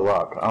that was the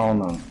rock. I don't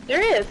know.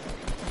 There is.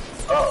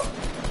 Oh.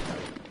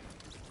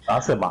 I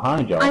said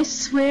behind y'all. I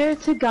swear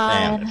to Damn,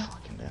 God. they're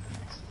fucking dead.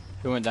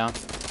 Who went down?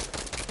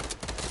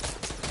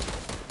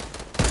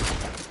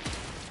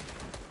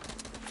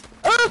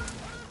 Oh!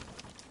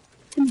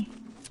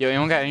 Yo,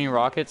 anyone got any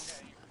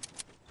rockets?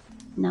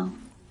 No.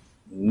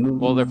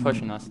 Well, they're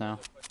pushing us now.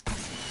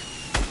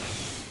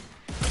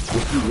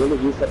 Would you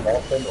really use that ball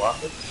thing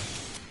rocket?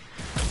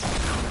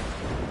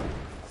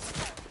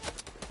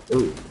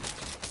 Ooh.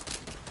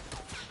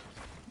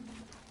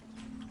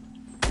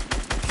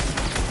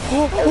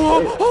 And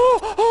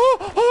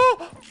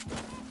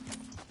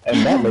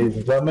that, ladies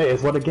and gentlemen,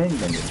 is what a game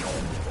is.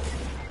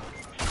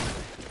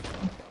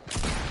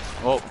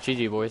 Oh,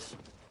 GG, boys.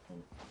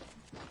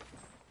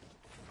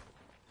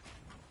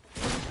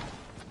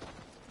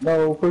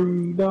 No, free,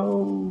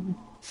 no.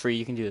 Free,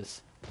 you can do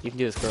this. You can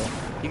do this, girl.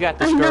 You got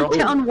this, I girl. knocked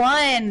down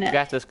one. You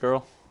got this,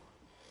 girl.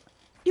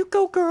 You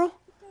go, girl.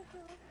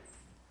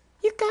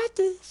 You got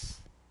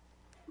this.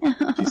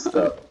 She's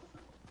stuck.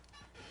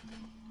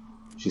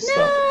 She's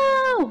stuck.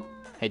 No.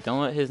 Hey,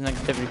 don't let his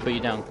negativity put you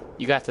down.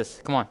 You got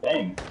this. Come on.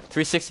 Dang.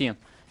 360 him.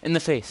 In the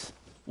face.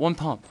 One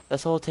pump.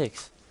 That's all it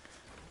takes.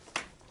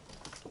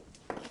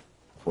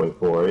 Wait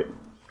for it.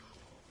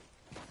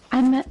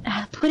 I'm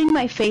putting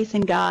my faith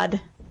in God.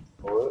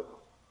 What?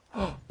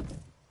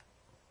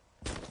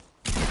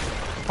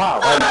 Wow,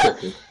 I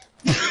took it.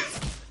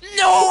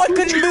 No, I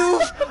couldn't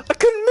move. I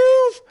couldn't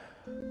move.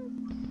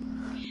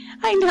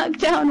 I knocked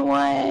down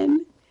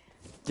one.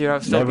 Dude, I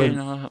was still Never- getting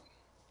up.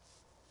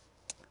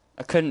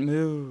 I couldn't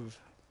move.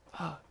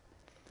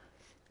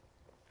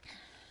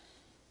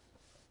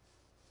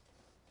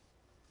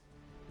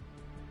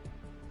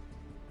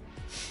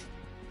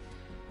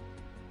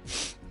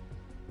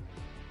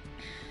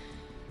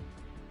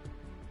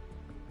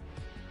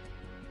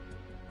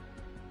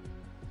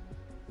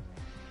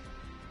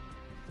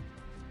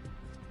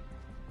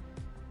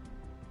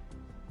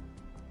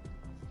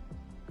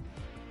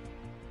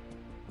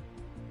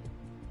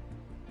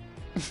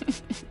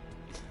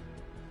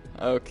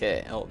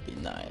 Okay, that'll be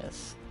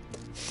nice.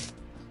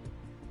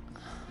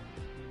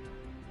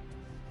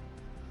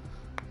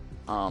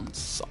 I'm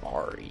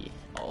sorry.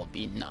 I'll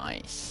be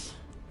nice.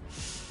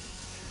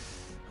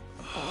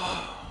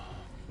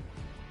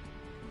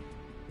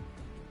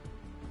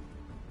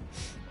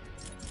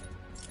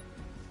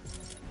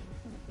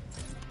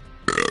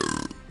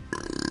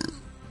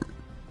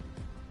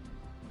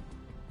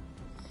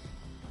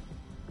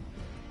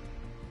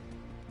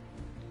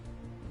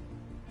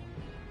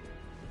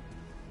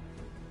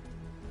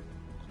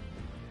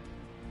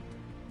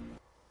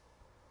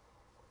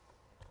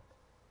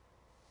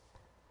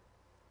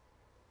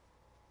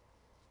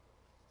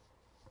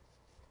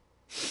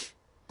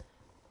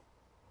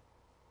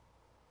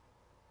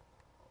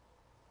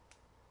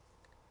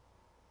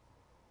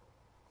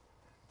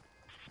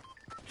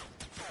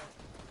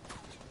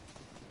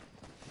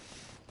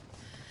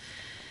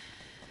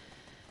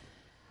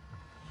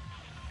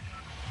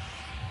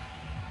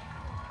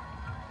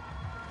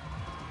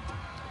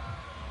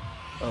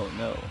 Oh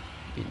no.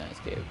 Be nice,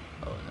 Gabe.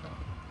 Oh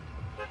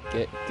no.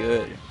 Get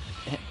good.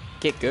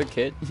 Get good,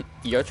 kid.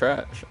 You're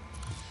trash.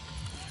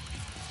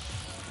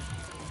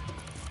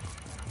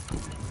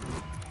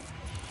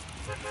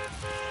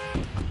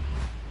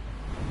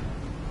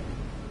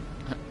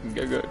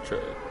 Get good,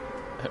 trash.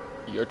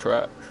 You're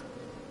trash.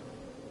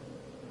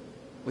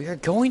 We are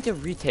going to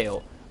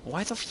retail.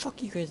 Why the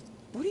fuck you guys...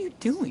 What are you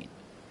doing?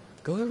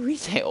 Go to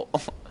retail. I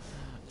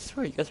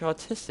swear, you guys are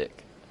autistic.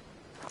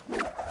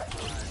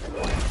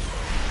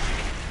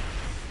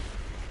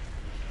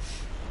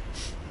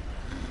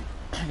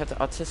 I got the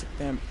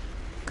autistic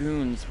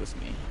goons with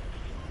me.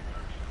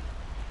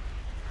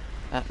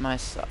 At my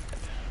side.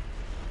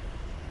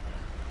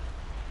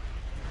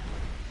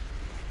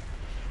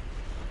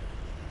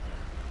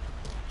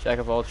 Jack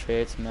of all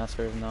trades,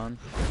 master of none.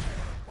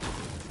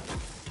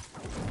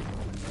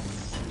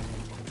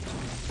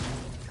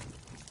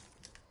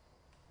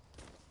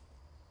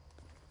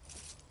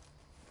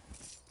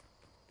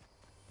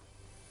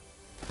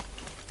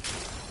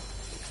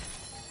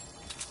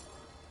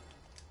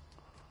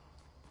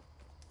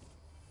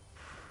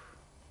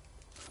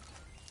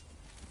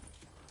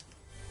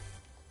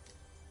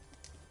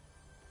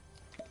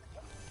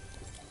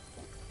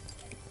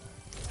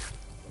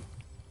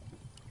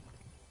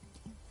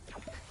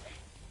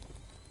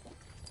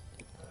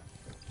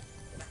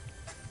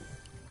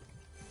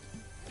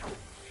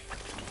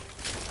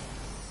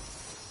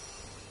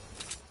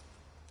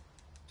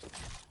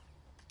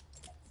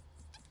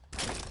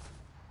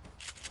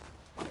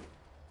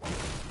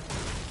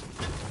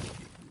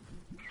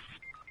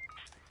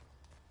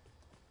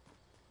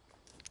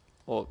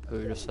 Oh,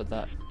 who just said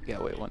that?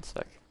 Yeah, wait 1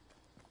 sec.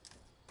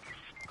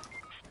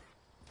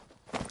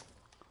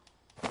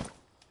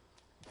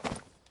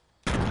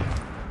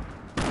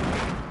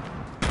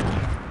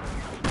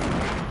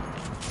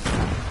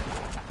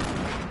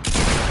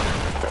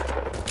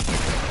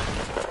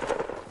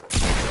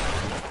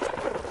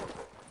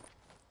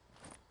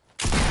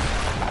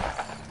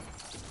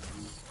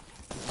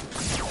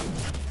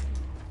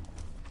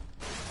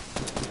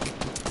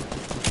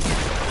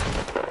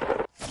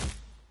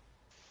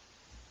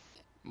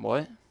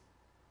 What?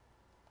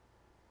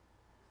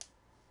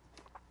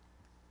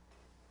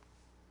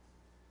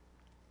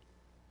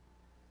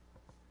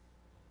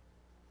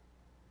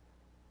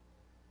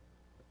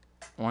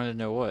 Wanted to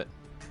know what?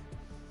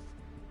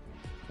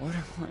 What do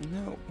I want to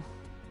know?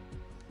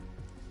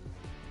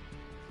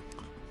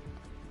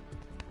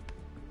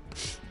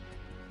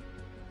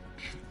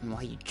 Why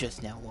are you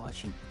just now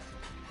watching?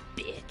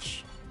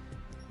 Bitch.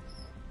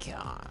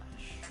 Gosh.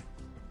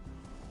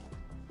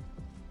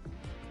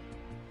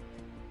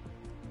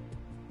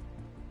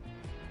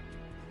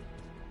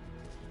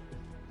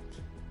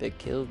 Big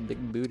kills,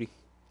 big booty.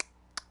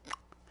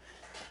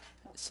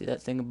 See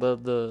that thing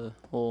above the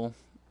whole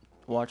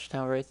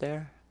watchtower right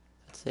there?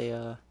 That's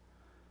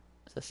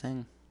it's a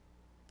thing.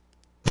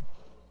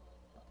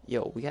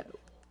 Yo, we got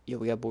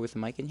boy with the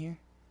mic in here.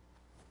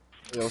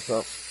 Yo, what's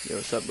up? Yo,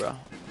 what's up, bro?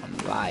 I'm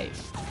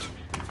live.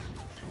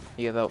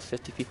 You have about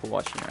 50 people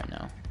watching right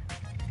now.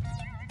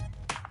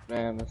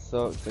 Man, that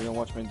sucks. They're gonna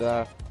watch me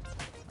die.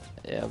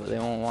 Yeah, but they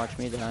won't watch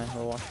me die.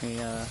 They'll watch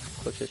me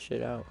clip this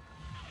shit out.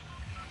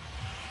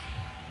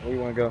 Where you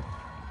wanna go?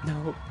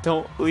 No,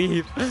 don't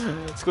leave.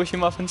 Squishy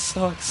Muffin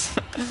sucks.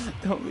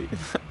 Don't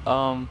leave.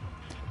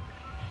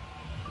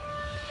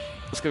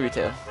 Let's go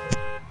retail.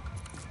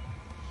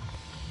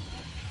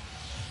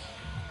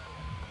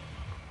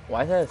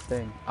 Why is that a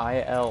thing?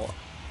 I-L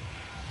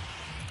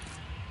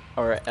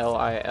or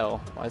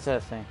L-I-L? Why is that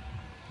a thing?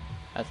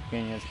 That's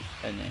beginning of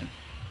a name.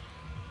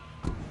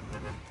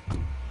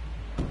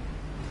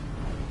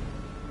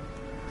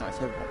 No, I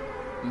said.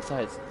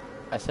 Besides,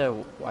 I said,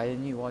 why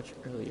didn't you watch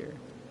earlier?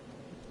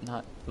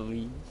 Not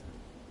leave.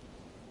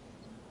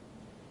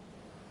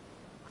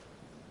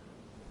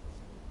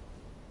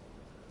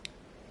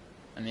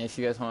 I mean, if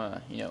you guys want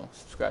to, you know,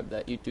 subscribe to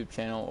that YouTube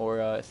channel, or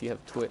if you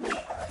have Twitch, go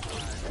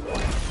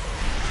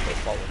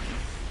follow me.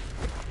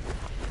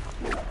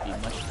 Be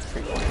much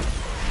appreciated.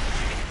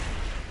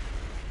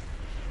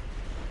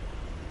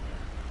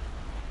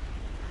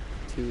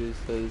 Two is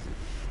because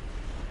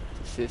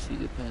the 50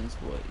 depends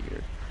what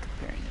you're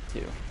comparing it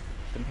to.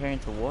 Comparing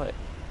to what?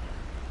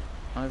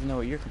 I don't even know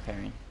what you're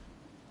comparing.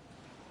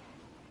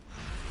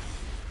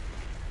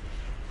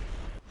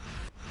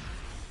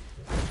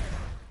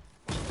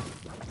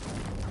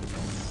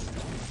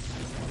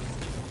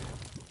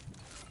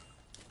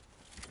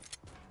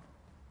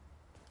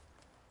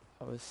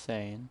 I was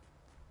saying.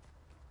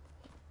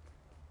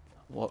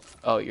 What?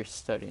 Oh, you're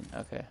studying.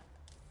 Okay.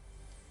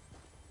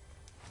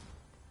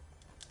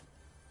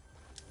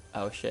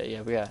 Oh shit.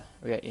 Yeah, we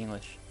got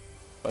English.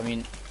 But, I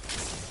mean,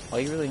 all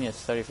you really need to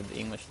study for the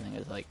English thing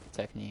is like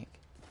technique.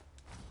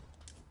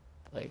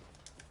 Like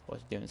what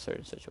to do in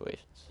certain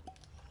situations.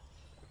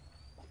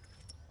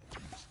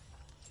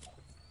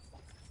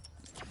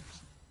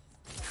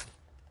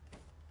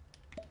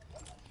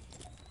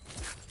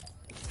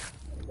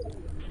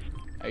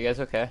 Are you guys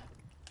okay?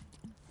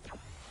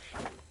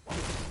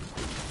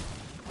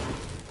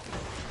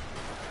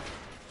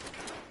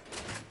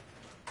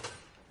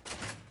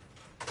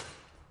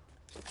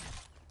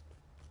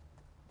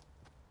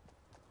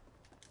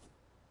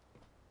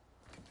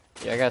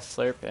 Yeah, I got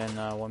slurp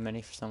and 1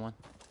 mini for someone.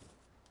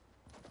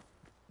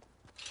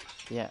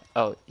 Yeah.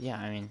 Oh, yeah.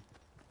 I mean,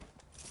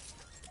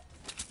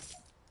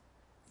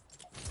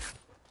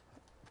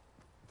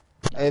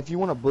 Hey, if you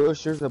want a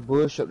bush, there's a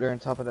bush up there on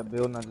top of that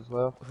building I just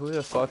left. who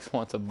the fuck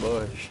wants a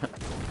bush?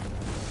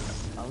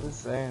 I'm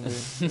just saying,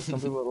 dude. Some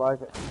people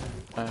like it.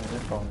 No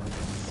problem.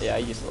 Yeah, I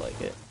used to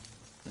like it,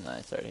 and then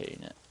I started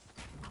hating it.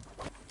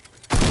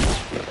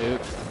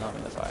 Oops, not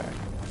in the fire.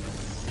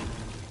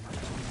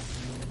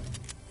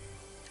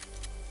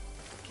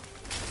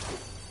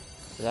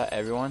 Is that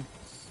everyone?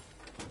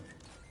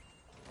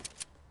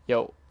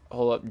 Yo,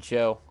 hold up,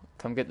 Joe.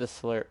 Come get this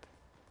slurp.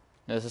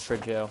 No, this is for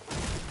Joe.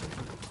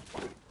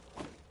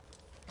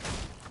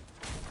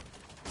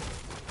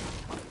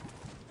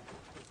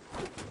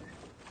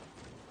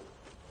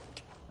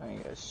 I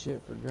ain't got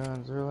shit for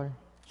guns, really.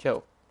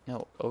 Joe,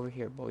 no, over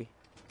here, boy.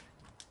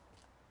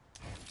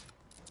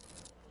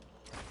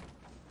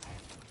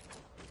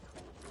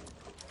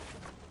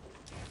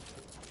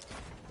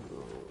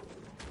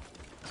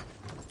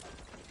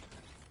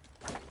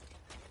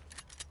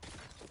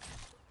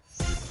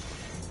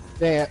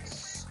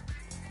 Dance.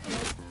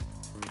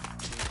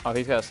 Oh,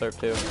 he's got a slurp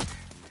too.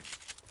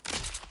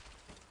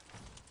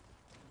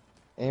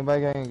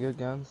 Anybody got any good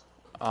guns?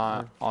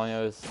 All I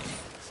know is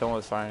someone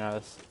was firing at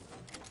us.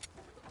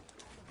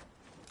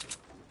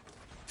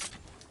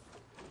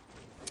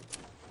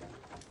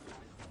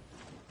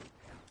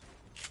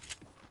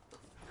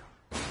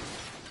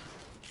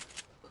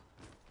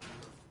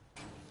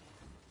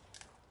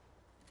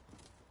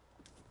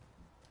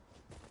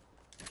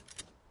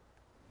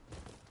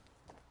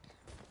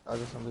 I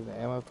just don't do the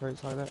ammo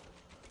crates like that.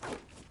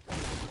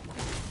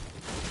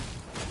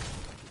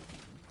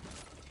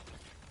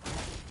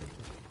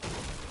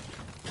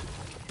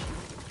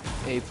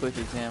 Hey, put the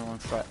exam on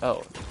Friday.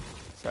 Oh,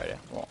 Friday.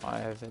 Well, I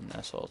have an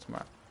SL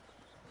tomorrow.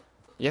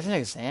 You have an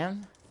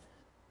exam?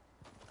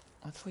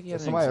 What the fuck do you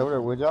have Is an somebody exam? over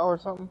there with y'all or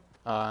something?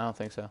 I don't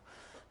think so.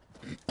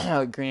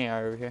 Greeny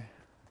eye over here.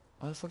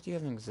 Why the fuck do you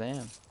have an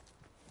exam?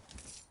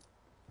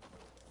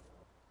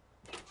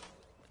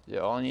 Yeah,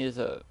 all I need is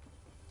a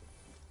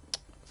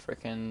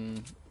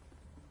freaking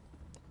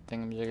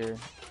thingamajigger.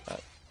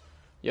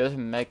 Yo, there's a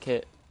med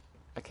kit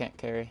I can't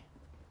carry.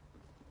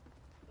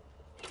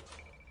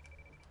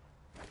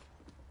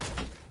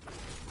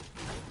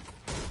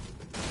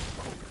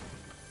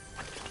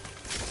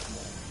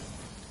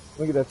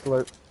 Look at that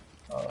slurp.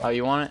 Oh,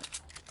 you want it?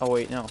 Oh,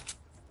 wait, no.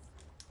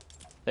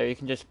 There, you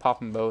can just pop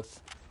them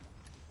both.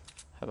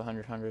 Have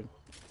 100.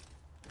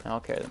 I'll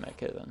carry the med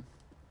kit then.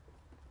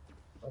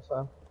 That's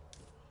fine.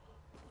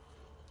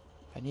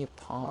 I need a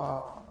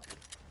pump.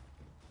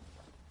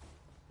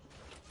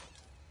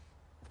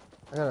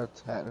 I got a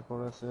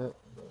tactical, that's it.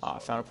 Oh, I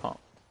found a pump.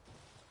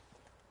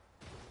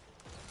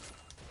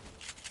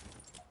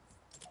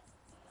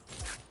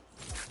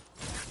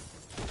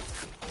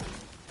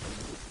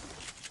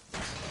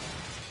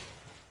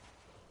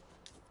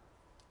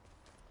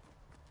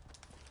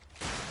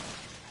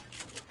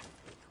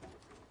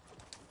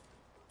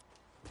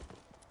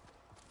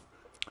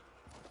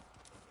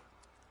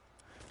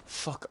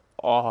 Fuck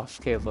off,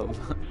 Caleb.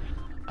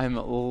 I'm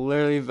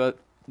literally about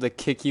to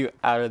kick you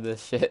out of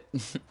this shit.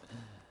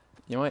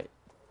 You know what?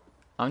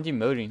 I'm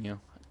demoting you.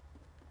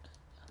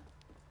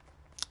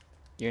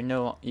 You're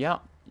no... Yeah,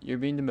 you're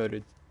being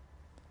demoted.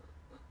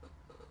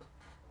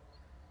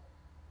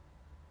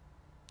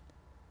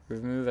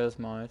 Remove as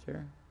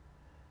monitor.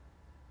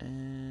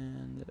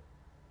 And...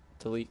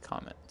 delete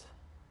comment.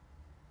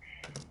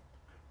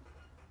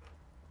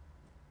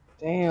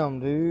 Damn,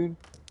 dude.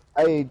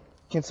 Hey,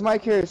 can somebody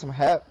carry some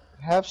half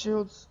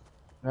shields?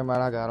 Never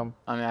mind, I got them.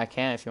 I mean, I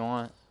can if you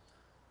want.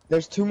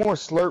 There's 2 more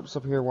slurps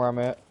up here where I'm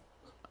at.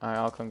 Alright,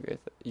 I'll come get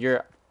it.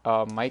 Your,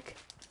 Mike?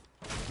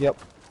 Yep.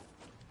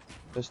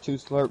 There's 2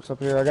 slurps up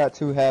here. I got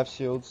 2 half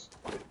shields.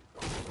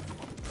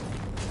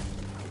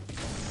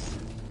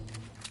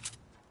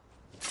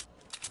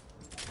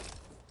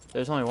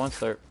 There's only one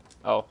slurp.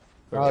 Oh.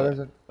 Oh, there's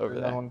over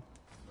there. one.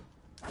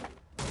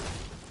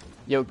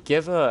 Yo,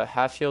 give a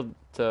half shield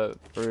to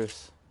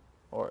Bruce.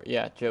 Or,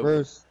 yeah, Joe.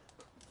 Bruce.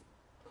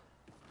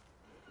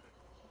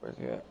 Where's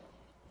he at?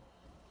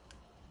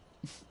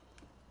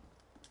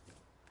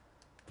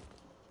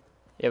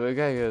 Yeah, but we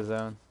gotta go to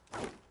zone.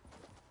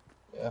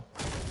 Yeah.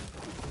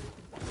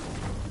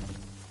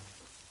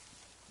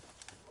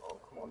 Oh,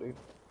 come on, dude.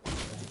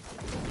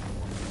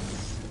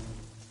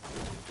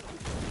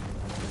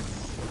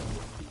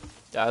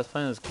 Yeah, I was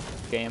playing this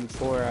game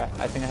before.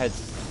 I think I had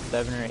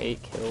 7 or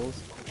 8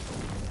 kills.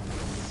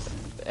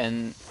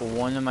 And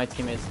one of my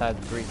teammates had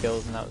 3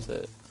 kills, and that was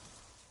it.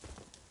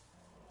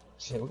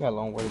 Shit, we got a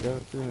long way to go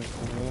through this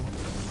thing, man.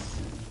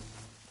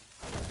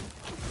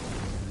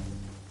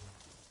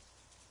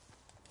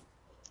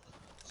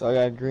 So I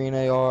got a green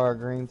AR,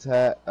 green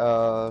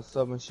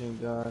submachine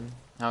gun.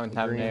 I don't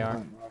have an green AR.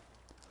 hunt rifle.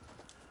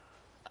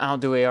 I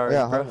don't do AR,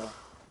 Yeah, bro. hold on.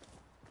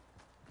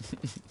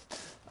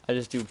 I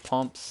just do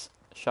pumps,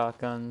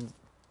 shotguns,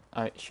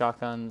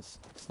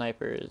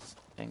 snipers,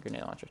 and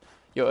grenade launchers.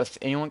 Yo, if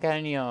anyone got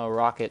any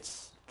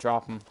rockets,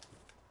 drop them.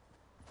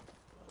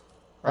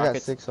 I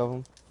got 6 of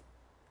them.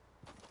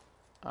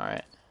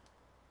 Alright.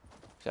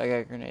 So I got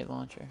a grenade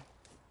launcher.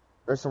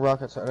 There's some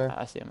rockets right there.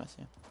 I see him, I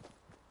see him.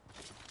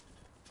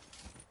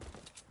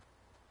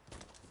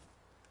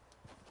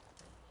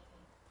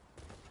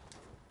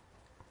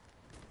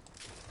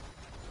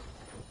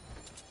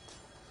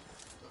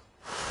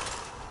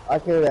 I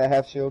carry that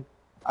half shield.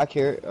 I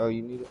carry it. Oh,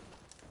 you need it.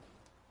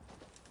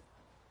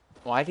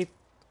 Why do you...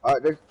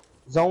 Alright, there's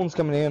zones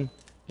coming in.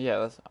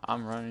 Yeah,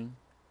 I'm running.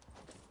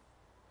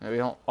 We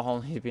don't all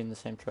need to be in the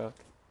same truck.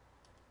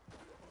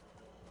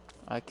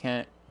 I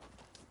can't...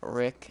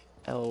 Rick,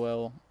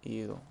 LOL,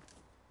 you.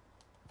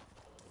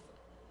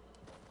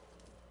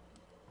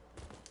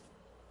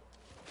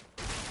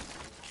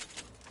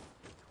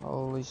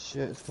 Holy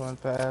shit, it's going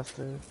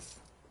faster.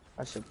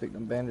 I should pick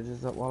them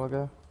bandages up a while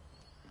ago.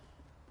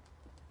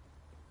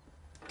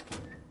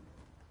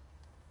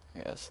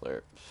 Yeah,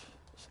 slurps.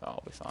 So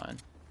I'll be fine.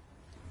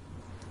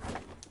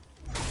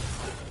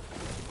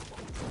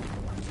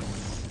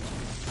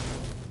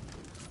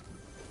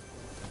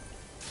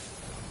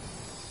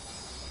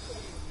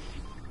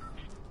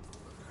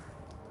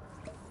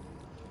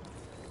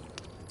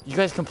 You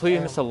guys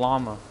completed Mr.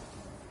 Llama.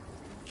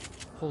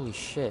 Holy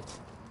shit.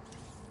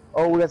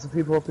 Oh, we got some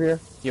people up here.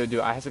 Yo, dude,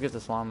 I have to get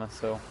this llama,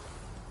 so...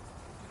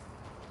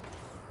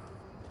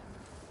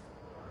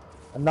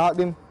 I knocked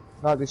him.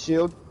 Knocked the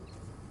shield.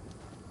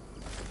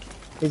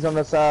 He's on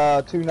this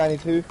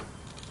 292.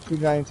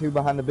 292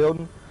 behind the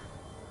building.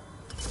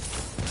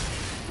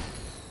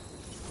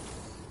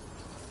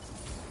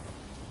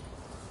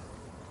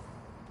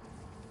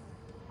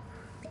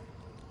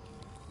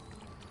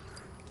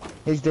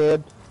 He's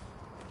dead.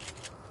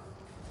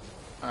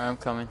 Alright, I'm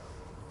coming.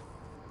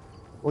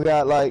 We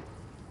got like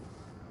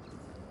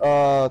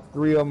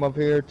 3 of them up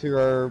here to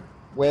our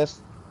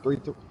west,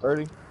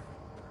 330.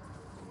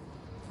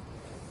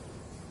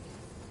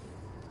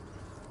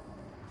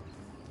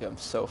 Yeah, I'm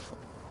so full.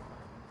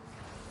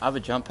 I have a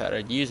jump pad,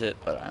 I'd use it,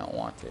 but I don't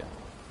want to.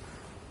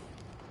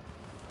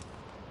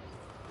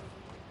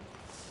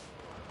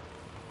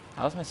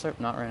 How's my slurp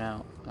not ran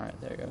out? Alright,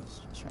 there it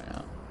goes. It's ran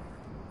out.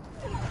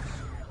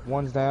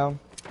 One's down.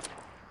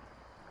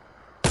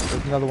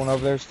 There's another one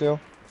over there still.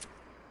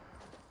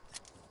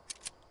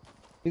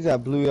 He's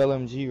got blue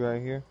LMG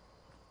right here.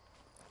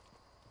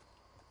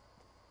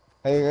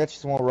 Hey, I got you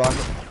some more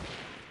rocket.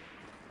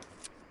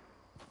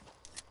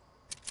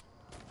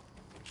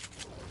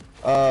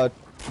 Uh,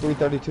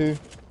 332.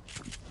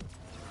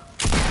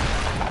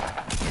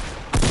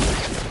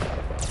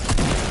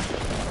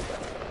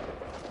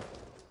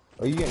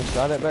 Are you getting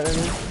shot at better than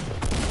me?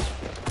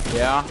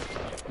 Yeah.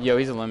 Yo,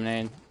 he's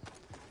eliminated.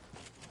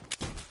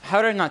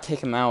 How did I not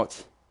take him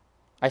out?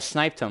 I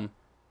sniped him.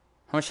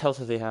 How much health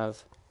does he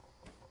have?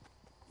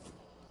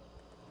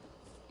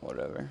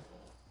 Whatever.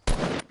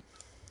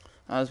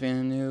 I was being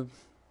a noob.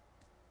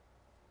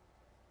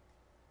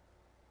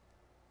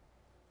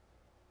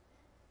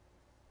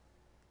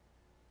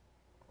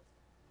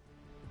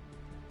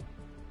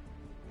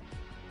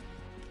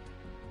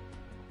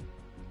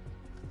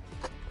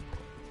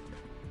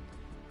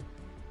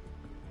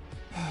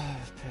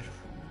 It's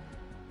pitiful.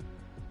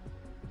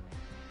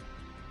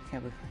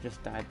 Can't believe I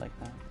just died like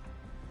that.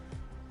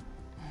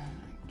 Oh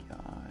my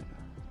god.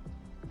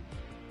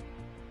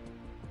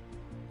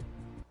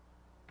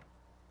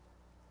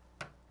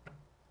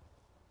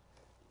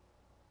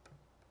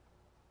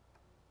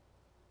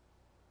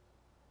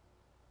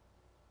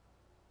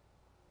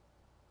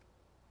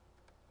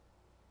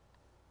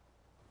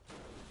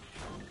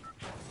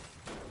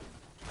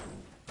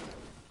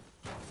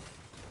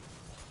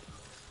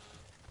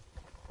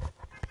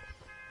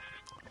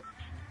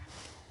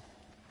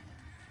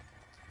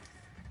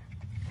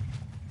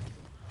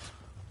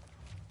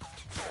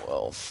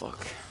 Well,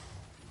 fuck.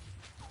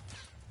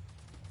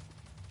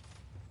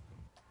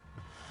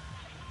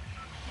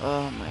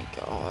 Oh my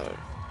god.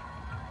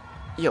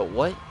 Yo,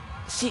 what?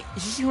 See,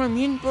 you see what I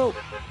mean, bro?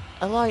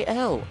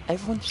 LIL.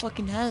 Everyone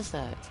fucking has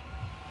that.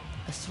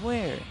 I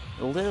swear.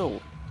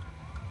 Lil.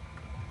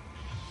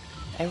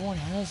 Everyone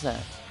has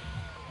that.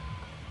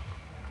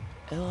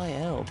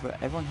 LIL, bro.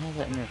 Everyone has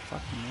that in their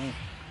fucking name.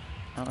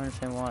 I don't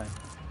understand why.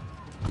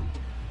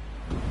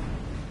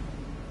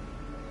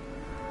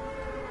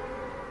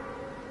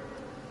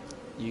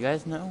 You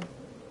guys know?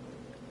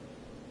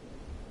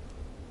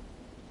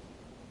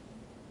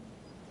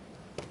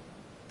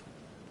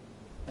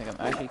 Like, I'm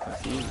actually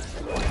confused.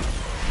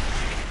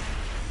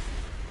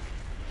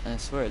 And I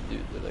swear,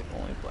 dude, they're like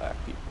only black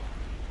people.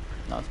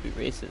 Not to be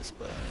racist,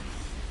 but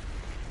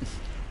it's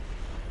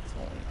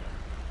only.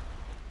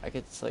 I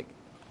guess it's like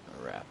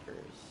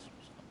rappers.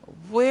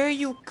 Where are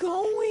you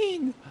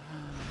going?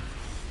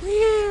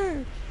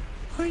 Where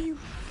are you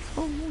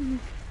going?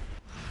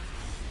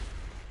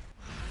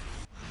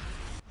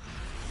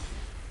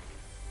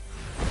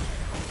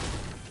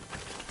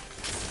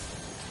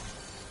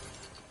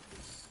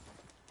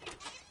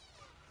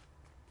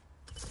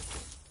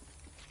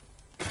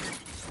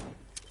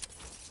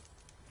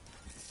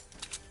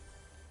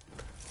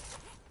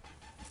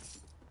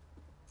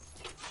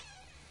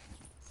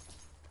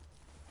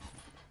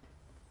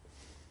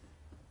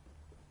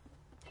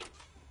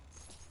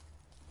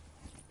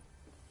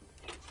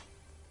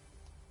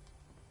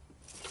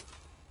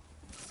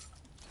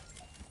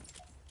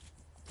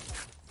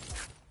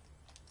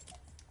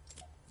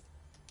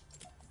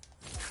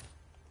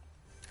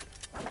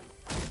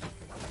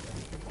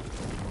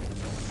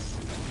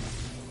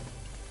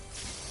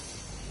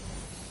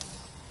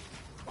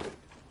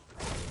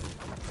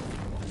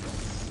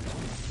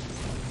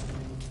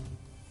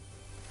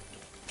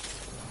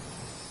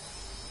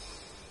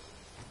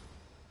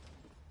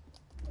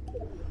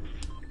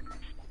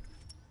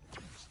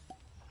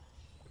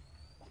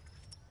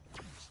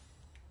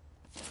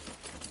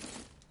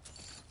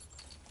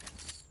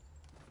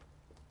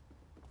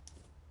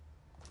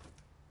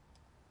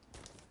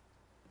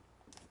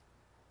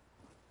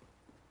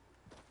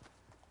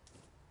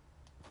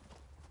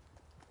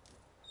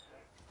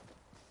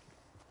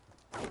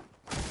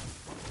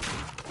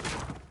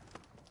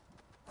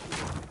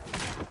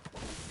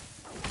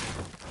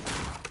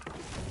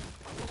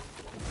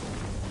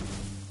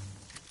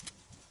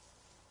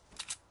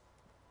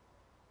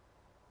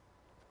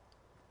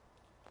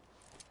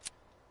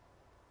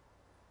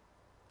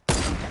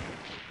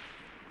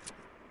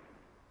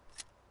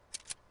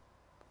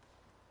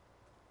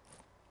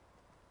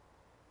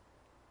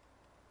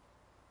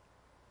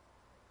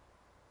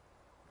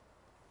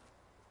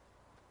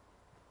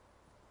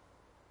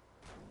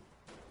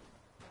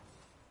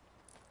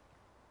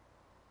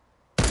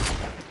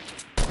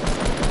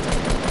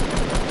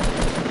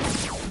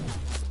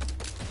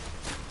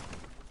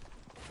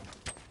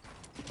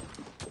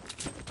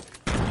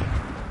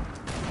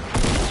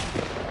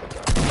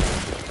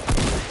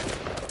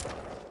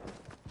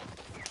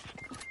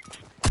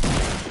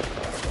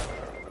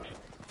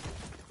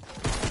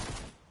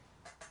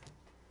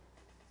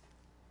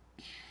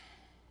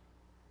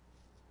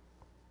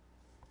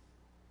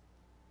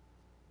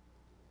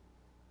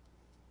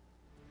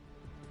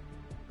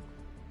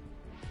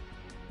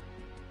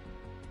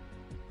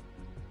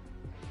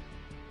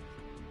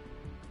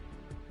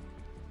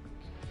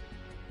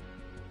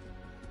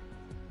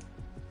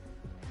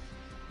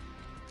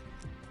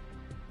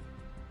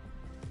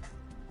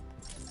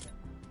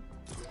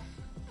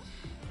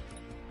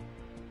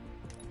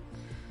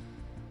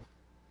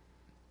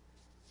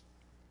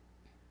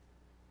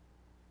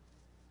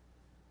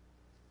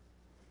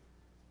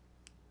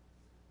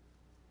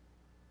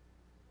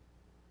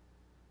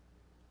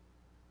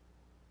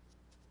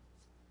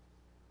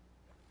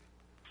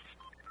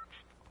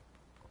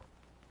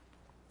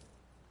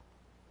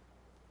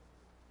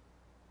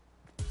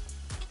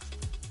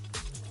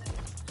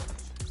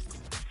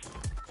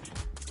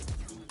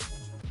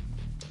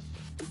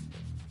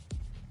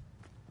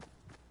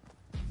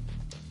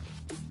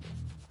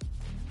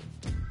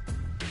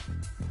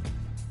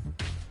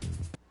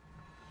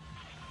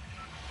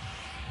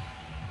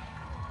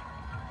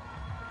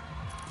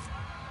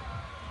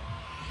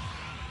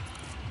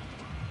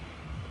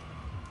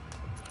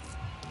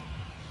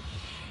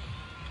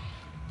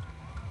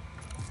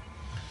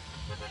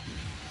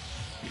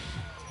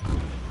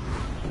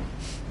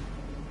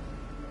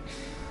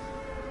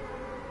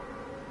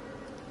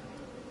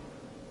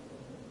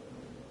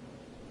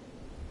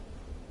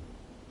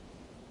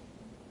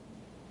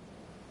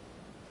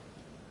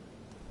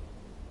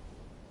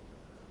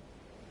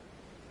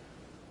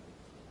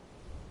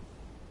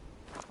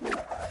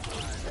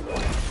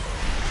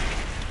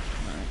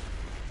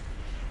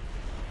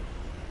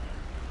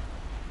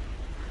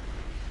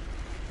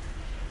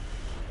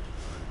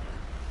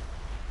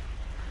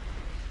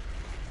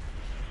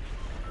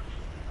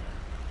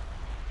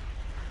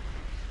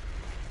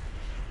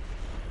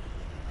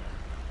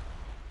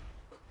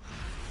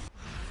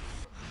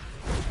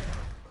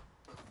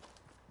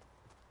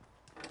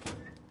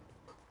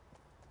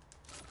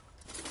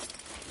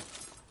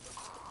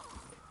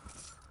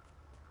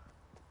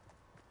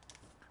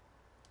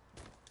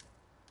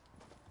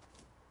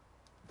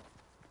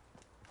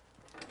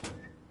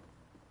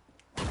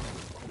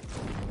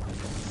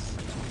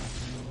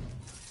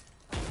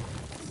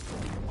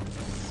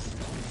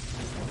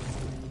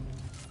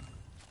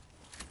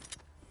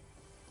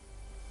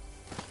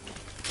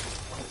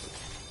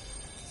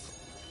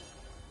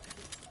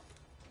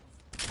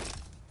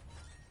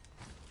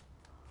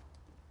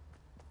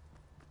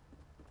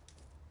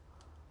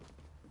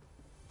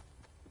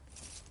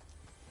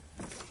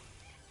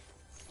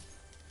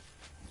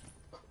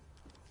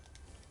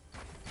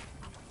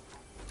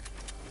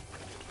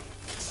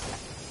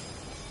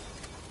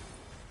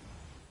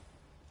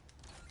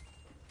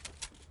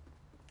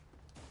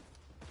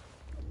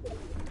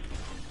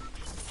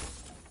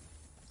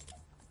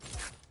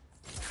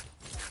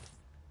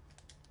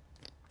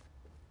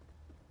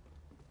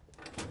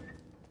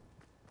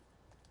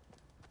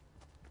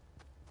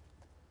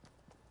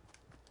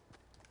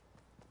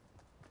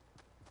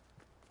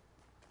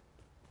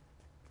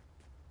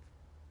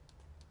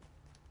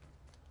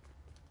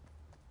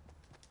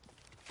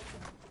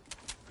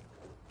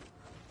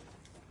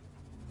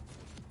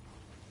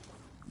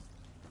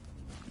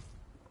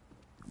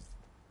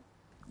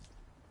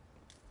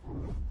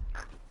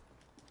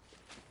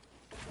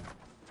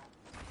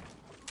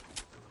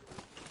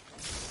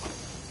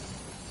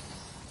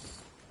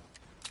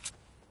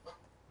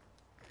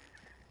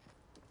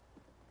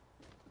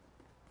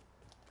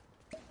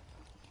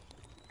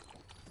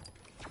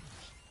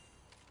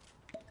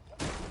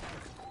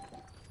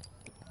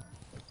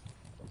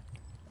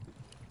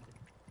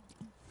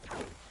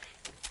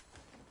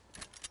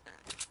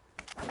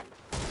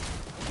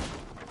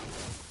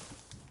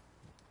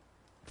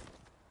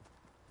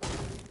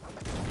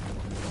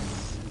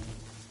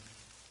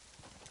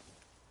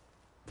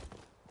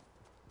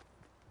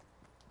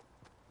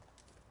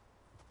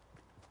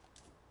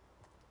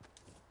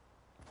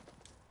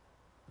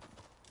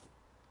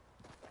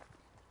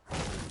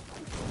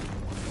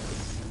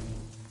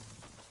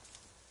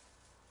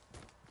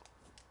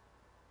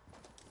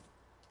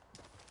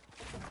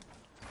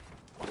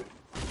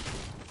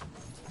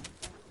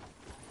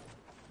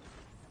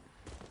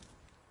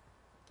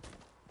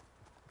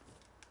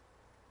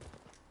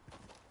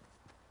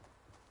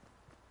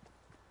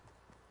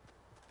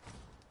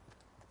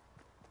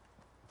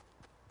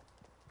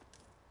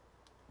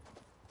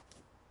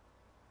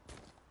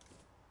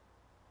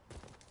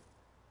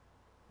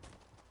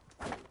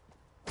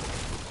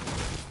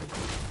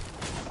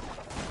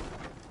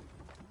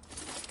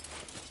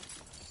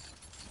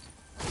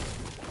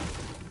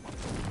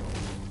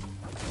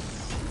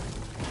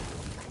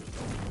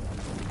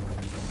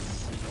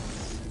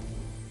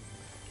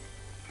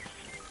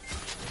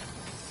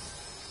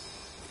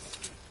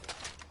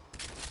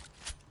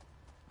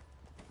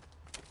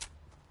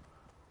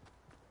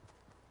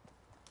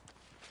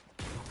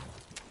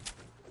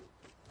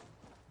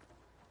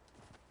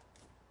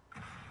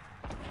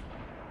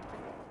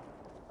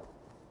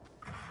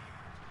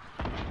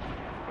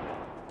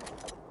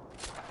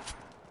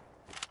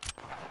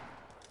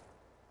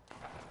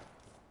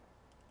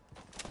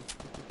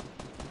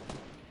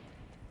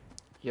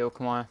 Yo,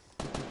 come on.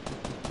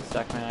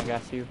 Stack man, I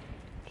got you.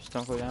 Just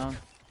don't go down.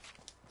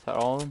 Is that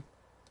all of them?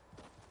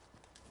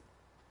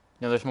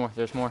 No, there's more.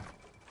 There's more.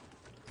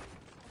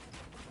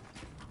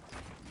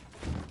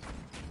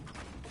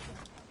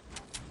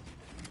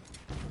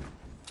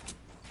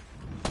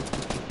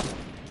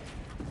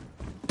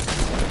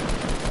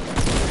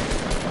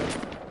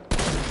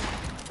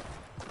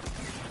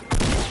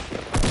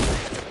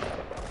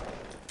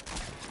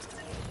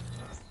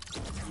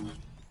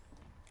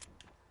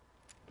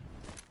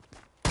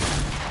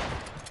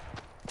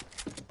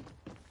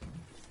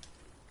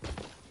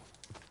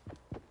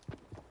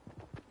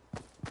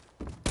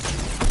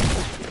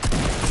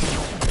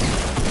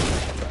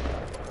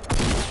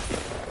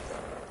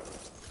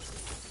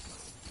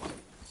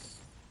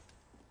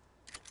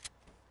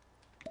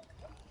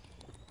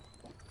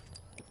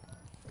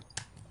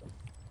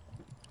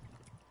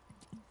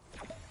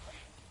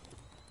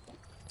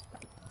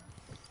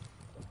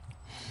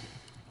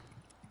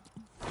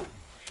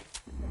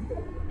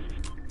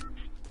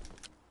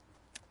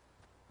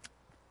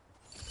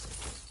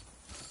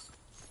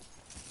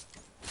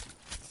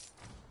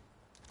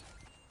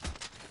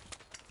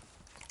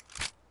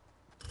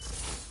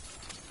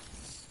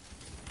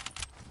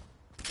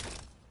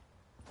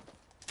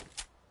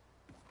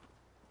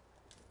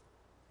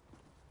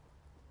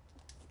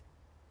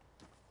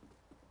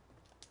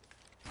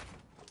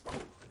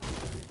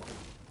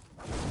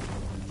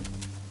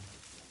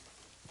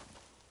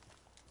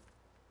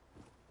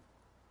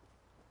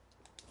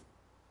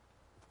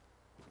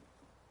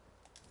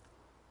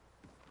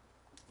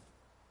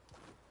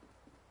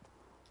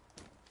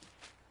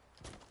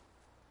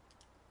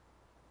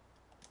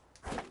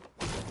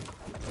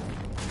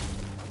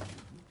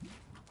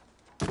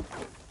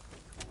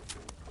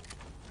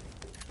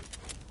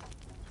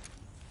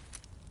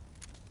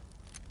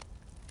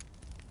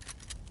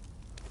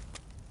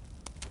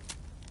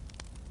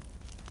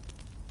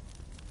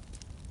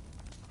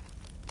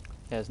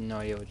 He has no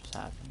idea what just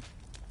happened.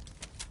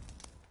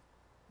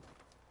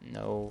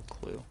 No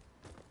clue.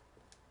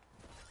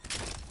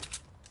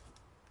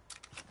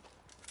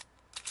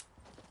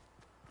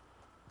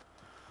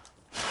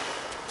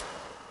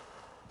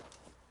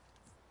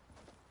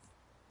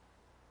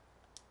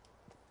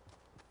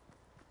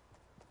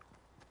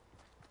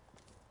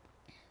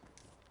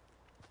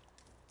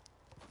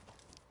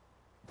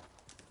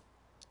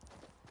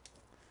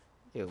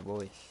 Yo,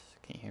 boys,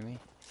 can you hear me?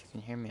 If you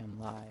can hear me, I'm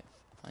live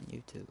on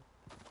YouTube.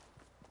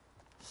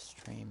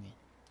 Streaming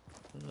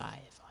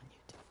live on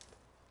YouTube.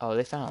 Oh,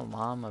 they found a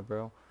llama,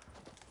 bro.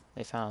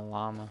 They found a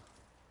llama.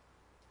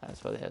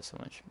 That's why they have so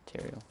much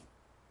material.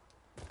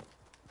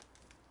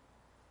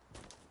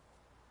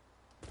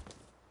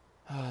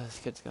 Oh, this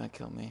kid's gonna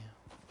kill me.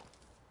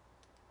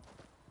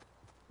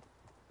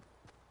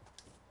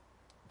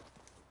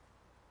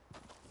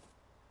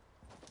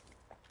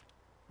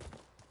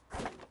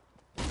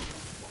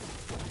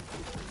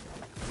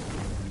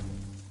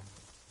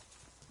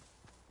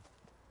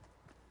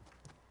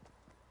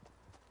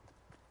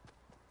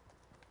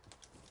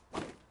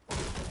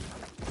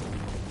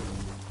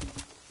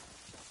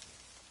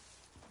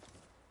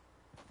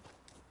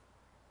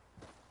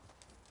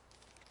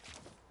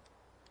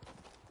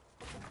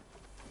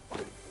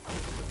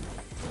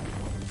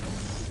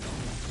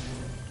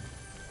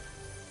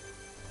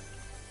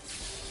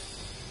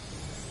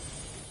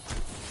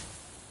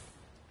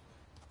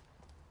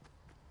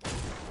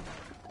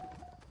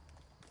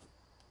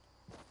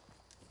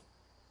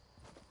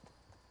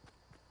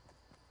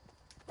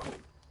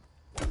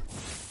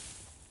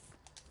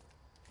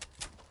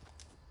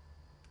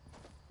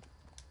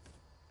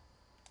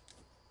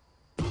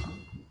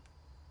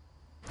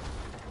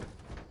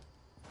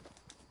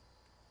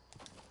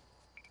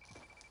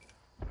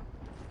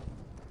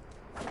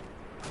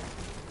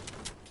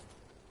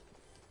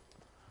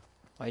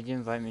 Why'd you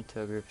invite me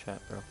to a group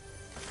chat, bro?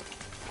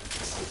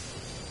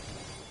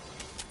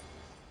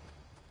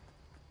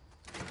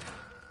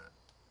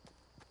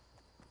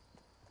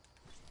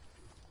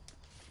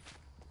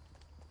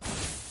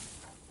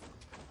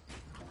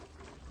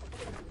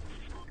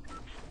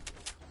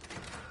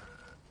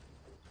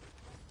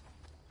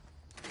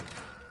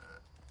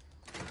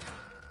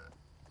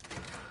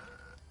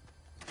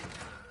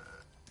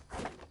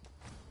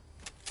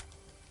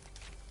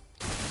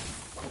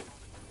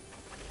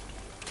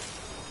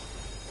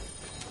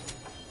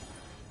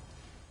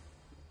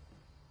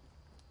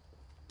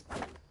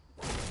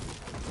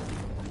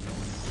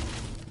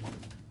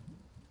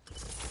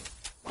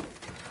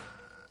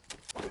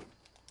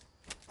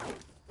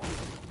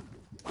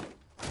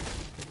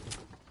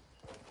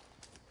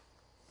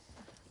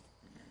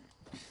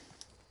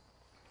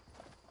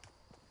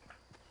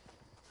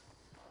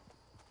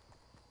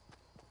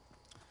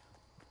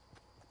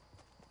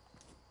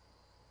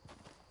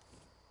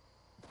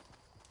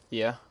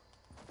 Yeah.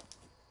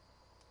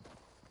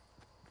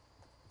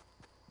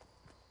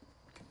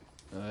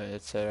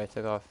 It said I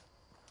took off.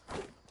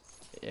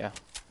 Yeah.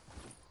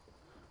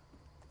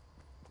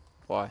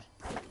 Why?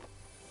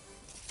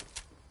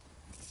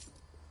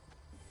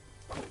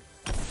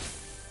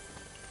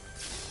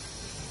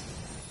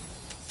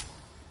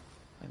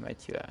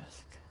 might you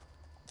ask?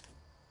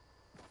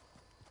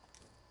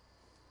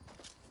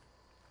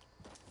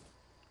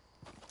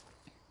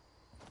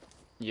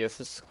 If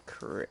this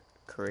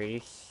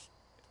Crazy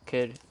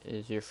kid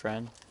is your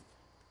friend,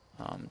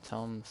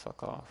 tell him to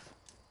fuck off.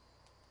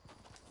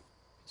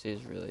 'Cause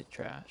he's really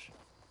trash.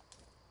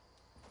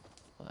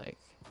 Like,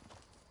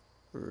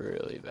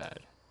 really bad.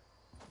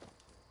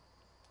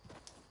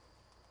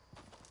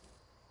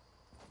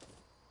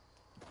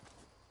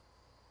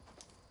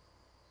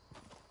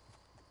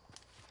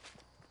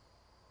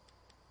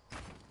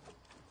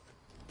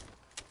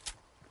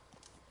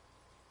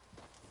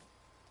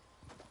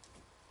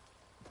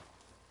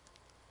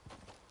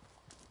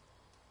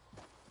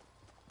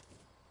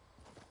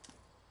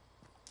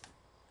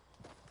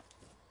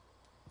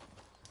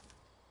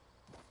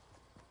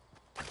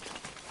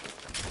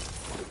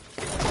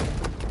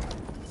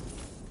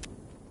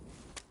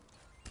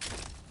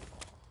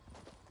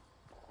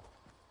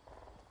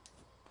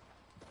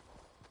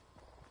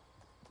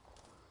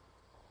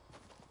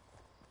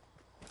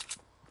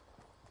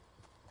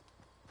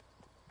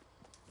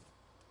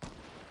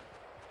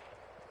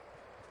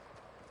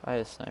 If I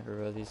had a sniper,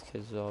 bro, these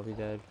kids would all be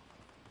dead.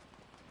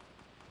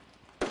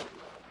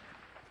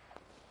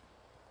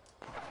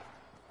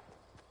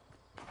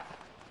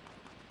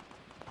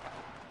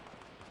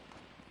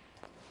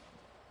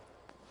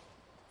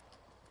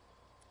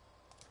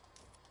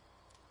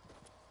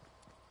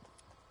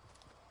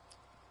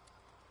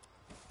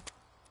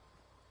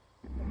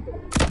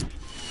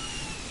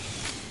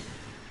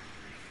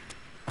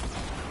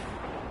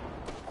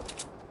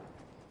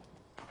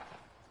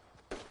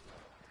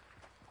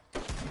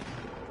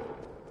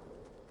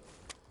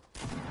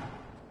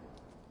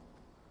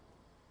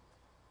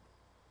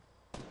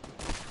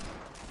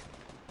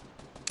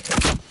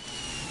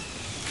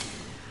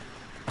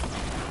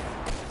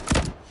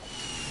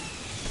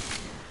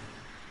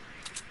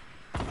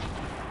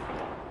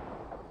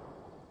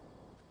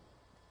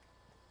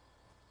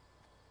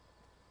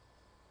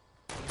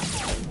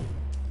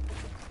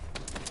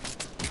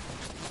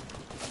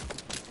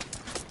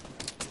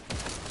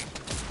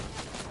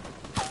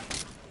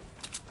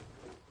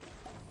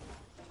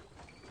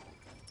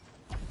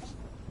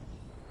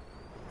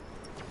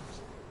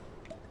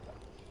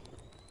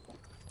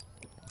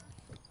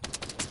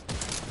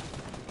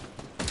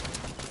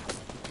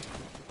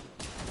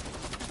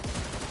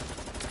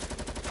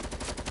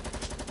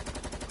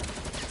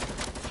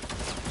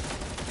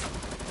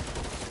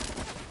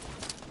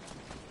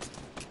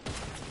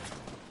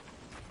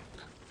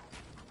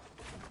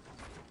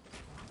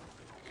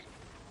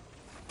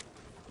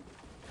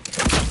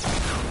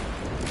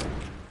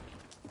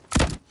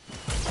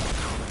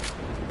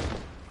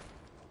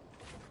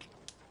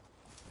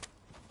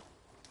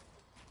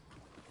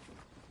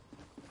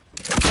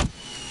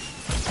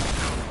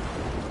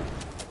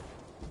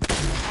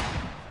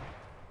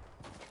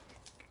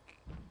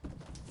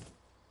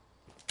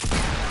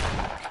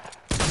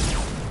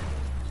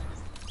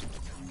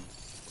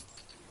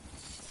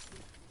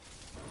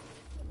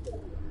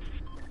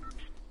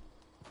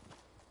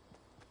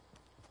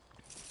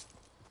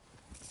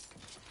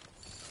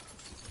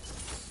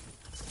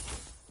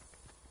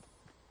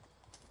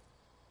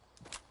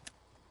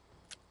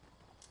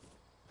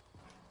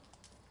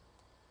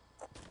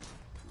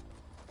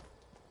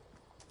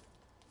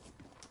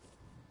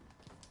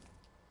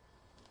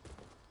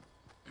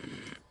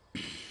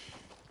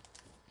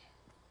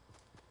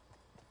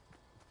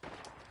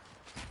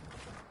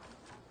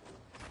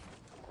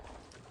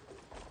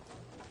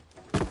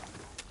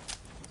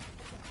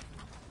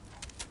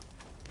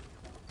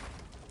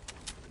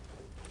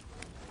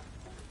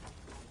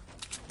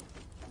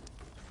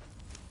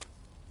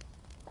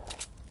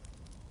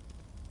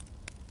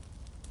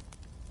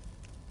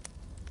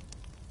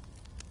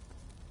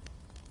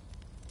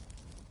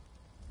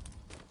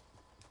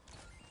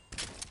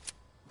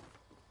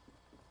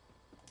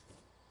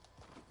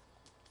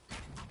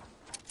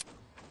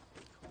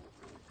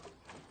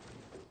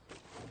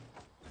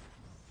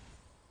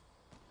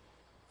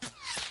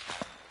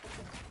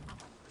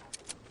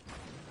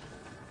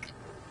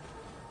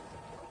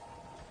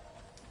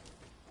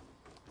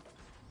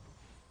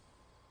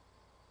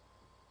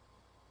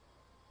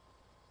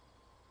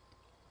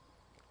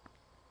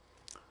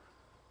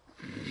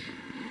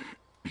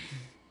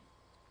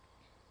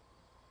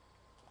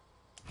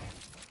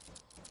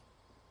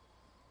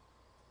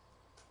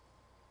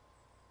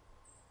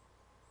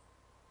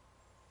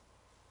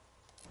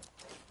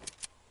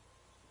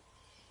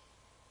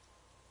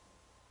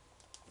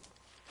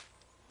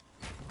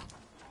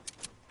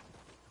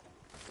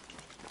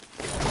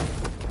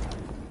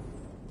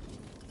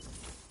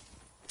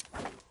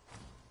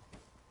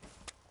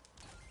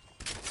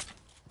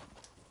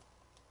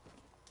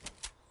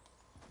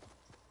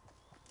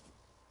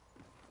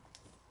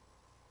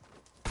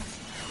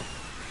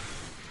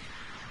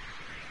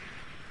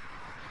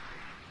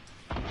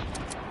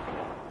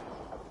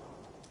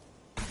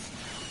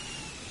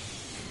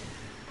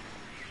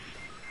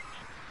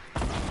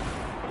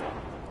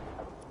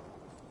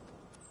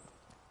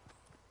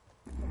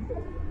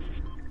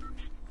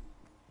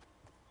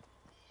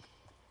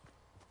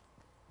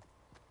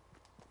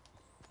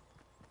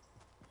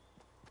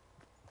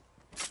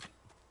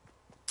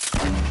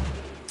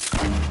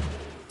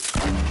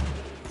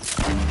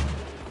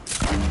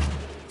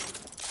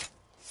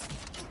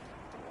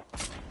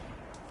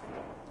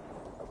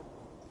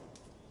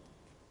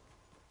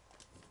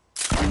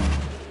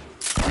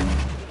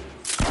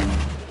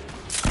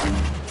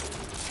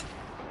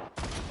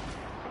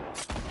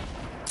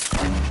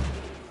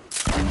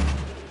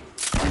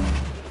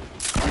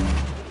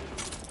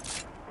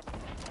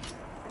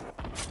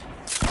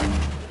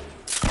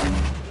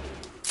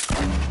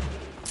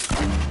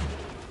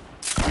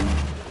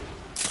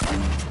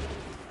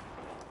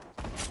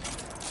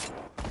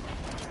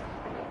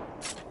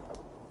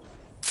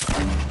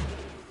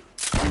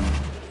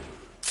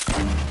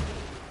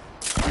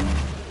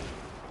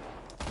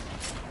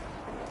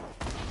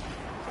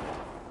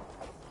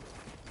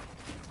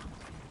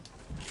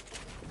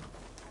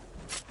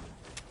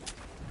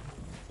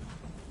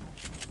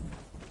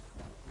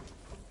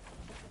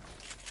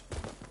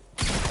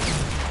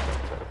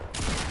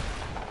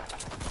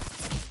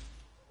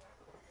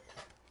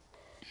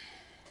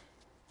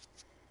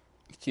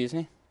 Excuse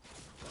me?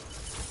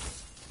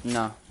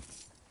 No.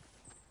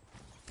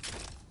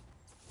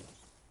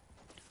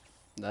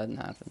 That didn't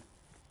happen.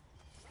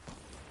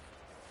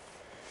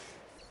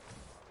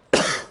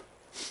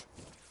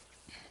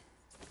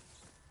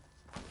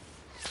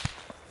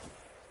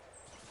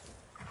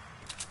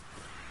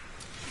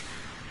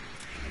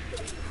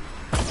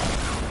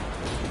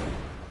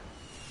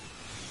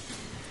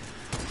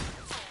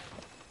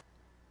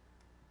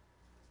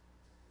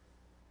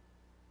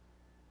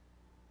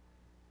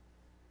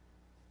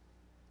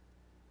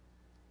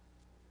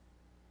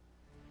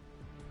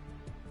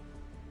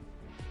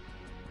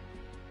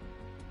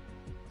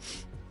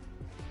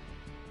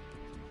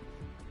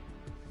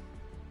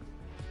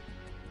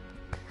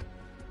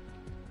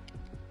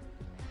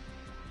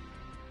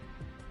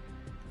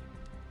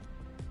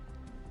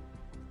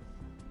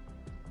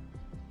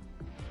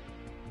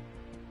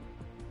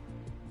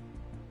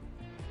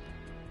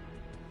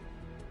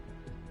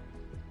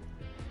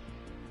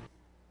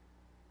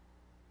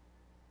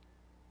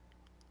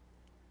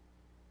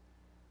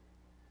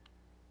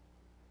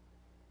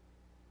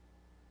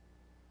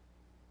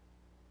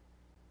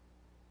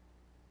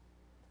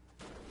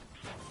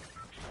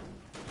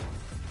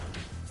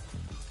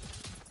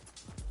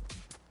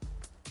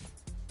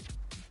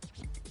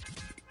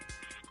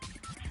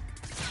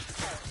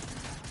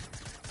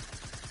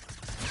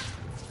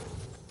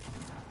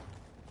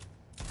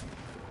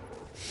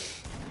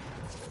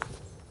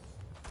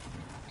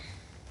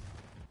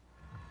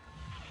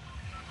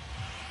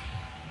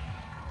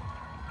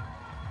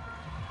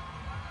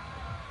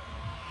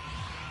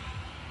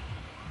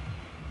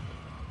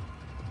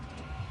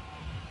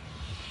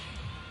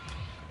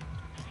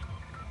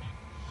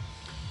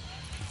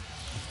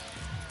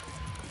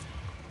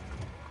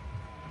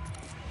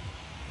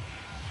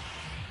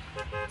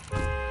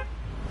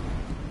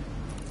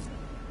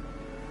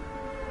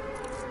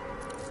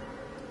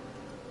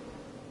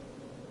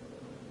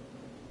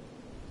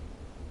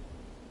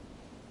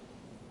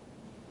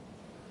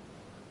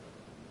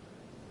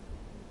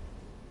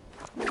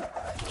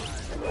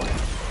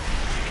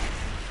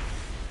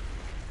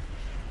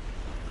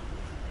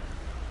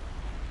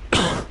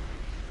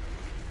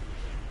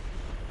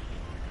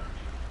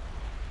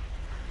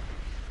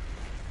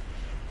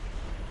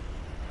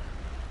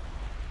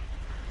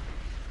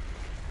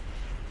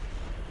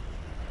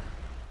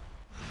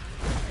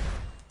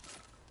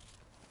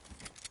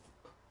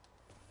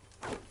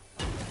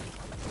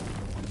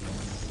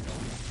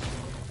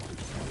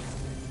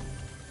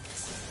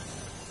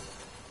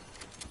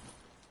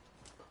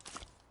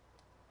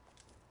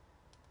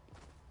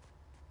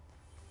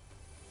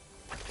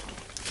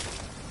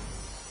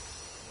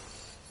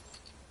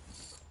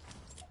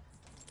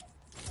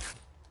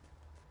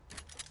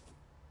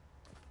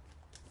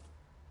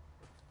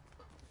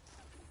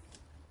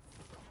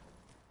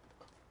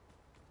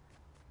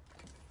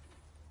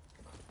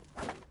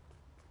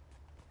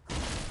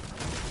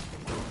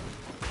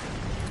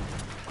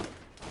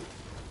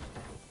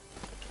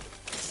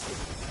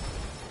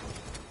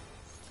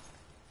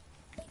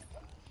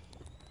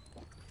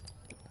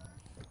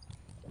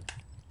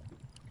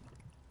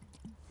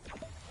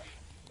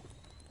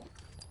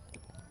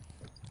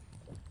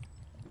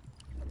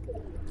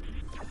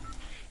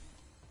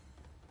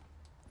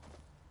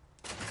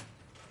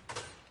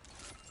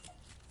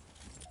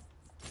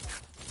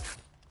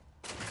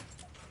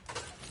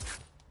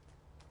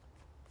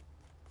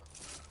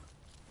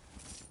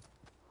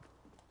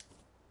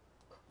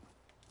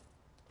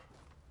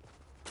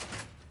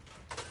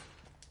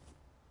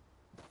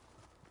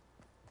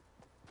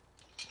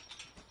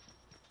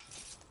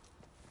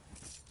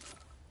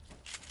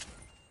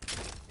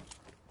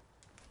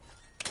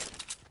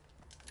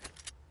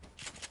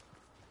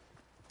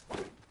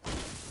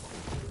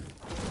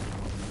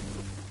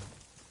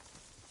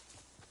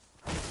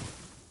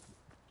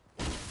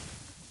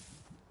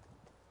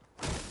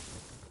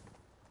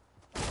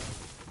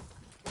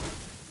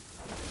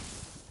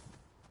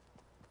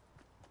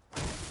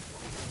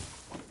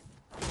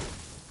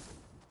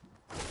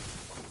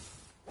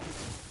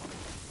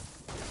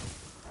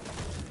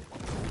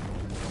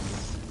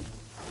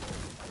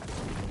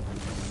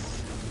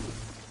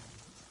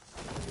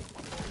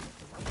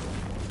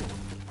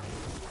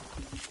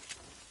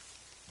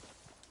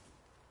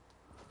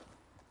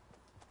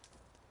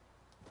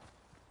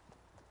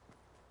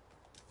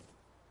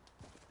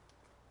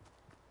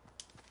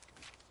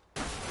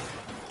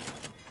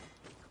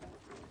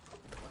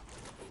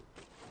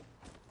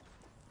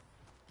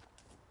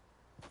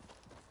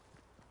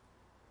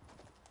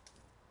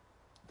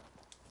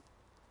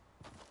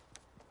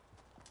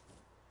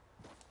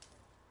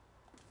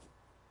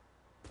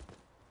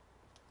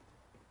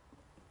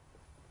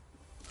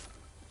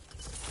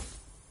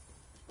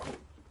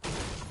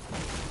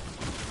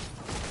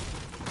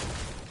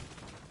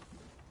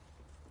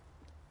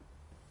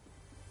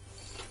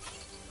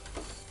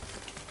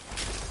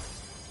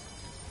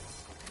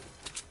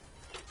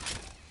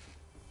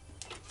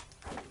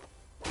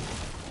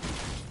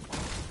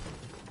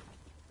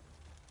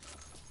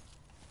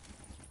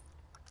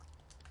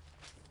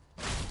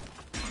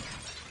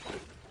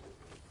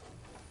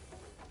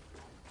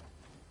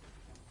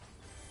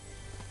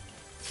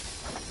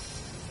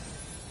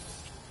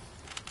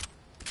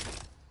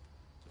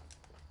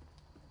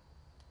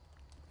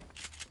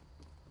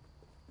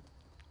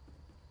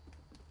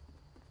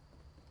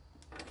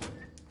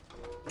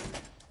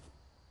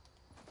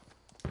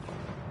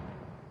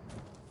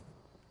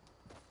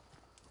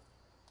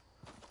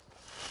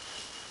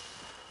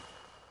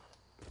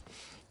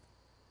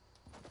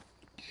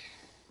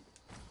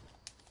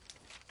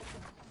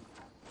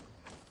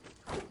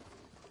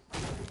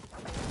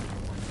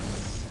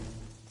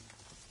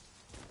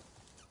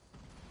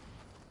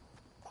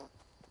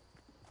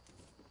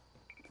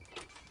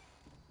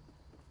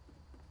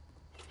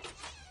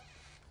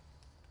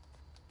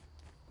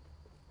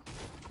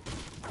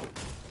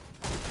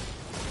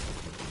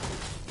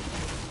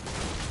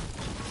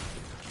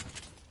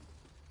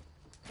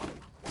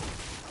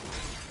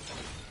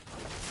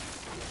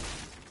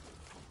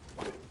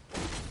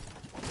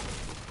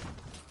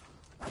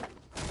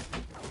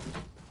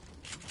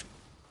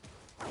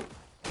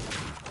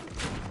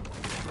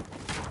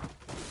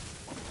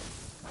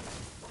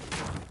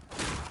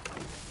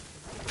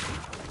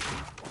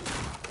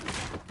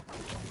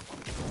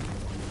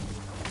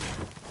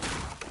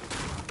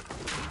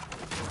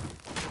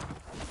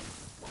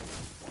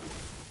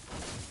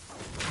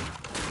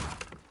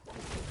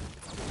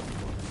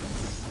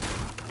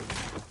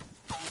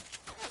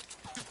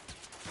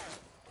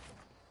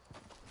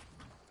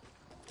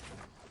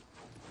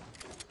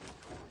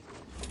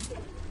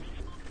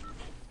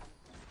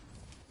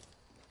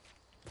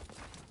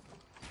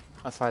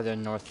 I'll fly there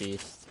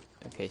northeast,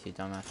 in case you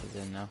dumbasses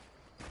didn't know.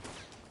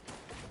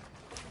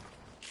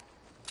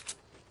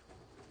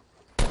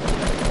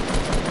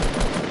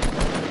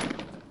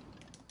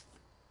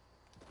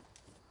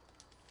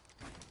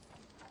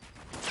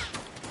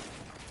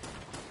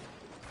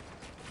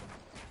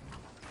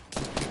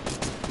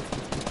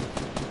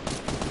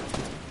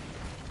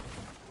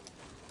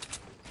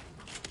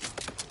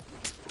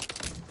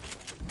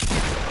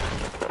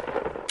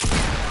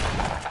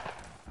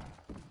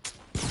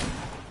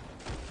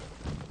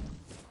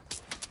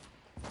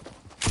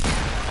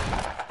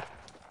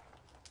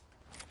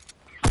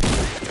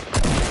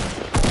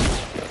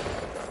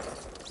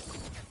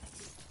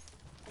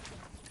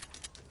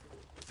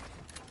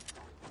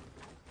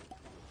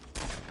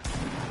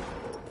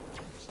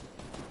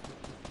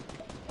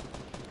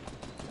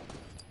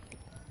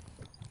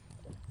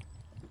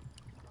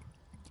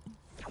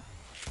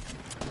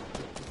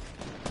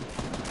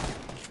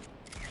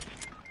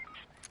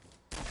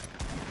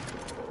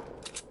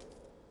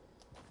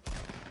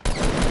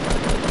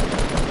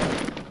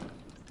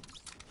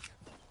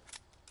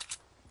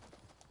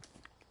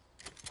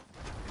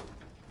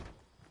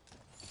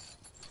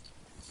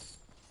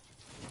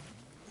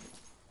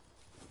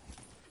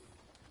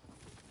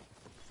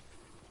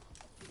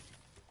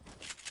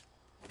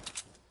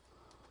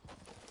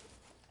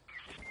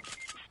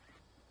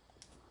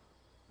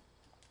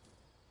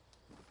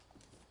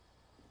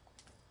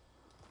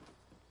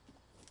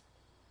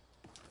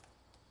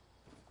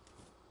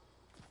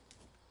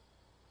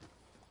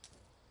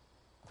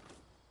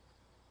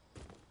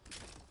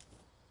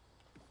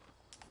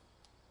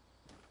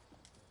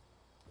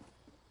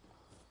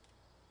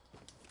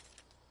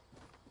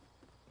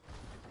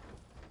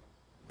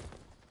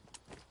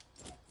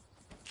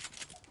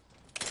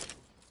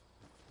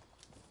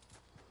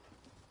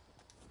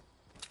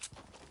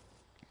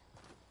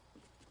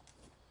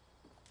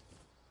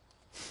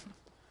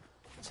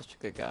 Such a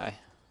good guy.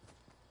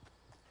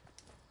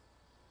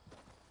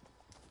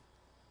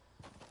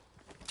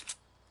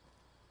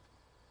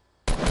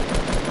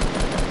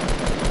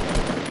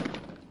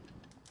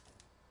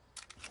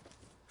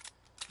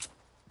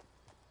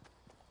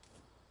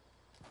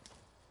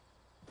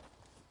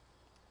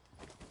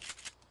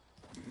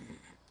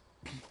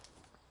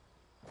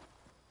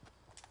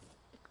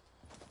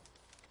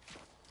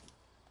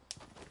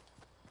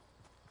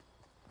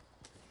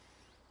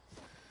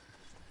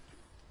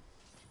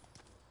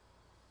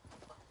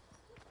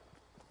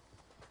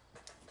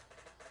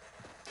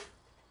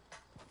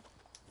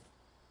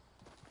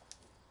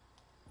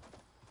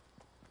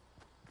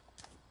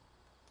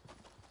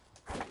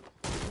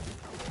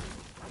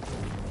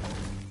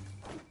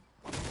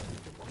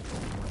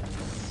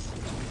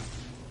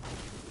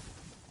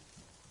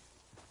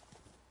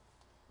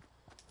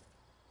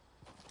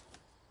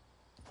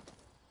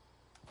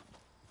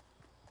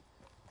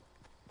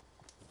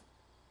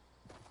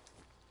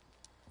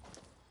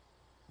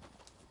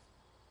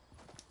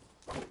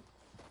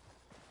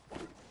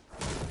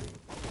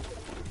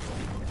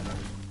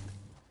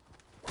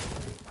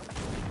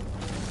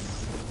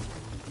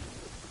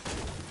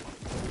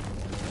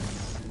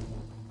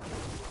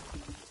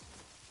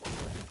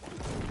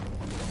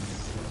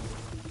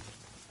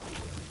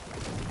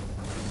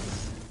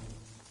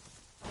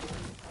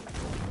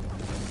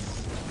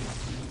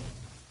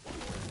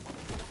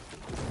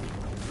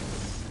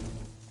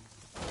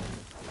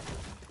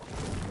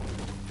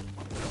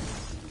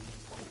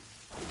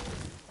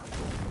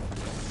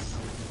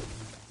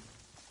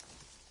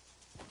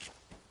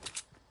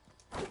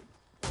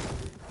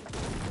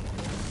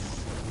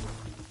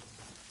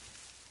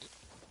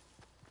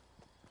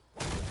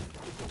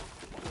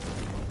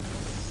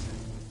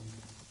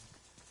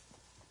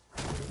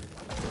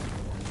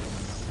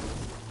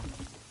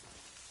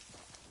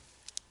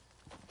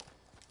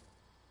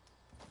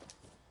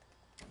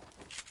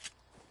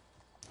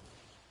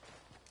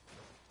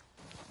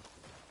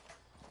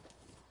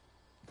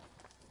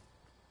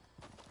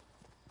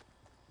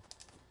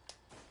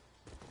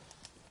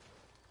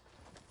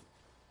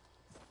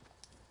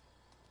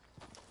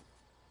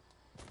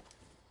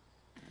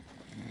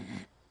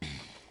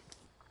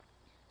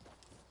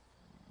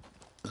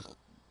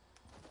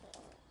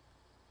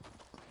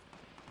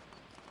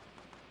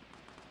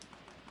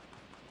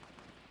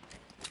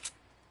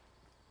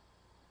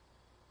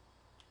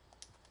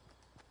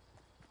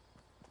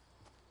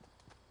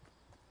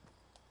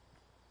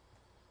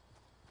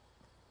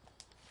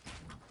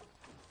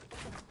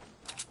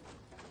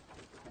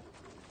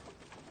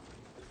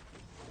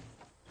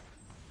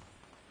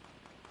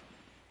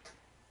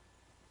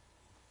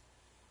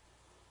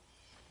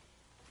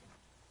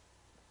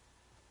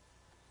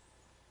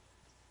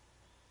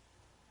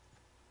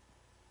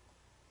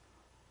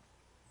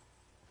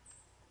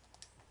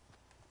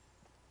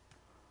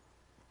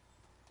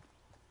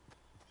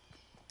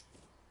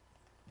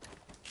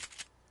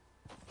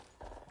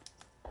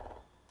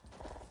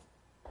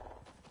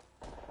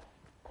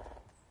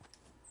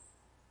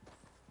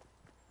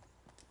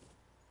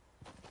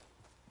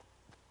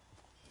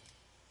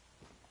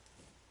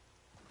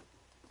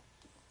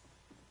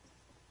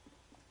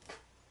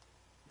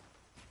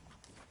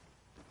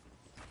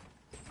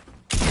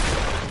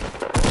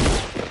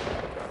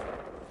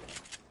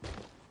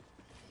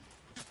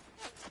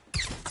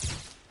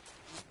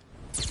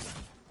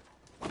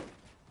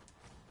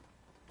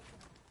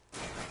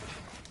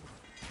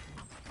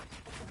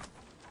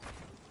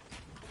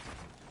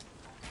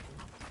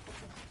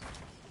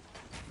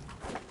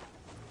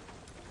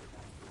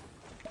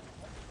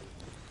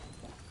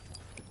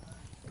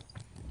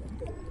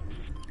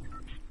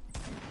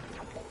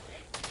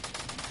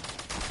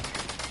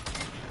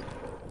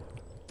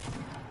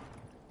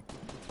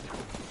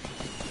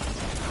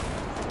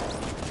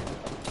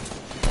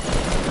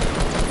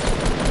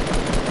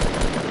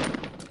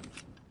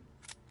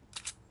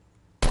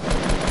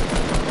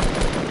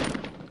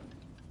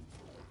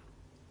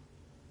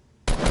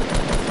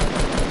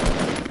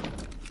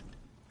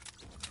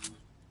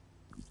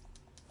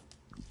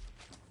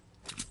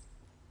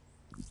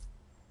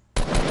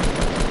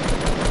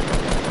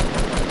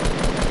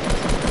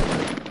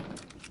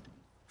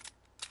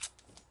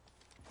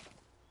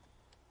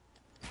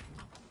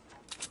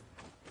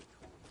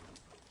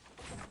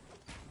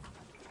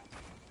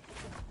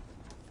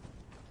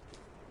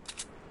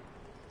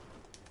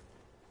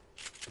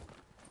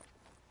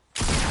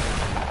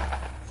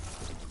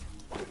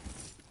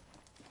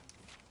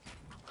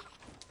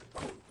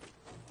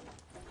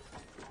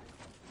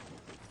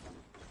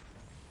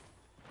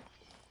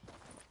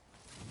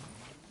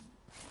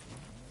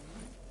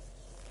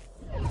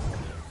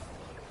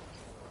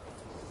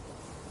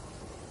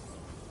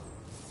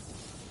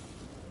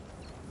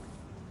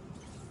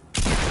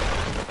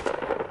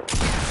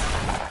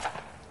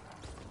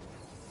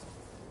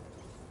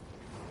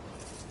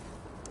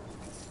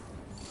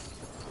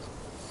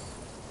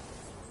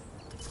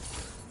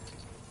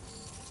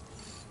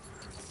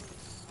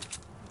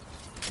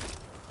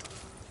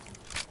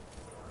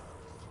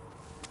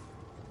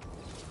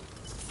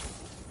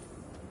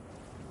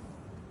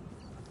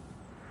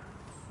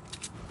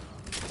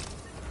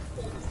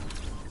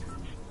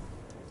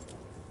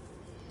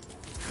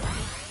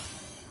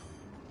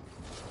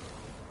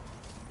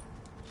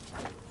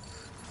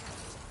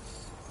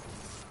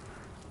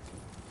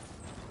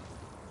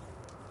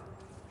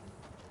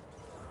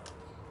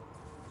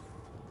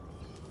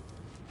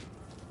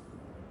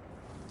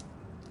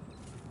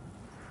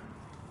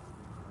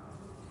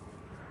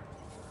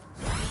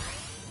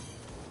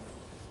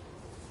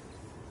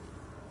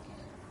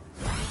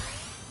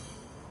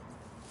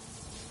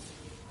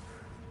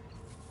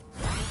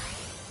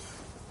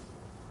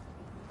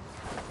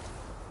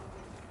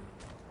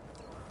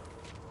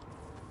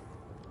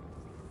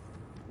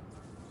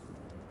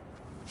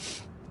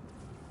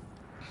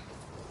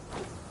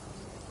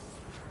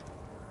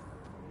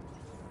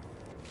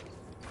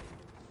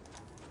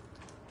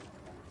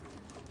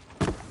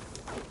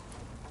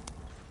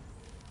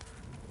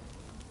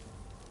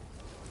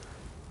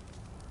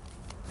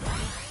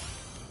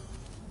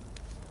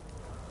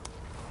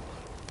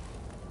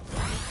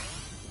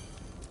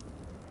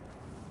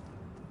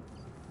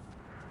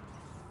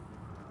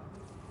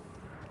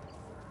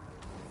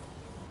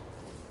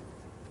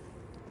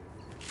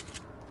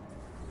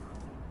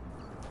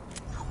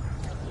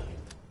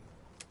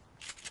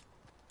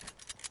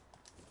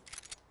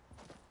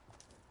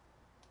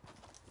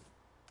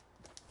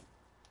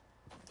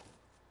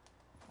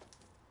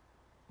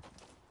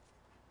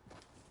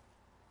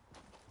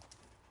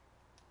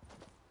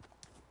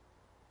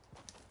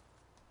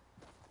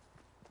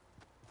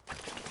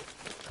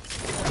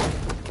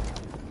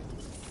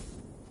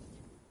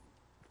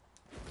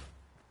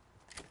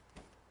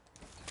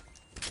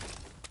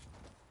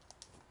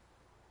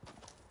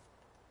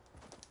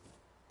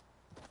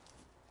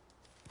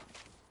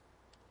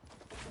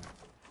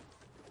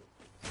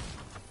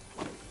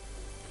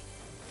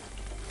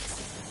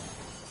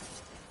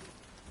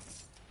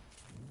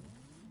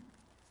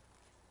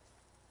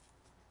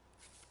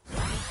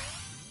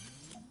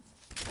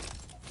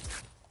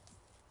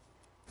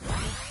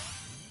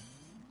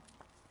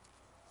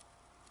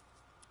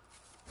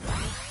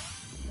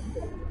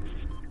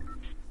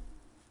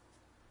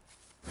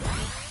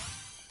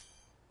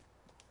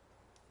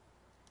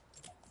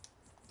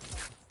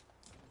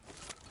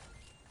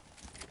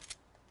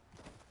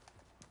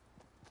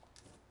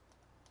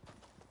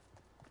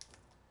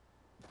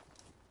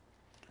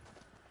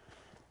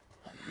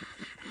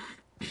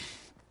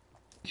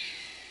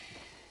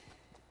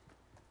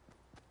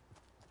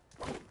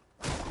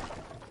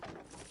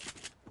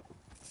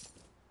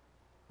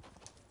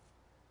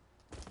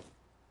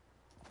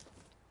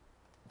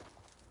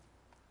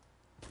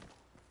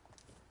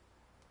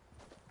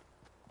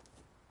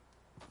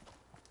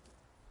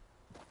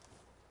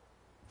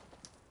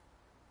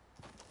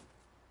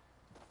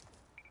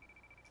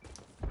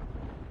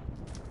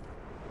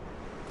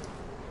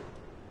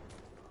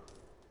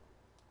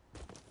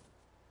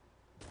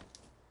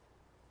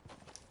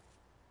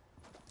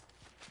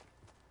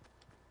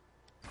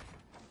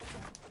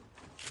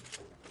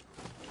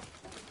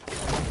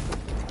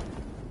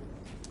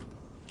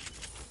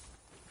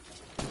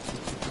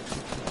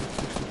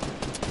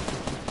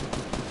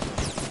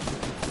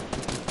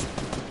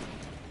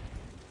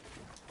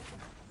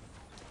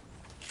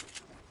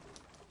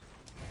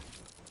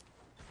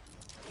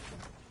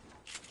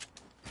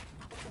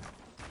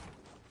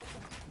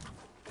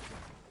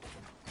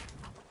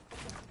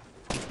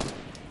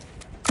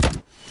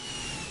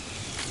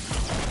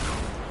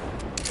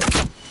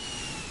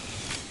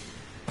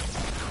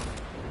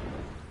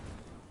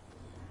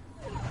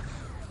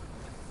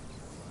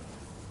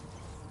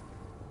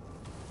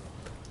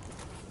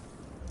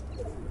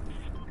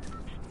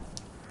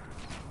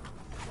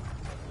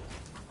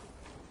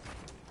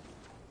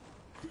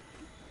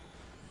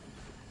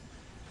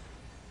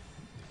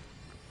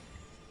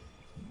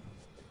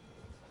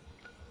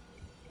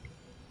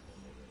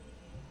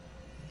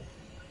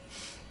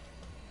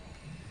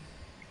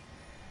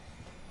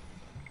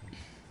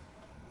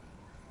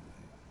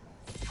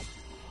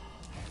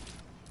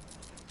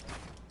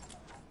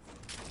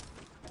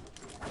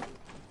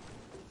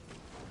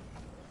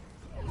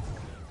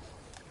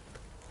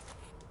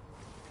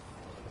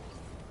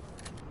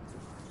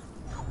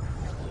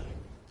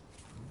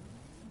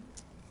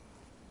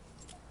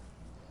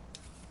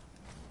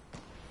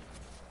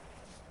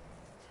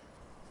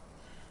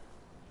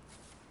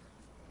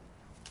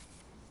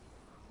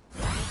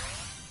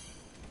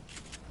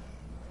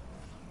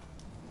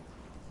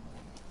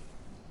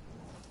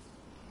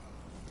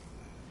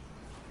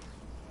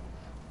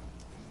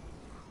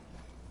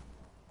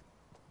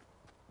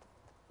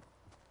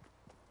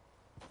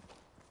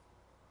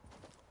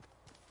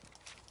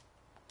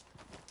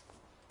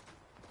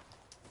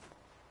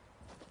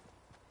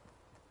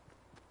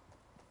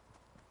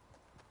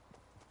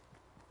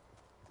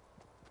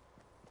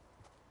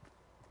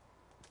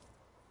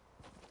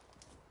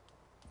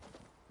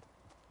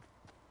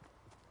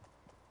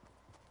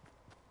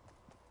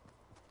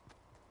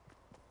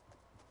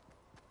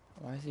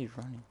 Why is he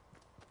running?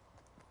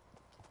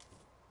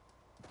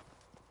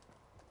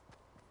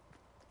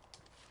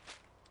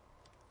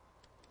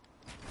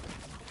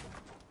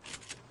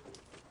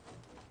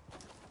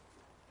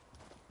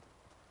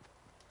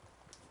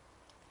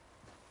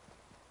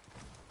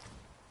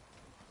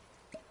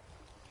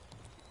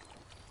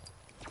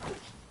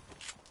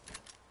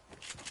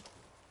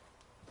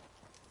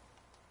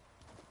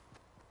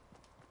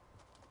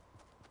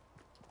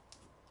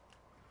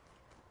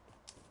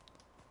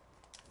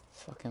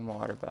 Fucking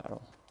water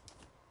battle.